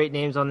really great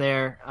names on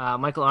there.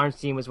 Michael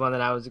Arnstein was one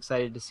that I was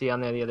excited to see on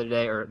there the other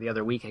day, or the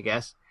other week, I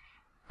guess.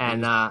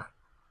 And I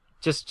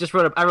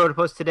wrote a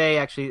post today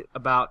actually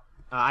about.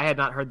 I had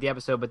not heard the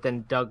episode, but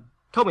then Doug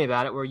told me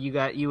about it, where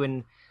you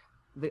and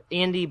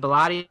Andy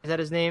Bellotti, is that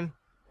his name?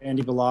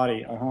 Andy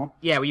Bellotti, uh-huh.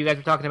 Yeah, where you guys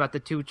were talking about the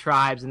two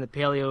tribes and the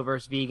paleo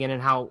versus vegan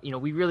and how,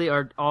 we really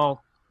are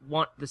all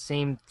want the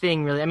same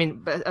thing, really. I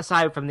mean,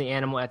 aside from the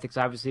animal ethics,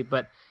 obviously,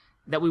 but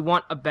that we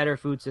want a better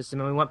food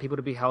system and we want people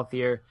to be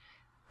healthier,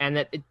 and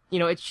that,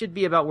 it should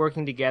be about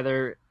working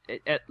together,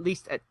 at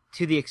least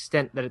to the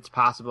extent that it's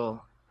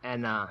possible.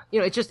 And,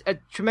 it's just a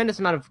tremendous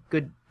amount of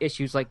good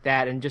issues like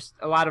that and just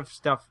a lot of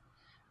stuff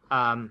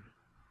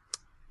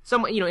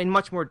in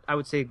much more, I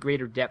would say,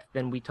 greater depth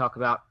than we talk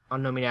about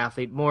on No Meat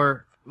Athlete.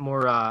 More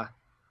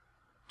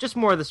just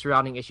more of the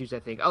surrounding issues, I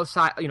think.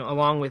 Outside,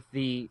 along with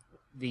the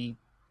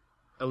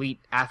elite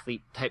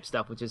athlete type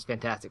stuff, which is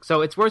fantastic. So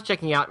it's worth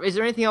checking out. Is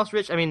there anything else,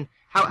 Rich? I mean,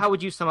 how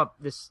would you sum up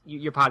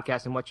your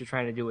podcast and what you're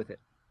trying to do with it?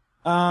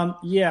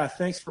 Yeah,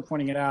 thanks for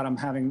pointing it out. I'm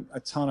having a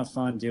ton of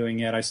fun doing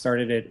it. I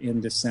started it in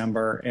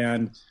December,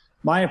 and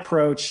my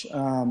approach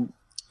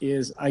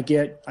is I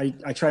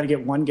try to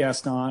get one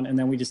guest on, and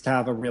then we just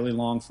have a really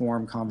long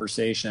form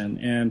conversation.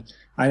 And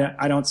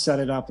I don't set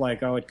it up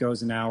like, it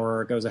goes an hour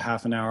or it goes a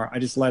half an hour. I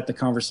just let the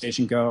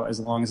conversation go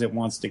as long as it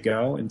wants to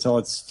go until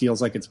it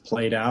feels like it's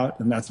played out,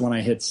 and that's when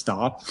I hit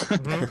stop.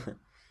 Mm-hmm.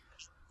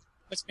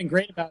 What's been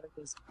great about it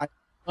is I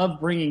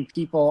love bringing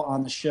people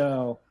on the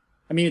show.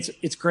 I mean,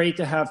 it's great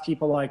to have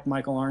people like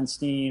Michael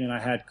Arnstein, and I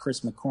had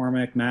Chris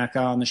McCormick, Macca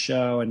on the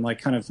show, and like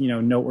kind of,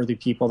 noteworthy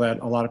people that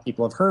a lot of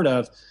people have heard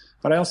of.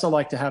 But I also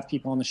like to have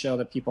people on the show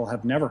that people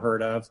have never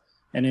heard of,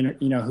 and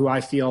who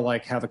I feel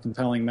like have a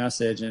compelling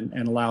message and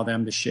allow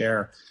them to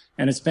share.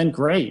 And it's been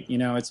great.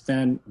 It's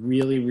been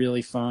really,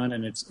 really fun,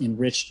 and it's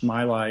enriched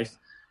my life.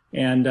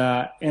 And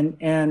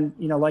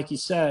like you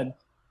said,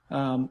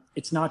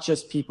 it's not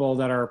just people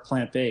that are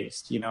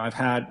plant-based. I've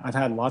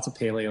had lots of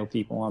paleo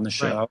people on the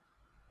show, right.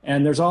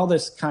 And there's all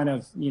this kind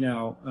of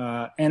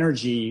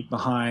energy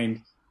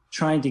behind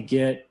trying to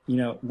get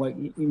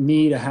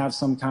me to have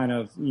some kind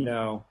of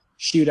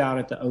shootout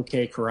at the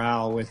OK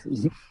Corral with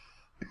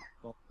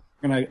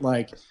gonna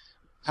like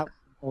have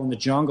people in the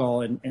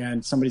jungle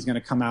and somebody's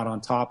gonna come out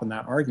on top in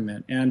that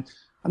argument. And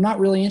I'm not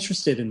really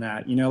interested in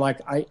that.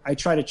 I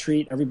try to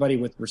treat everybody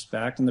with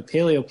respect, and the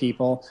paleo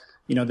people,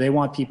 they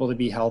want people to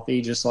be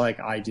healthy just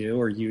like I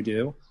do or you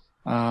do.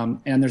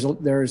 And there's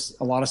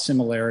a lot of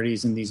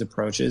similarities in these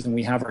approaches, and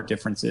we have our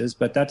differences,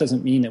 but that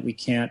doesn't mean that we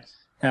can't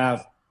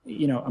have,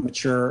 a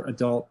mature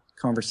adult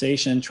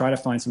conversation, try to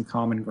find some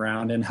common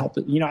ground and help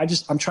it.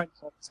 I'm trying to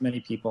help as many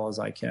people as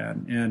I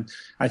can. And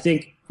I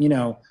think,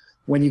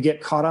 when you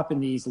get caught up in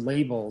these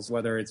labels,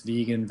 whether it's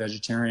vegan,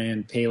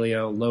 vegetarian,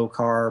 paleo, low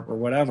carb, or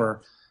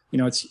whatever,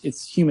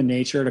 it's human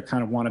nature to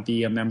kind of want to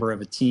be a member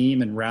of a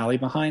team and rally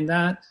behind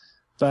that.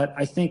 But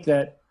I think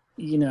that,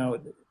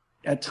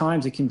 at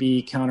times it can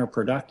be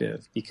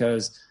counterproductive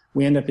because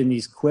we end up in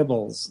these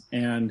quibbles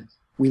and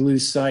we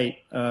lose sight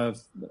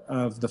of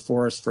the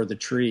forest for the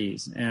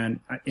trees, and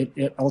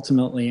it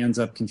ultimately ends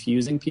up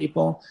confusing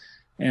people.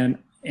 And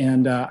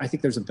I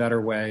think there's a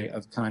better way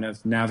of kind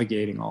of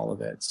navigating all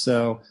of it.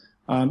 So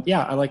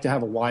I like to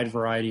have a wide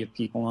variety of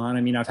people on.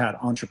 I mean, I've had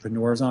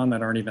entrepreneurs on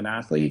that aren't even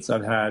athletes.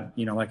 I've had,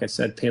 like I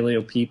said,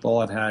 paleo people.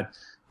 I've had,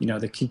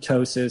 the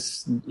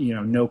ketosis,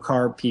 no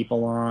carb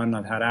people on.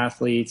 I've had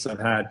athletes. I've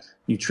had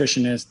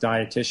nutritionists,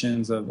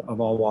 dietitians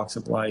of all walks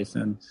of life.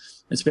 And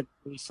it's been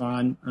really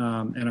fun.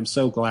 And I'm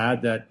so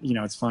glad that,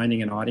 it's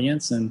finding an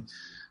audience, and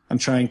I'm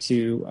trying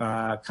to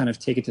kind of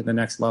take it to the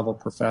next level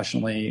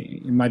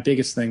professionally. And my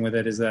biggest thing with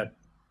it is that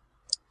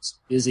it's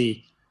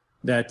busy.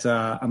 that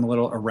I'm a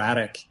little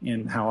erratic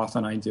in how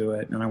often I do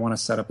it, and I want to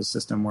set up a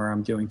system where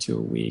I'm doing 2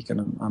 a week,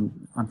 and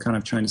I'm kind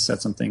of trying to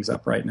set some things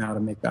up right now to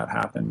make that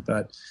happen.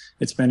 But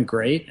it's been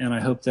great, and I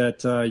hope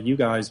that you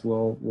guys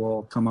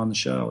will come on the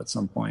show at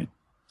some point.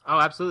 Oh,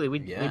 absolutely.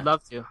 We'd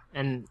love to.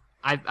 And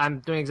I'm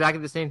doing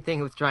exactly the same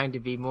thing with trying to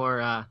be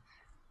more,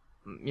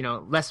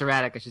 less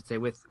erratic, I should say,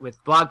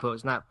 with blog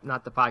posts, not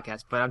the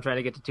podcast. But I'm trying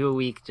to get to 2 a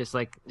week, just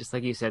like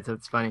you said. So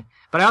it's funny.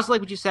 But I also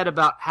like what you said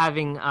about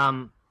having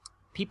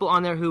people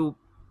on there who,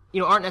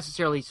 aren't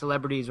necessarily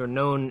celebrities or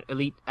known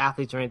elite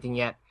athletes or anything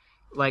yet.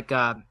 Like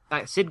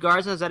Sid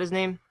Garza, is that his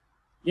name?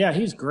 Yeah,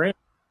 he's great.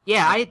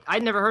 Yeah,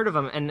 I'd never heard of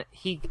him, and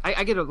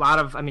I get a lot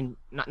of, I mean,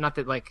 not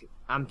that like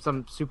I'm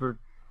some super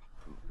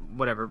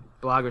whatever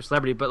blogger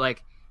celebrity, but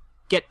like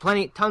get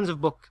tons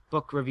of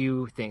book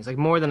review things, like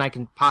more than I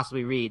can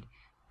possibly read.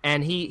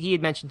 And he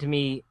had mentioned to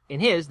me in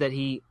his that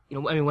he,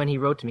 when he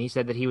wrote to me, he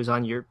said that he was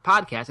on your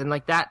podcast, and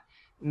like that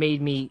made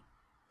me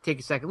take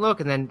a second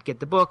look and then get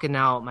the book, and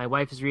now my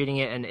wife is reading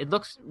it, and it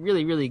looks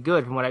really, really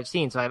good from what I've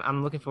seen. So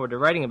I'm looking forward to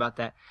writing about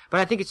that.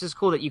 But I think it's just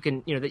cool that you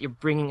can, that you're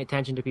bringing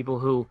attention to people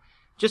who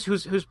just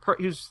whose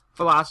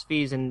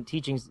philosophies and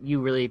teachings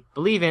you really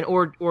believe in,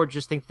 or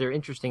just think they're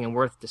interesting and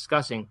worth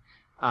discussing.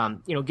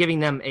 Giving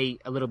them a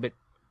little bit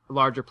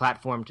larger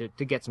platform to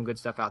get some good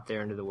stuff out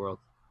there into the world.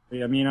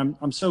 I mean,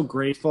 I'm so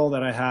grateful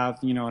that I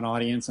have, an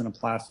audience and a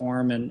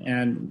platform,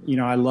 and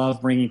I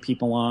love bringing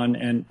people on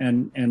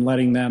and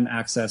letting them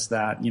access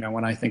that,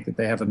 when I think that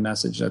they have a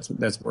message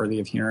that's worthy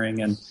of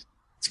hearing, and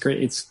it's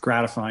great. It's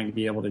gratifying to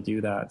be able to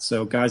do that.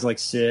 So guys like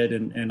Sid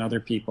and other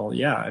people,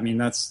 yeah, I mean,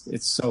 it's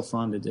so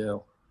fun to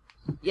do.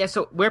 Yeah,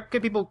 so where can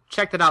people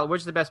check that out?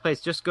 Where's the best place?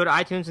 Just go to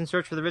iTunes and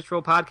search for the Rich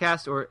Roll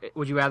Podcast, or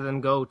would you rather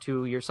them go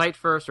to your site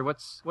first, or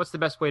what's the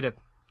best way to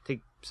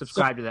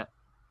subscribe to that?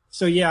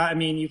 So yeah, I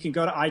mean, you can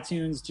go to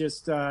iTunes,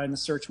 just in the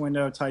search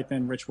window, type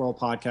in Rich Roll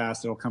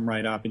Podcast. It'll come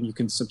right up, and you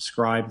can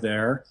subscribe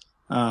there.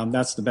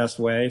 That's the best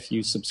way. If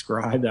you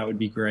subscribe, that would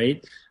be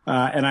great.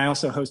 And I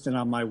also host it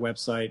on my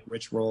website,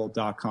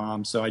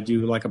 richroll.com. So I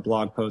do like a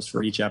blog post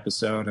for each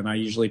episode, and I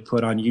usually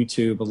put on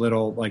YouTube a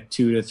little like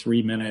 2 to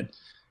 3 minute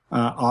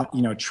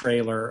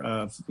trailer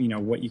of,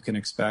 what you can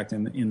expect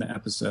in the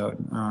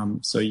episode.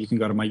 So you can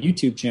go to my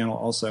YouTube channel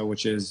also,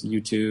 which is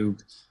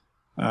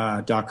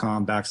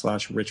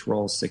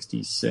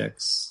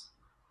youtube.com/richroll66.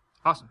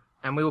 Awesome.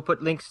 And we will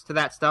put links to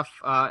that stuff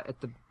at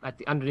the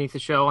underneath the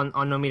show on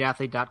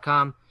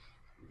nomeatathlete.com.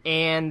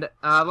 And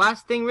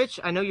last thing, Rich,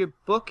 I know your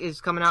book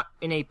is coming out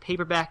in a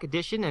paperback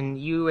edition, and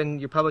you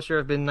and your publisher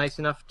have been nice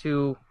enough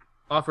to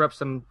offer up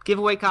some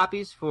giveaway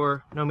copies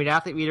for No Meat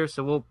Athlete readers.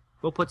 So we'll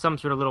put some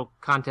sort of little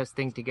contest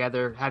thing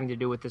together having to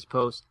do with this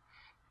post,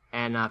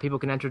 and people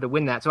can enter to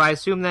win that. So I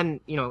assume then,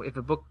 if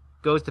a book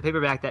goes to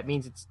paperback, that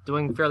means it's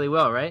doing fairly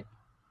well, right?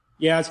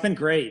 Yeah, it's been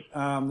great.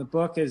 The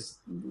book has,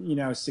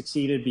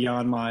 succeeded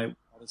beyond my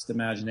wildest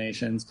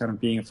imaginations, kind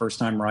of being a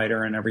first-time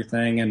writer and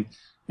everything. And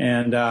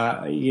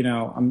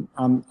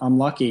I'm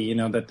lucky,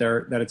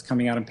 that it's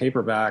coming out in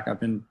paperback. I've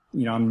been,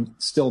 I'm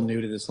still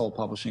new to this whole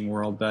publishing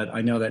world, but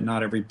I know that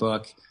not every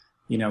book,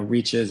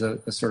 reaches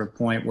a sort of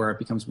point where it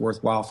becomes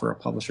worthwhile for a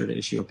publisher to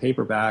issue a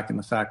paperback. And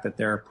the fact that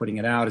they're putting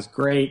it out is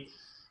great.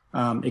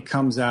 It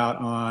comes out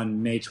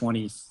on May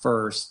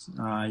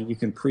 21st. You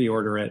can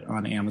pre-order it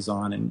on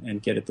Amazon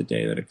and get it the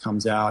day that it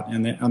comes out.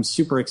 And I'm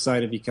super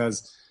excited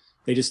because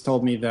they just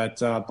told me that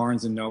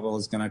Barnes & Noble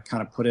is going to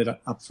kind of put it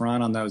up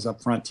front on those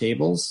upfront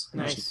tables.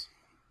 Nice.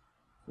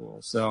 Cool.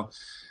 So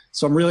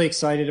I'm really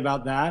excited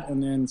about that,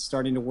 and then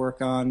starting to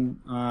work on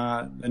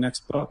the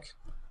next book.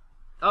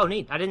 Oh,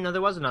 neat. I didn't know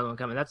there was another one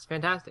coming. That's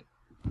fantastic.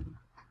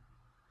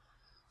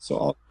 So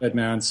all good,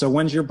 man. So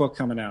when's your book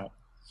coming out?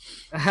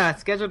 It's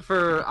scheduled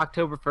for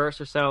October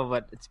 1st or so,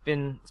 but it's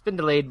been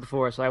delayed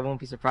before, so I won't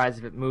be surprised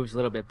if it moves a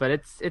little bit. But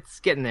it's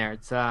getting there.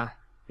 It's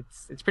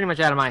pretty much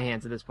out of my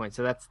hands at this point,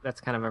 so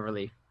that's kind of a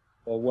relief.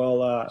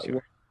 Well,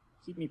 Sure.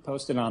 Keep me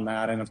posted on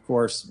that, and of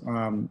course,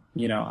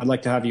 I'd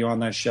like to have you on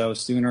that show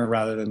sooner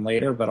rather than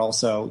later. But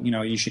also,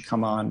 you should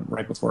come on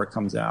right before it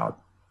comes out.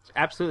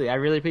 Absolutely, I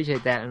really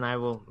appreciate that, and I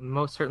will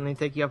most certainly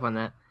take you up on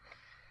that.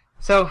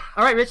 So,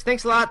 all right, Rich,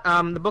 thanks a lot.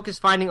 The book is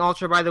Finding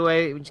Ultra, by the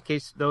way, in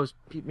case those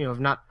people have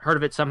not heard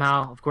of it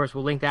somehow. Of course,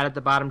 we'll link that at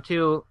the bottom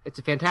too. It's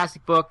a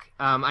fantastic book.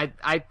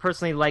 I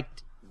personally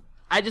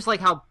I just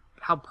like how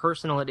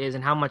personal it is,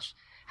 and how much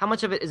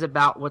of it is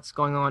about what's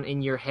going on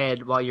in your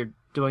head while you're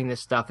doing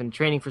this stuff and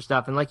training for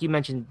stuff, and like you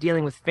mentioned,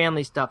 dealing with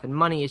family stuff and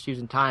money issues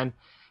and time.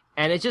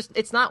 And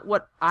it's not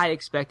what I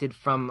expected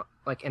from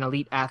like an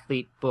elite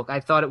athlete book. I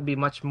thought it would be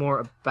much more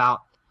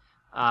about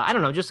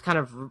just kind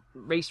of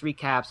race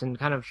recaps and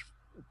kind of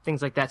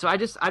things like that. So I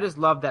just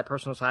love that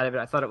personal side of it.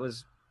 I thought it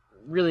was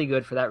really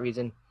good for that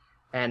reason,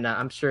 and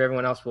I'm sure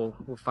everyone else will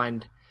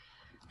find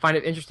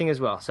it interesting as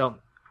well. So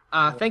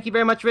thank you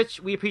very much,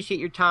 Rich. We appreciate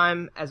your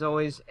time as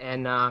always,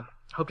 and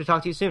hope to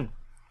talk to you soon.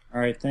 All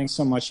right, thanks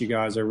so much, you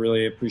guys. I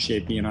really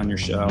appreciate being on your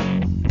show.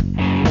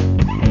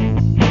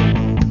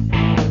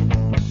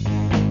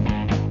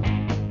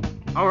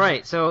 All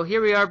right, so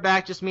here we are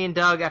back, just me and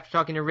Doug after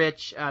talking to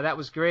Rich. That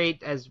was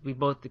great, as we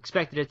both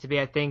expected it to be,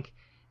 I think.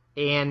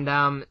 And,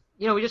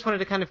 we just wanted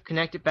to kind of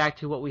connect it back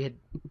to what we had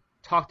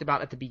talked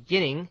about at the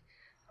beginning.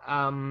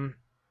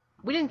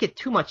 We didn't get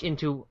too much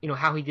into,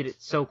 how he did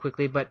it so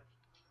quickly, but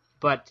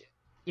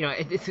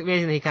it's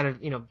amazing that he kind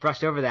of,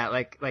 brushed over that,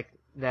 like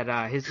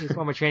that his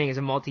former training is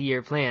a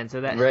multi-year plan,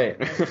 so that, Right.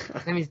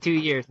 that means 2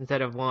 years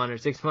instead of 1 or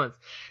 6 months.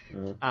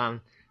 Mm-hmm.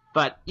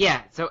 But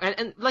yeah, so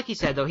and like he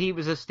said though, he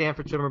was a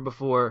Stanford swimmer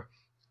before,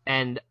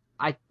 and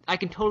I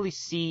can totally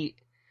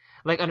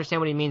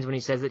understand what he means when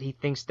he says that he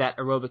thinks that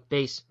aerobic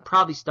base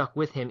probably stuck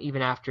with him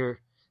even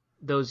after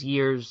those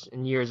years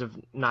and years of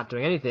not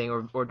doing anything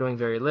or doing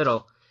very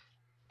little.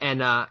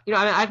 And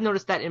I've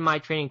noticed that in my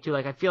training too.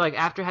 Like I feel like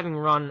after having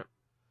run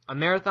a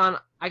marathon,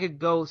 I could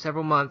go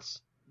several months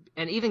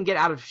and even get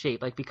out of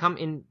shape, like become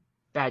in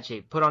bad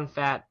shape, put on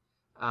fat,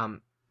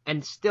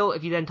 and still,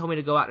 if you then told me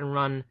to go out and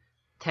run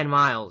 10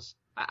 miles,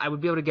 I would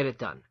be able to get it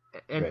done.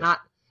 And Right. not,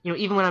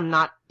 even when I'm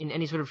not in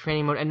any sort of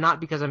training mode, and not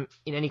because I'm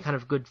in any kind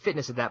of good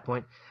fitness at that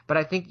point, but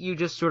I think you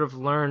just sort of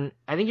learn,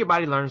 I think your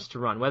body learns to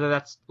run, whether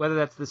that's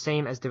the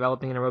same as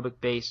developing an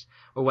aerobic base,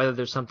 or whether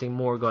there's something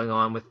more going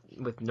on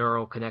with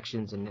neural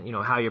connections and,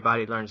 how your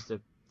body learns to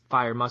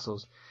fire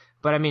muscles.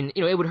 But I mean,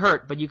 it would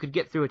hurt, but you could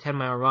get through a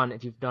 10-mile run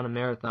if you've done a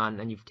marathon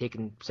and you've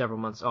taken several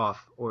months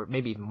off, or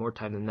maybe even more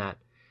time than that.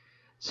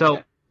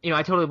 So,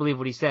 I totally believe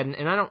what he said,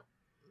 and I don't,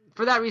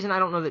 for that reason, I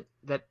don't know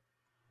that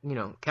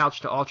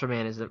Couch to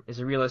Ultraman is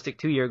a realistic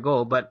 2-year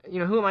goal, but,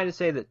 who am I to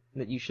say that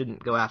you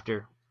shouldn't go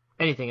after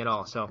anything at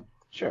all, so.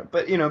 Sure,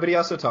 but he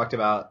also talked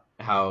about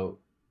how,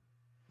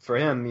 for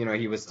him,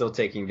 he was still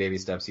taking baby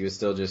steps. He was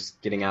still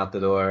just getting out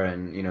the door,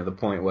 and the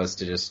point was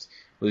to just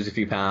lose a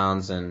few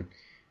pounds and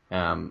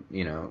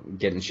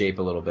get in shape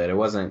a little bit. It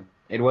wasn't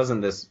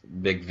this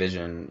big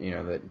vision,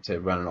 that to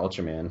run an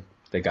Ultraman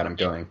that got him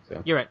going.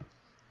 So. You're right.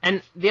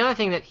 And the other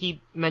thing that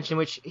he mentioned,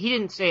 which he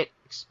didn't say it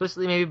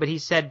explicitly maybe, but he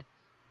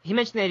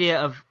mentioned the idea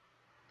of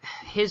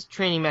his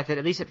training method,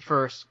 at least at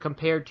first,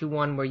 compared to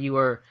one where you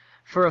were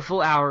for a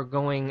full hour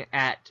going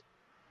at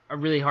a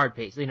really hard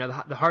pace,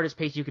 the hardest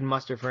pace you can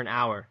muster for an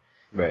hour.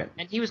 Right.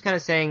 And he was kind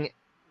of saying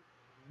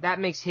that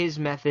makes his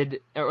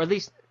method, or at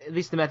least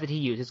the method he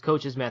used, his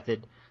coach's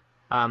method,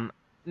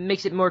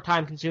 makes it more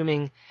time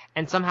consuming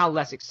and somehow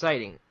less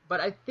exciting. But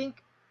I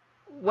think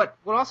what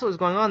also is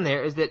going on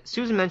there is that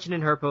Susan mentioned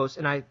in her post,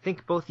 and I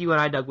think both you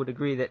and I, Doug, would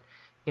agree that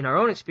in our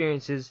own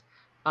experiences,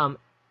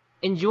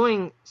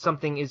 enjoying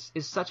something is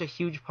such a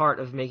huge part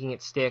of making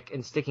it stick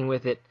and sticking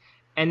with it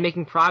and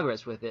making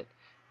progress with it.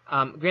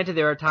 Granted,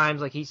 there are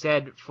times, like he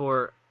said,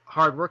 for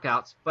hard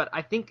workouts, but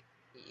I think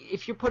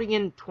if you're putting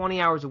in 20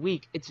 hours a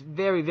week, it's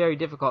very, very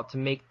difficult to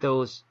make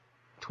those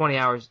 20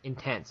 hours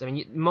intense. I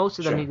mean, most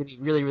of them need to be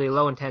really, really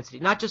low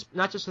intensity, not just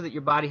so that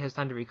your body has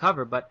time to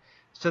recover, but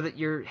so that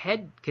your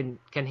head can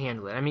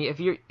handle it. I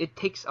mean, it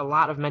takes a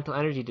lot of mental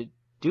energy to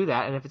do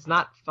that, and if it's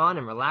not fun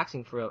and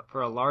relaxing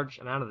for a large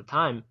amount of the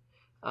time,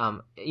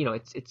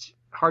 it's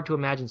hard to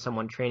imagine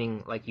someone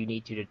training like you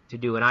need to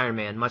do an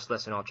Ironman, much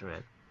less an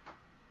Ultraman.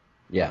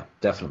 Yeah,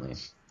 definitely.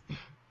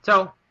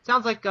 So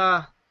sounds like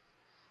it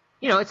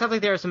sounds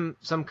like there are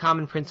some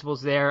common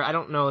principles there. I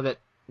don't know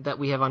that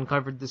we have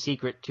uncovered the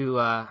secret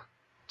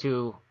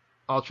to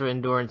ultra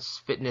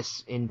endurance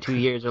fitness in 2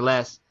 years or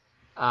less.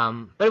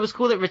 But it was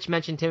cool that Rich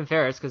mentioned Tim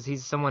Ferriss, because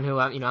he's someone who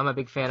I'm a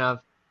big fan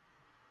of,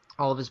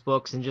 all of his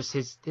books and just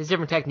his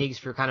different techniques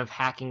for kind of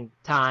hacking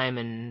time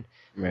and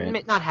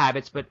not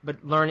habits, but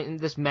learning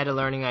this meta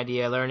learning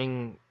idea,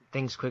 learning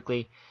things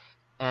quickly.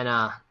 And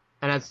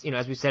as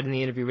as we said in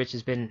the interview, Rich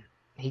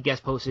he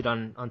guest posted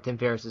on Tim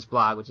Ferriss's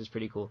blog, which is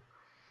pretty cool.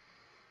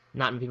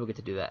 Not many people get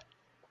to do that.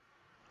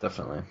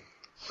 Definitely.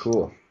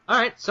 Cool. All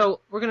right, so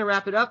we're going to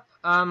wrap it up.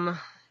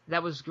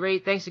 That was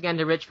great. Thanks again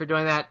to Rich for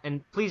doing that.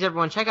 And please,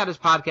 everyone, check out his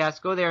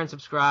podcast. Go there and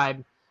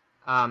subscribe.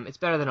 It's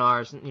better than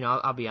ours.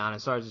 I'll be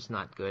honest. Ours is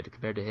not good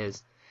compared to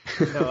his.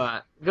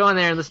 So go in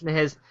there and listen to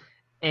his.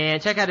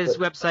 And check out his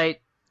website.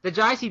 The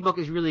Jai book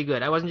is really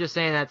good. I wasn't just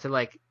saying that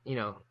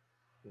to,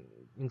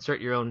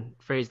 insert your own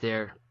phrase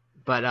there.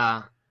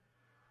 But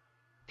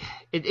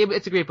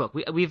it's a great book.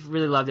 We've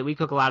really loved it. We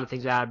cook a lot of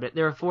things out of it.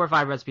 There are 4 or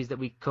 5 recipes that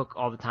we cook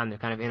all the time. They're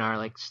kind of in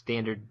our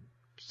standard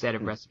set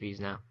of recipes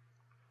now.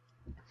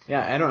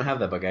 Yeah, I don't have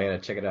that book. I gotta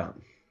check it out.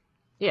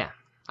 Yeah,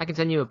 I can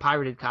send you a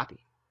pirated copy.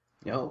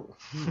 No,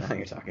 now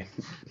you're talking.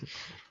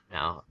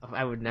 No,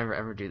 I would never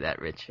ever do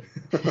that, Rich.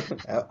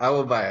 I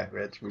will buy it,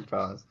 Rich. We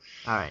promise.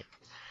 All right.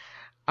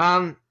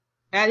 And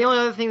the only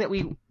other thing that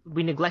we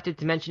neglected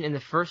to mention in the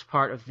first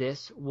part of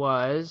this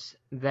was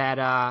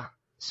that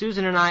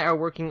Susan and I are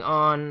working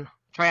on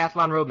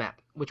Triathlon Roadmap,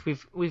 which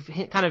we've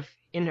kind of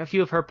in a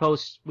few of her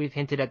posts we've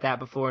hinted at that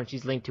before, and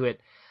she's linked to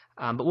it.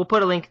 But we'll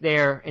put a link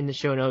there in the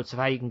show notes of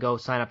how you can go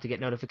sign up to get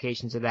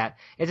notifications of that.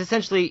 It's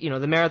essentially,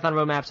 the marathon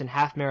roadmaps and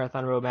half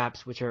marathon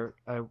roadmaps, which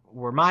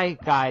were my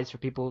guides for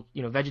people,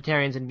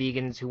 vegetarians and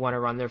vegans who want to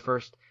run their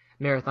first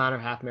marathon or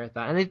half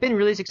marathon. And they've been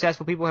really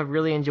successful. People have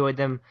really enjoyed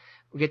them.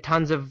 We get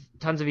tons of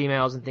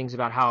emails and things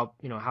about how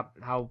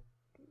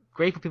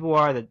grateful people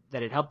are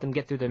that it helped them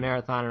get through the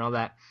marathon and all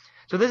that.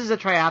 So this is a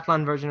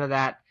triathlon version of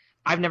that.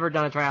 I've never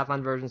done a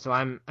triathlon version, so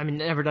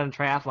never done a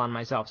triathlon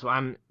myself, so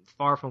I'm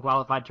far from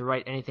qualified to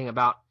write anything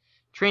about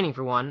training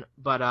for one.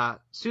 But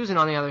Susan,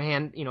 on the other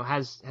hand,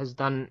 has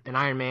done an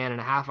Ironman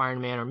and a half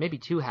Ironman, or maybe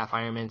 2 half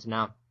Ironmans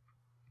now,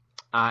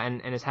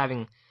 and is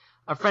having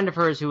a friend of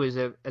hers who is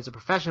a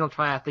professional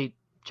triathlete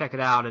check it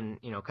out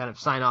and kind of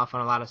sign off on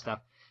a lot of stuff.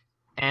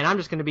 And I'm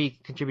just going to be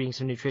contributing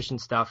some nutrition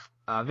stuff,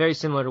 very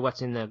similar to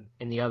what's in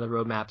the other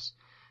roadmaps.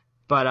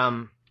 But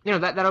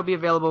that'll be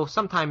available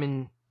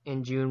sometime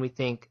in June, we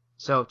think.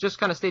 So just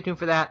kind of stay tuned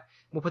for that.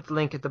 We'll put the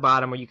link at the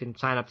bottom where you can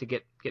sign up to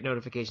get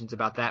notifications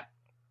about that.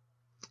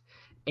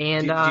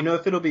 And do you know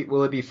if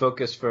will it be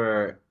focused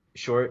for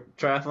short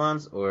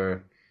triathlons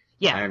or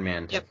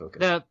Ironman type focus?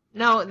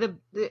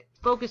 The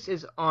focus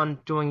is on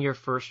doing your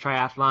first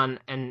triathlon,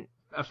 and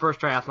a first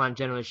triathlon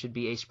generally should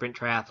be a sprint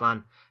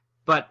triathlon.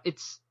 But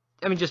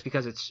just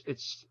because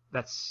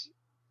that's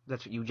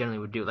what you generally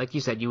would do. Like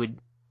you said, you would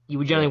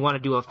generally want to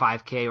do a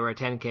 5K or a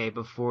 10K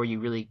before you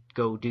really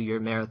go do your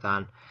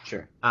marathon.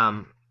 Sure. And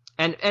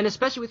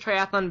especially with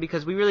triathlon,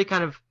 because we really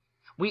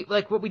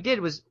what we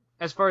did was,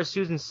 as far as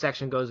Susan's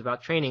section goes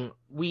about training,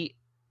 we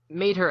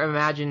made her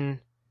imagine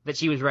that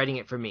she was writing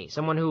it for me.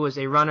 Someone who was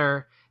a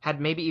runner, had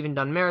maybe even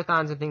done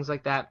marathons and things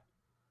like that,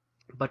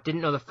 but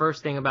didn't know the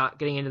first thing about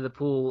getting into the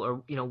pool,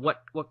 or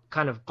what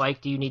kind of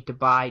bike do you need to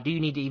buy? Do you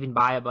need to even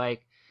buy a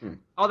bike?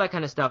 All that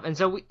kind of stuff. And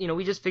so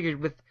we just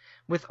figured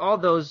with all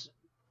those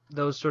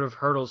sort of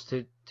hurdles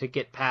to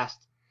get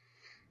past,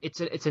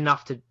 it's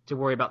enough to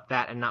worry about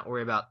that and not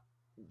worry about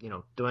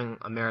doing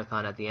a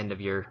marathon at the end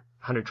of your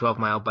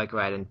 112-mile bike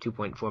ride and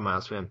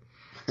 2.4-mile swim.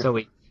 So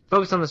we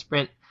focused on the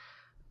sprint.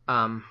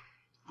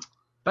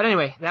 But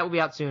anyway, that will be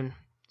out soon.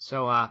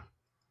 So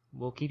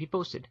we'll keep you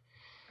posted.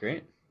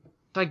 Great.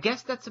 So I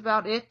guess that's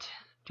about it.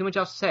 Too much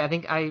else to say. I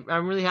think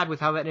I'm really happy with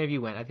how that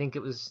interview went. I think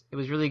it was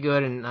really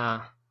good,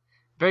 and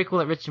very cool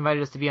that Rich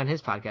invited us to be on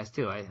his podcast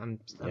too. I'm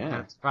kind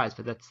of surprised,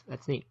 but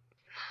that's neat.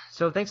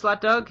 So thanks a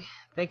lot, Doug.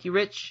 Thank you,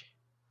 Rich,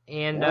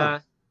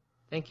 and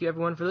thank you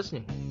everyone for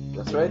listening.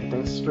 That's right.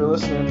 Thanks for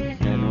listening,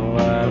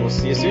 and we'll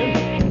see you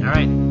soon. All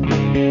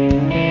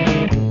right.